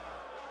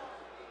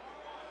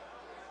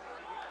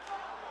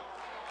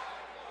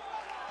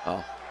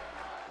 Oh.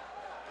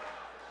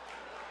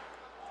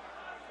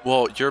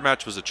 Well, your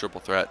match was a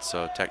triple threat,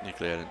 so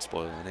technically I didn't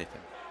spoil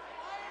anything.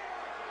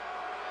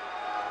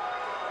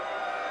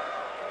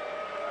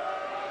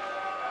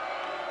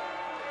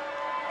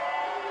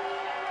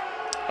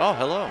 Oh,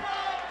 hello.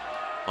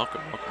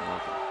 Welcome, welcome,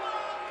 welcome.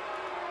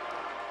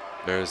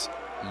 There's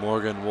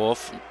Morgan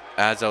Wolf,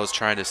 as I was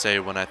trying to say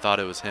when I thought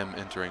it was him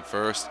entering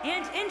first.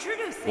 And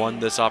introducing won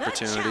this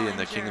opportunity in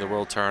the King of the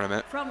World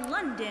tournament. From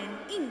London,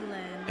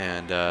 England.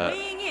 And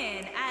weighing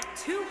in at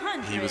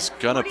 200. he was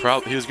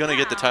gonna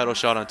get the title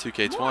shot on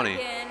 2K20.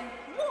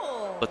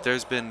 But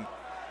there's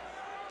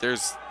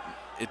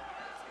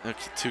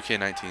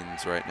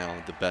 2K19's right now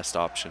the best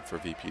option for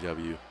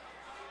VPW.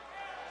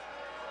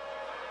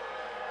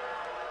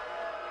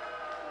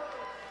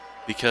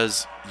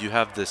 Because you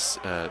have this,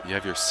 you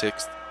have your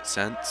sixth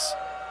sense.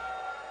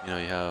 You know,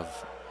 you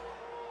have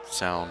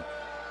sound,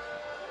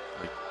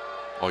 like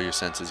all your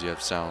senses. You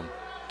have sound,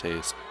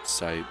 taste,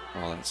 sight,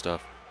 all that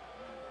stuff.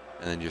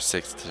 And then your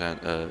sixth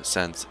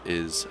sense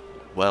is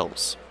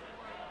Wells.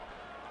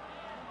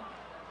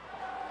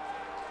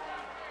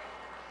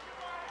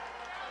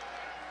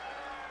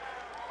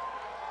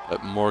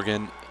 But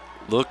Morgan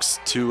looks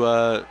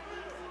to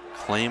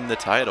claim the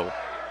title.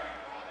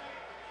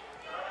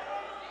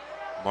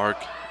 Mark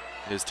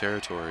his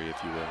territory,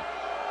 if you will.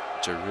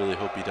 Which I really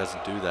hope he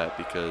doesn't do that,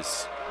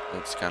 because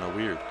that's kind of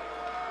weird.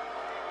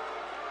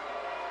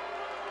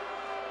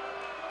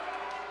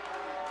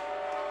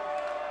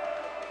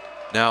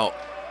 Now,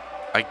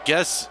 I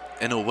guess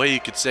in a way you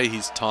could say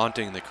he's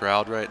taunting the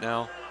crowd right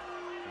now,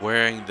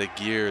 wearing the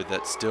gear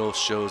that still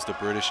shows the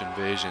British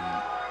Invasion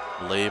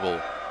label.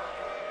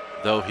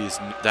 Though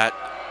that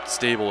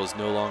stable is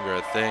no longer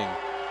a thing,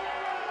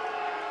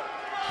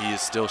 he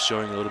is still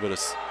showing a little bit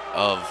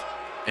of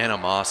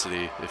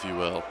animosity, if you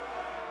will,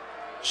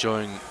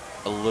 showing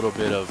a little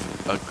bit of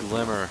a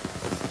glimmer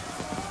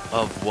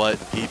of what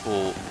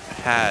people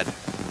had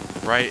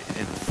right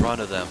in front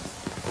of them,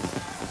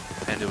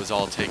 and it was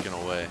all taken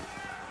away.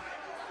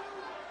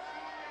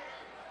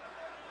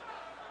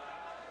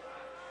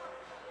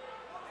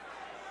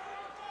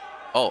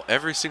 Oh,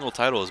 every single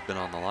title has been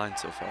on the line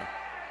so far,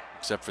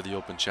 except for the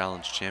Open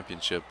Challenge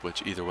Championship,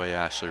 which either way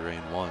Ashley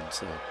Rain won,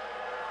 so.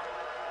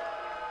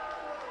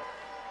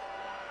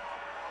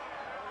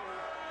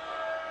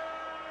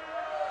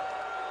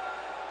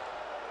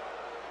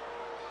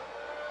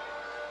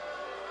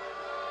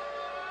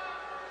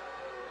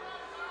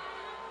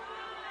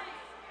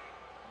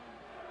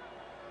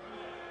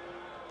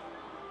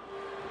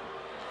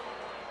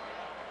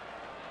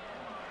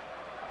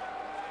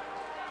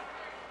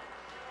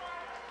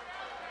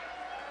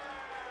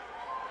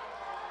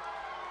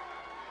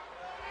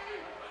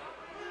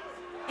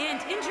 And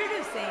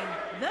introducing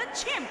the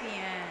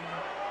champion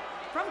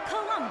from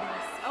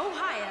Columbus,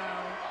 Ohio,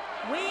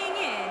 weighing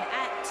in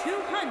at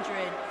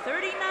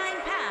 239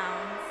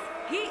 pounds,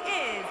 he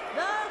is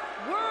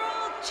the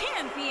world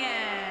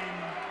champion,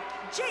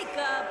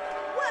 Jacob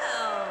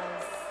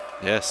Wells.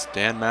 Yes,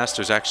 Dan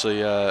Masters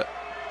actually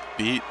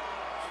beat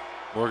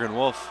Morgan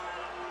Wolf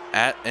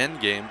at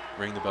Endgame,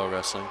 Ring the Bell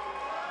Wrestling.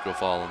 Go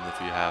follow him if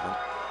you haven't.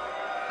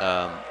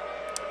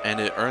 And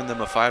it earned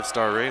them a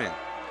 5-star rating.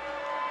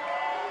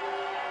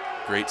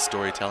 Great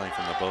storytelling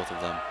from the both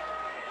of them.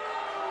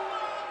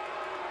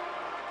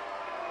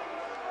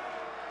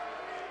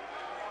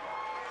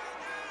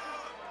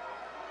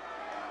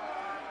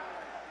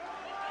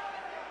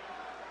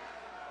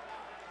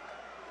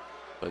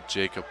 But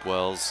Jacob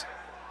Wells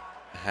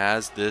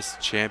has this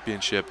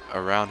championship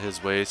around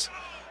his waist.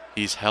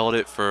 He's held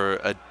it for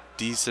a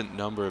decent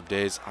number of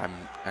days.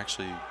 I'm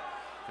actually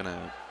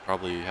gonna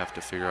probably have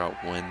to figure out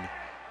when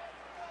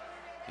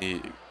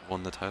he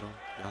won the title,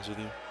 to be honest with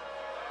you.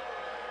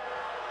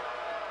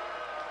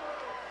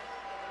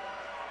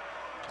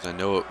 I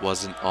know it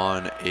wasn't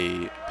on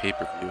a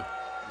pay-per-view.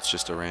 It's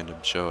just a random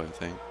show, I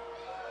think.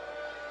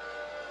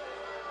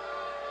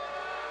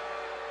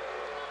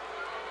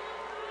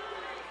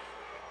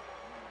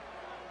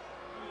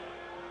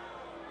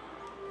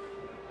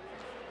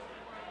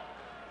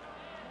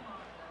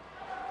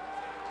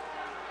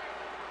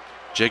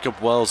 Jacob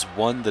Wells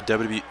won the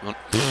WWE.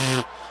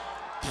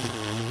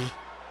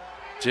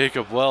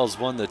 Jacob Wells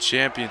won the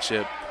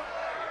championship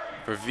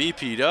for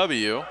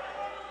VPW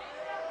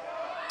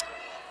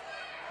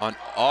on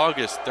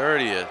August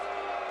 30th.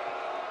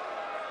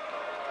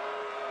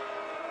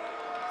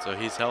 So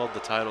he's held the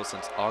title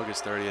since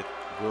August 30th.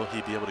 Will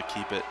he be able to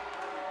keep it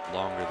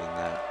longer than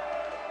that?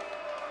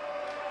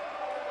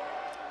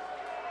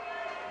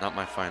 Not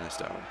my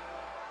finest hour.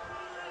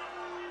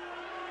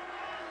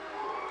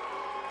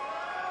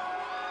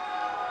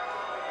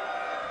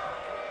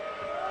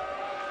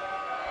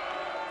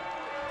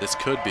 This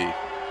could be.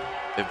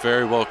 It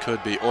very well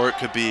could be. Or it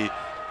could be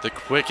the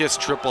quickest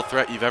triple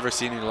threat you've ever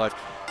seen in your life.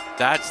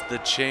 That's the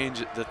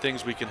change, the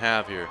things we can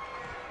have here.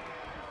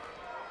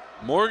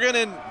 Morgan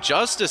and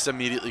Justice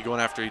immediately going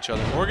after each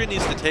other. Morgan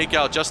needs to take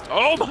out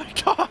oh my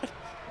God.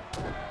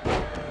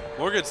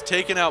 Morgan's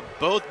taking out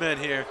both men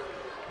here.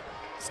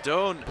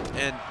 Stone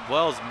and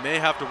Wells may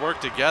have to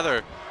work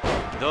together.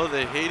 Though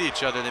they hate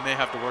each other, they may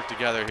have to work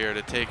together here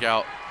to take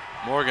out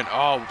Morgan.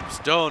 Oh,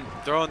 Stone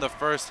throwing the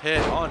first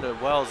hit onto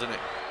Wells, and it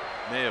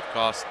may have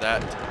cost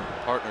that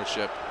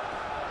partnership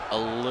a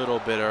little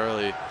bit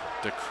early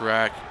to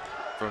crack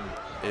from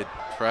it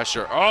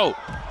pressure. Oh,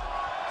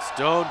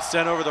 Stone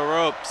sent over the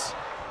ropes.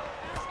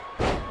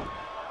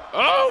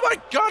 Oh my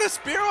God, a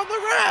spear on the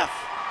ref.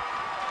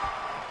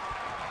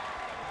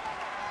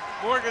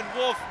 Morgan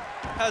Wolf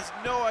has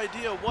no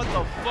idea what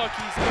the fuck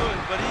he's doing,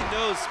 but he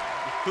knows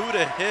who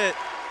to hit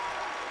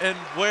and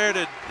where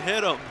to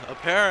hit him,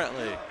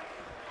 apparently.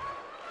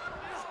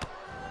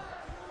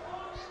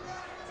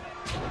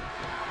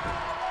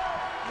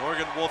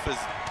 Morgan Wolf is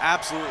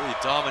absolutely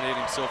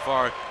dominating so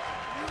far.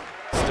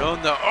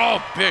 Stone, though,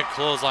 oh, big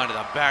clothesline to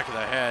the back of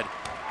the head.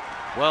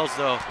 Wells,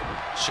 though,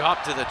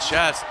 chop to the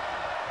chest.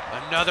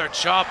 Another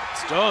chop.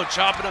 Stone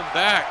chopping him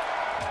back.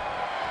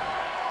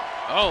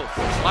 Oh,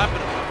 slapping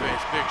him in the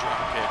face. Big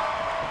drop kick.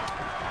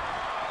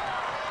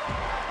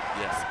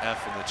 Yes,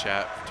 F in the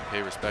chat to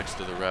pay respects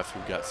to the ref who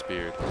got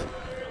speared.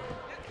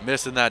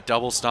 Missing that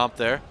double stomp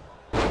there.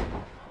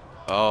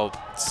 Oh,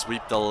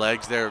 sweep the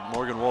legs there.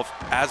 Morgan Wolf,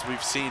 as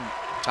we've seen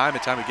time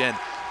and time again,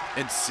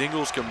 in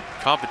singles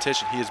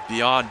competition, he is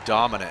beyond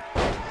dominant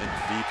in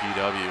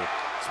VPW.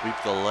 Sweep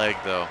the leg,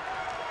 though.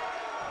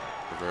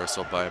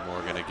 Reversal by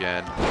Morgan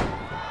again.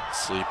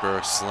 Sleeper,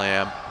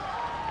 slam.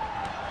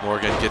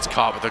 Morgan gets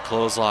caught with a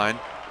clothesline.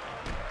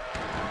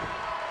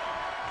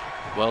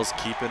 Wells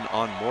keeping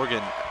on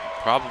Morgan.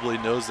 Probably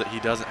knows that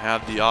he doesn't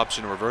have the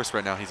option to reverse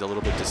right now. He's a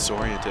little bit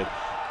disoriented.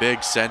 Big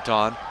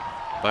senton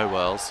by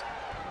Wells.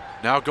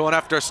 Now going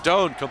after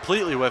Stone,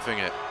 completely whiffing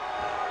it.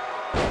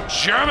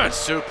 German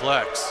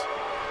suplex.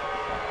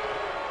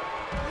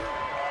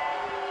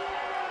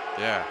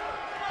 Yeah.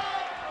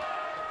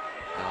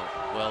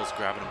 Wells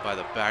grabbing him by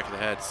the back of the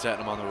head,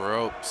 setting him on the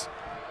ropes.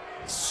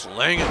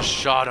 Sling and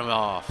shot him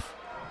off.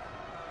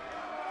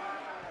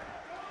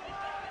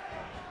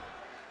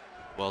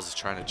 Wells is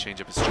trying to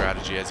change up his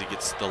strategy as he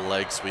gets the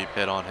leg sweep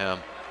hit on him.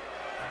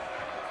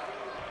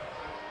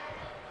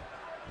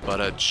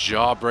 But a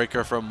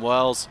jawbreaker from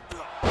Wells.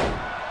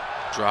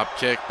 Drop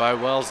kick by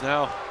Wells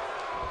now.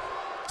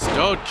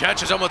 Stone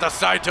catches him with a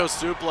Saito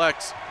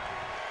suplex.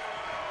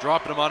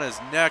 Dropping him on his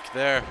neck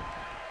there.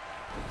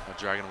 Now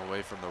dragging him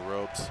away from the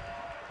ropes.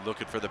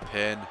 Looking for the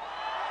pin. 1.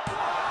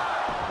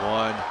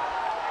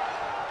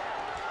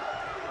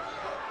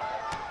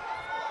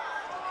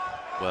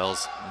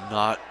 Wells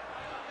not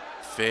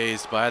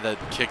phased by the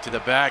kick to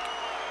the back.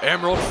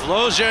 Emerald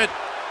Flosion.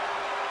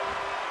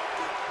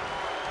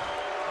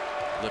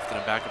 Lifting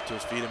him back up to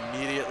his feet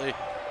immediately.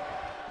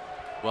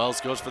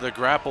 Wells goes for the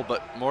grapple,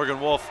 but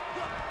Morgan Wolf.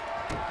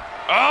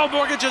 Oh,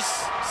 Morgan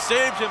just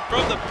saved him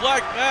from the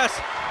Black Mass.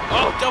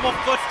 Oh, double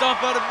foot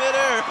stomp out of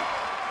midair.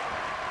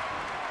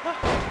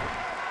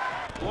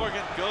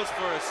 Morgan goes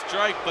for a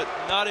strike, but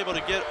not able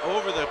to get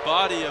over the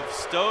body of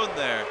Stone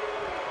there.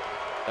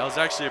 That was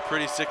actually a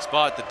pretty sick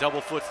spot, the double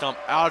foot stomp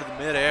out of the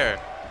midair.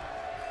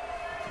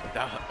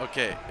 Now,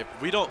 okay, if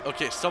we don't,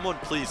 okay, someone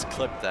please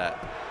clip that.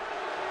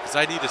 Because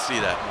I need to see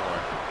that more.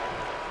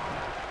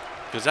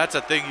 Because that's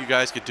a thing you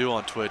guys could do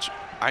on Twitch.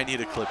 I need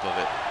a clip of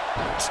it.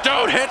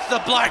 Stone hits the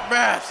Black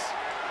Mass.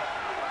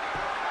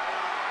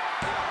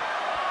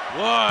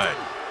 1,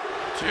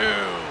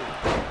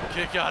 2.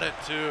 Kick out at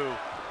 2.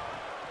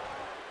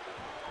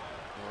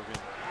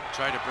 Morgan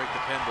tried to break the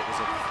pin, but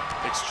was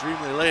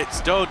extremely late.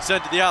 Stone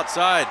sent to the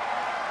outside.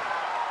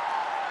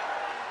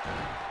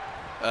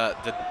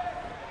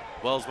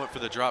 Wells went for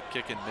the drop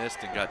kick and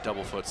missed and got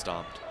double foot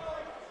stomped.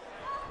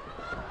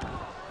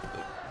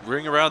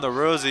 Ring around the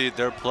Rosie,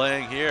 they're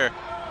playing here.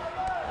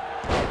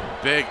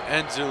 Big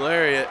Enzu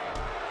Lariat.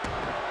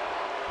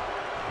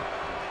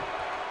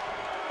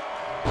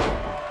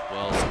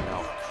 Wells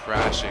now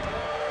crashing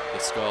the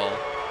skull.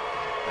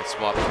 I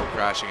swapped from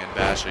crashing and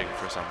bashing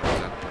for some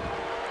reason.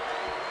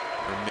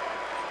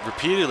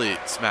 Repeatedly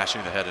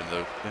smashing the head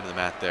into the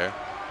mat there.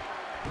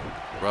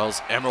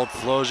 Wells, Emerald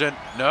Flosion.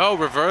 No,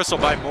 reversal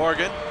by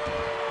Morgan.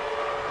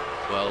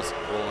 Wells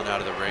rolling out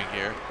of the ring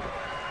here.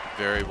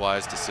 Very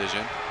wise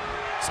decision.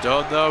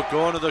 Stone, though,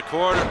 going to the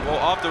corner. Well,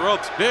 off the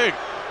ropes. Big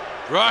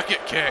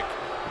rocket kick.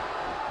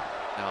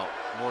 Now,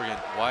 Morgan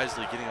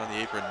wisely getting on the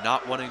apron,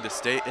 not wanting to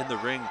stay in the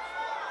ring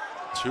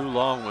too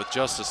long with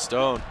Justice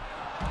Stone.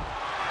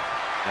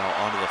 Now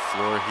onto the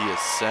floor he is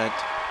sent.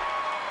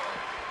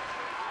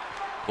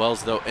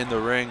 Wells, though, in the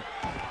ring.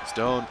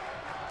 Stone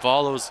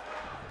follows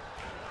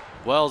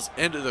Wells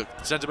sends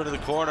him into the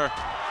corner.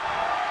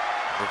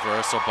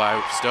 Reversal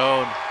by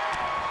Stone.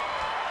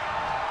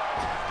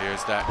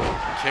 Here's that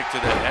kick to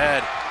the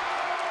head.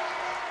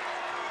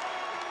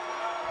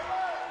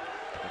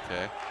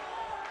 Okay.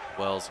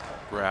 Wells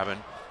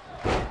grabbing.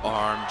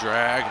 Arm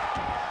drag.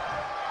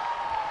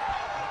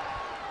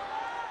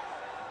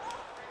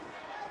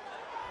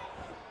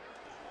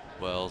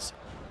 Wells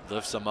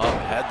lifts him up.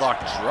 Headlock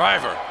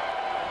driver.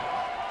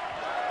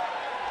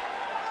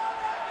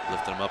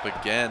 Lifting him up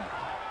again.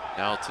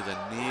 Now to the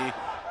knee.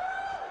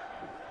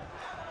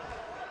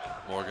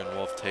 Morgan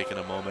Wolf taking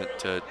a moment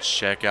to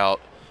check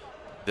out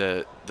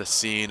the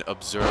scene,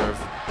 observe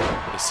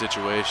the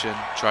situation,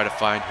 try to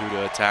find who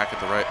to attack at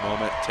the right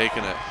moment.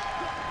 Taking it,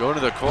 going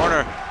to the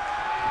corner.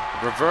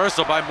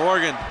 Reversal by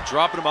Morgan,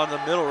 dropping him on the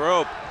middle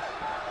rope.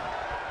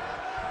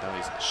 Now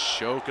he's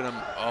choking him.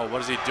 Oh,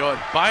 what is he doing?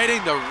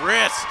 Biting the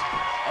wrist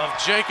of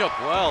Jacob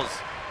Wells.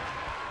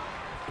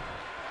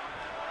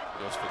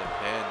 Goes for the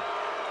pin.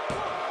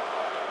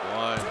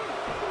 1,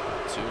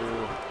 2.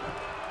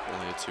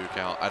 Only a 2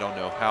 count. I don't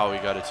know how he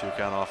got a 2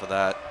 count off of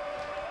that,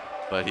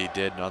 but he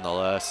did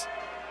nonetheless.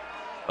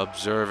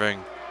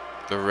 Observing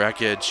the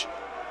wreckage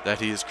that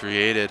he's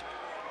created,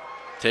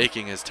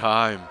 taking his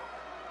time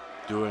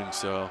doing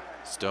so.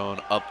 Stone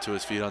up to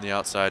his feet on the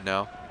outside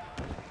now.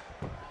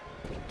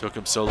 Took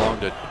him so long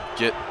to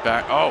get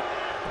back. Oh!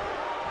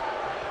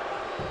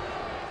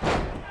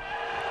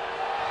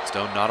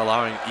 Stone not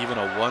allowing even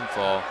a 1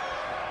 fall.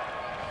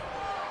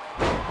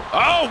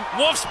 Oh!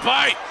 Wolf's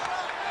bite!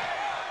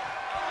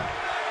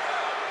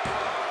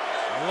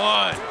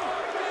 1,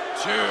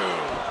 2.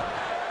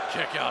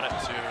 Kick out at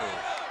 2.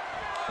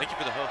 Thank you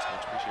for the host,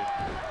 much appreciated.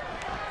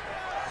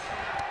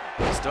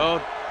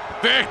 Stone,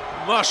 big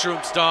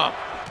mushroom stomp.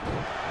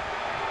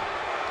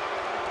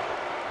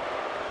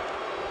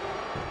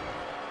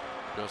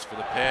 Goes for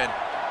the pin. 1.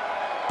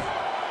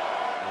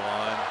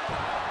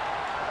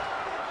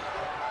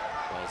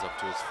 Wells up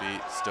to his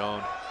feet.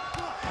 Stone.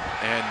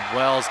 And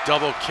Wells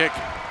double kick.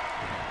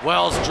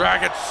 Wells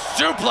dragon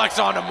suplex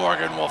onto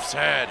Morgan Wolf's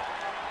head.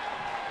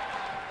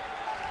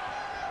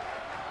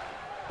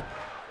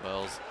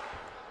 Wells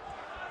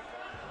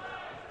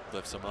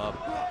lifts him up,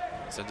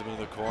 sends him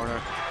into the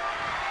corner.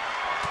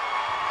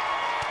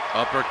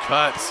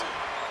 Uppercuts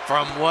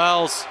from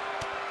Wells.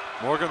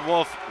 Morgan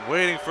Wolf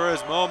waiting for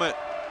his moment.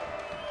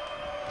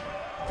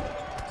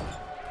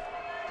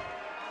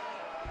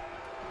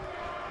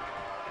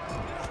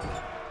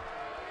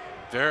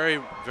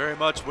 Very, very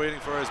much waiting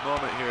for his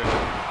moment here.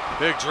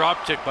 Big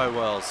drop kick by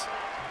Wells.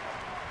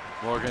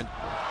 Morgan.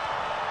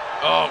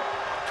 Oh,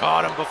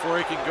 caught him before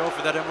he can go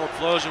for that Emerald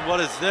Explosion.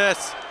 What is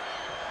this?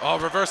 Oh,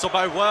 reversal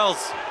by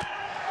Wells.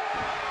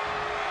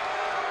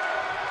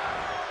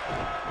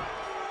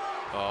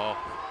 Oh,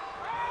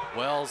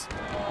 Wells.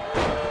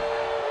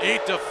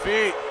 8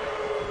 defeat.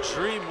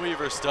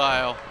 Dreamweaver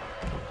style.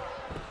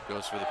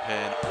 Goes for the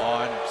pin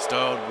on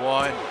Stone.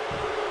 1,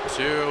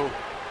 2.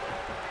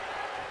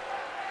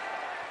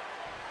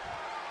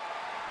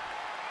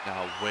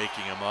 Now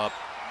waking him up.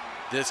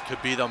 This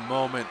could be the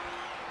moment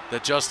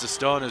that Justice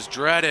Stone has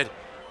dreaded.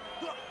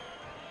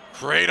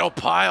 Cradle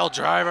pile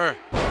driver.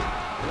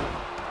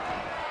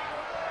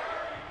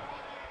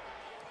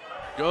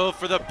 Go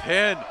for the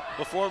pin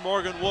before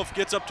Morgan Wolf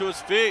gets up to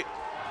his feet.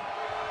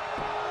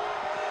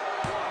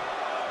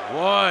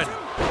 1,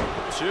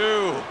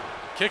 2.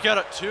 Kick out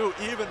at 2,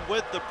 even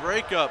with the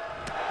breakup.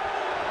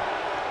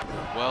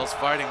 Wells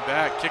fighting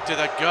back. Kick to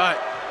the gut.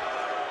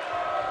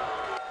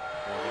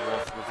 Morgan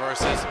Wolf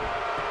reverses.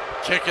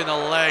 Kicking the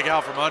leg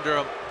out from under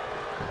him.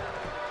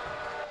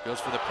 Goes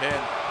for the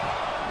pin.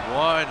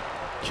 1.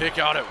 Kick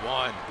out at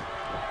 1.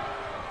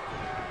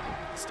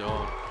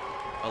 Stone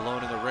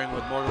alone in the ring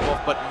with Morgan Wolf,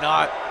 but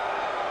not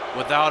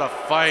without a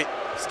fight.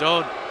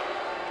 Stone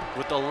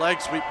with the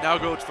leg sweep now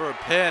goes for a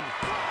pin.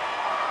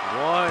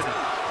 1, 2.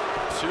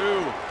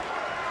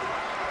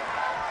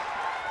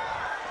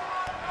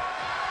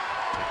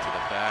 Kick to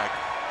the back.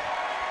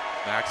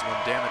 Maximum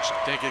damage.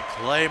 Thinking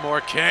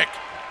Claymore kick.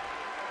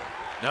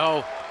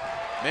 No.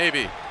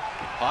 Maybe.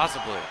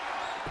 Possibly.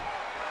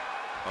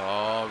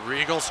 Oh,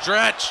 Regal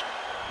stretch.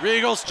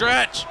 Regal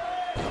stretch.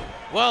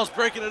 Wells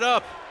breaking it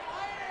up.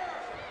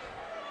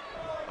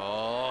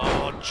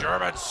 Oh,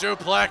 German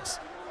suplex.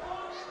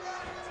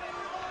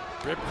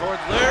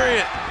 Ripcord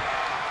lariat.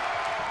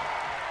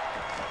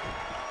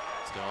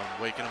 Stone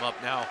waking him up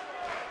now.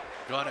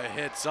 Gonna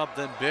hit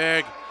something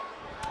big.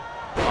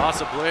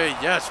 Possibly.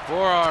 Yes,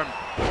 forearm.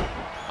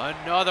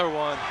 Another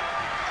one.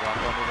 Drop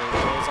under the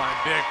clothesline.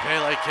 Big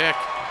Pele kick.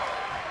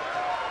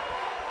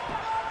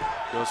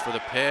 Goes for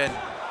the pin.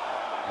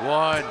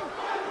 1,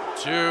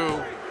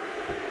 2,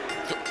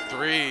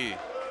 3.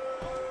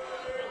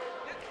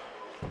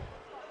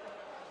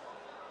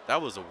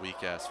 That was a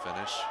weak-ass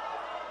finish.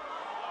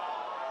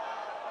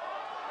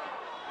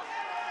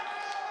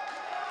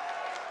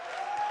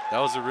 That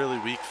was a really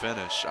weak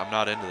finish. I'm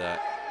not into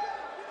that.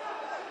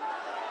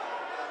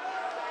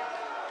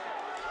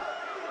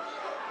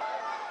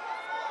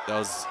 That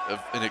was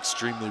an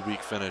extremely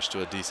weak finish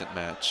to a decent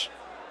match.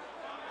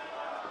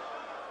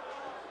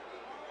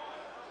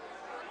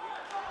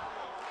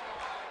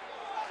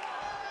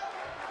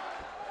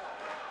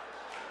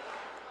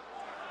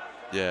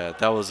 Yeah,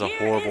 that was a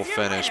horrible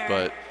finish,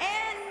 but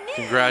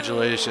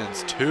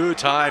congratulations,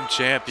 2-time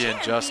champion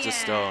Justice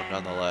Stone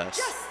nonetheless.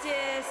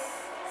 Justice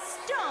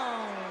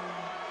Stone.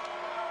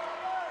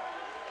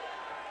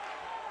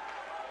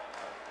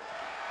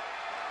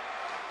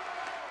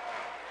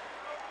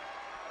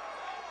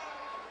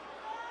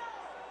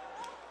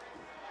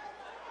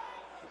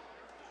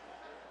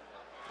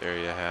 There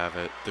you have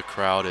it. The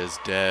crowd is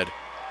dead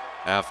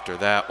after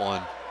that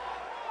one.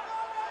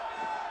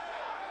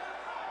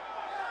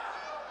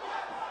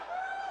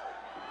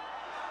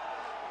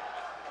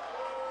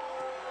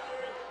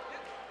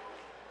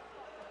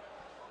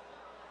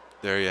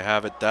 There you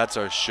have it. That's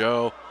our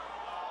show.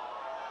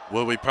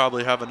 Will we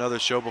probably have another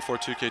show before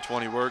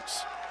 2K20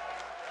 works?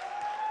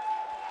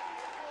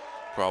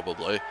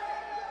 Probably.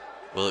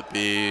 Will it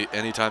be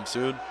anytime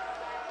soon?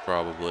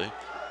 Probably.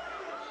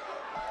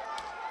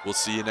 We'll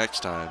see you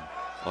next time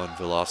on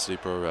Velocity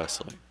Pro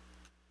Wrestling.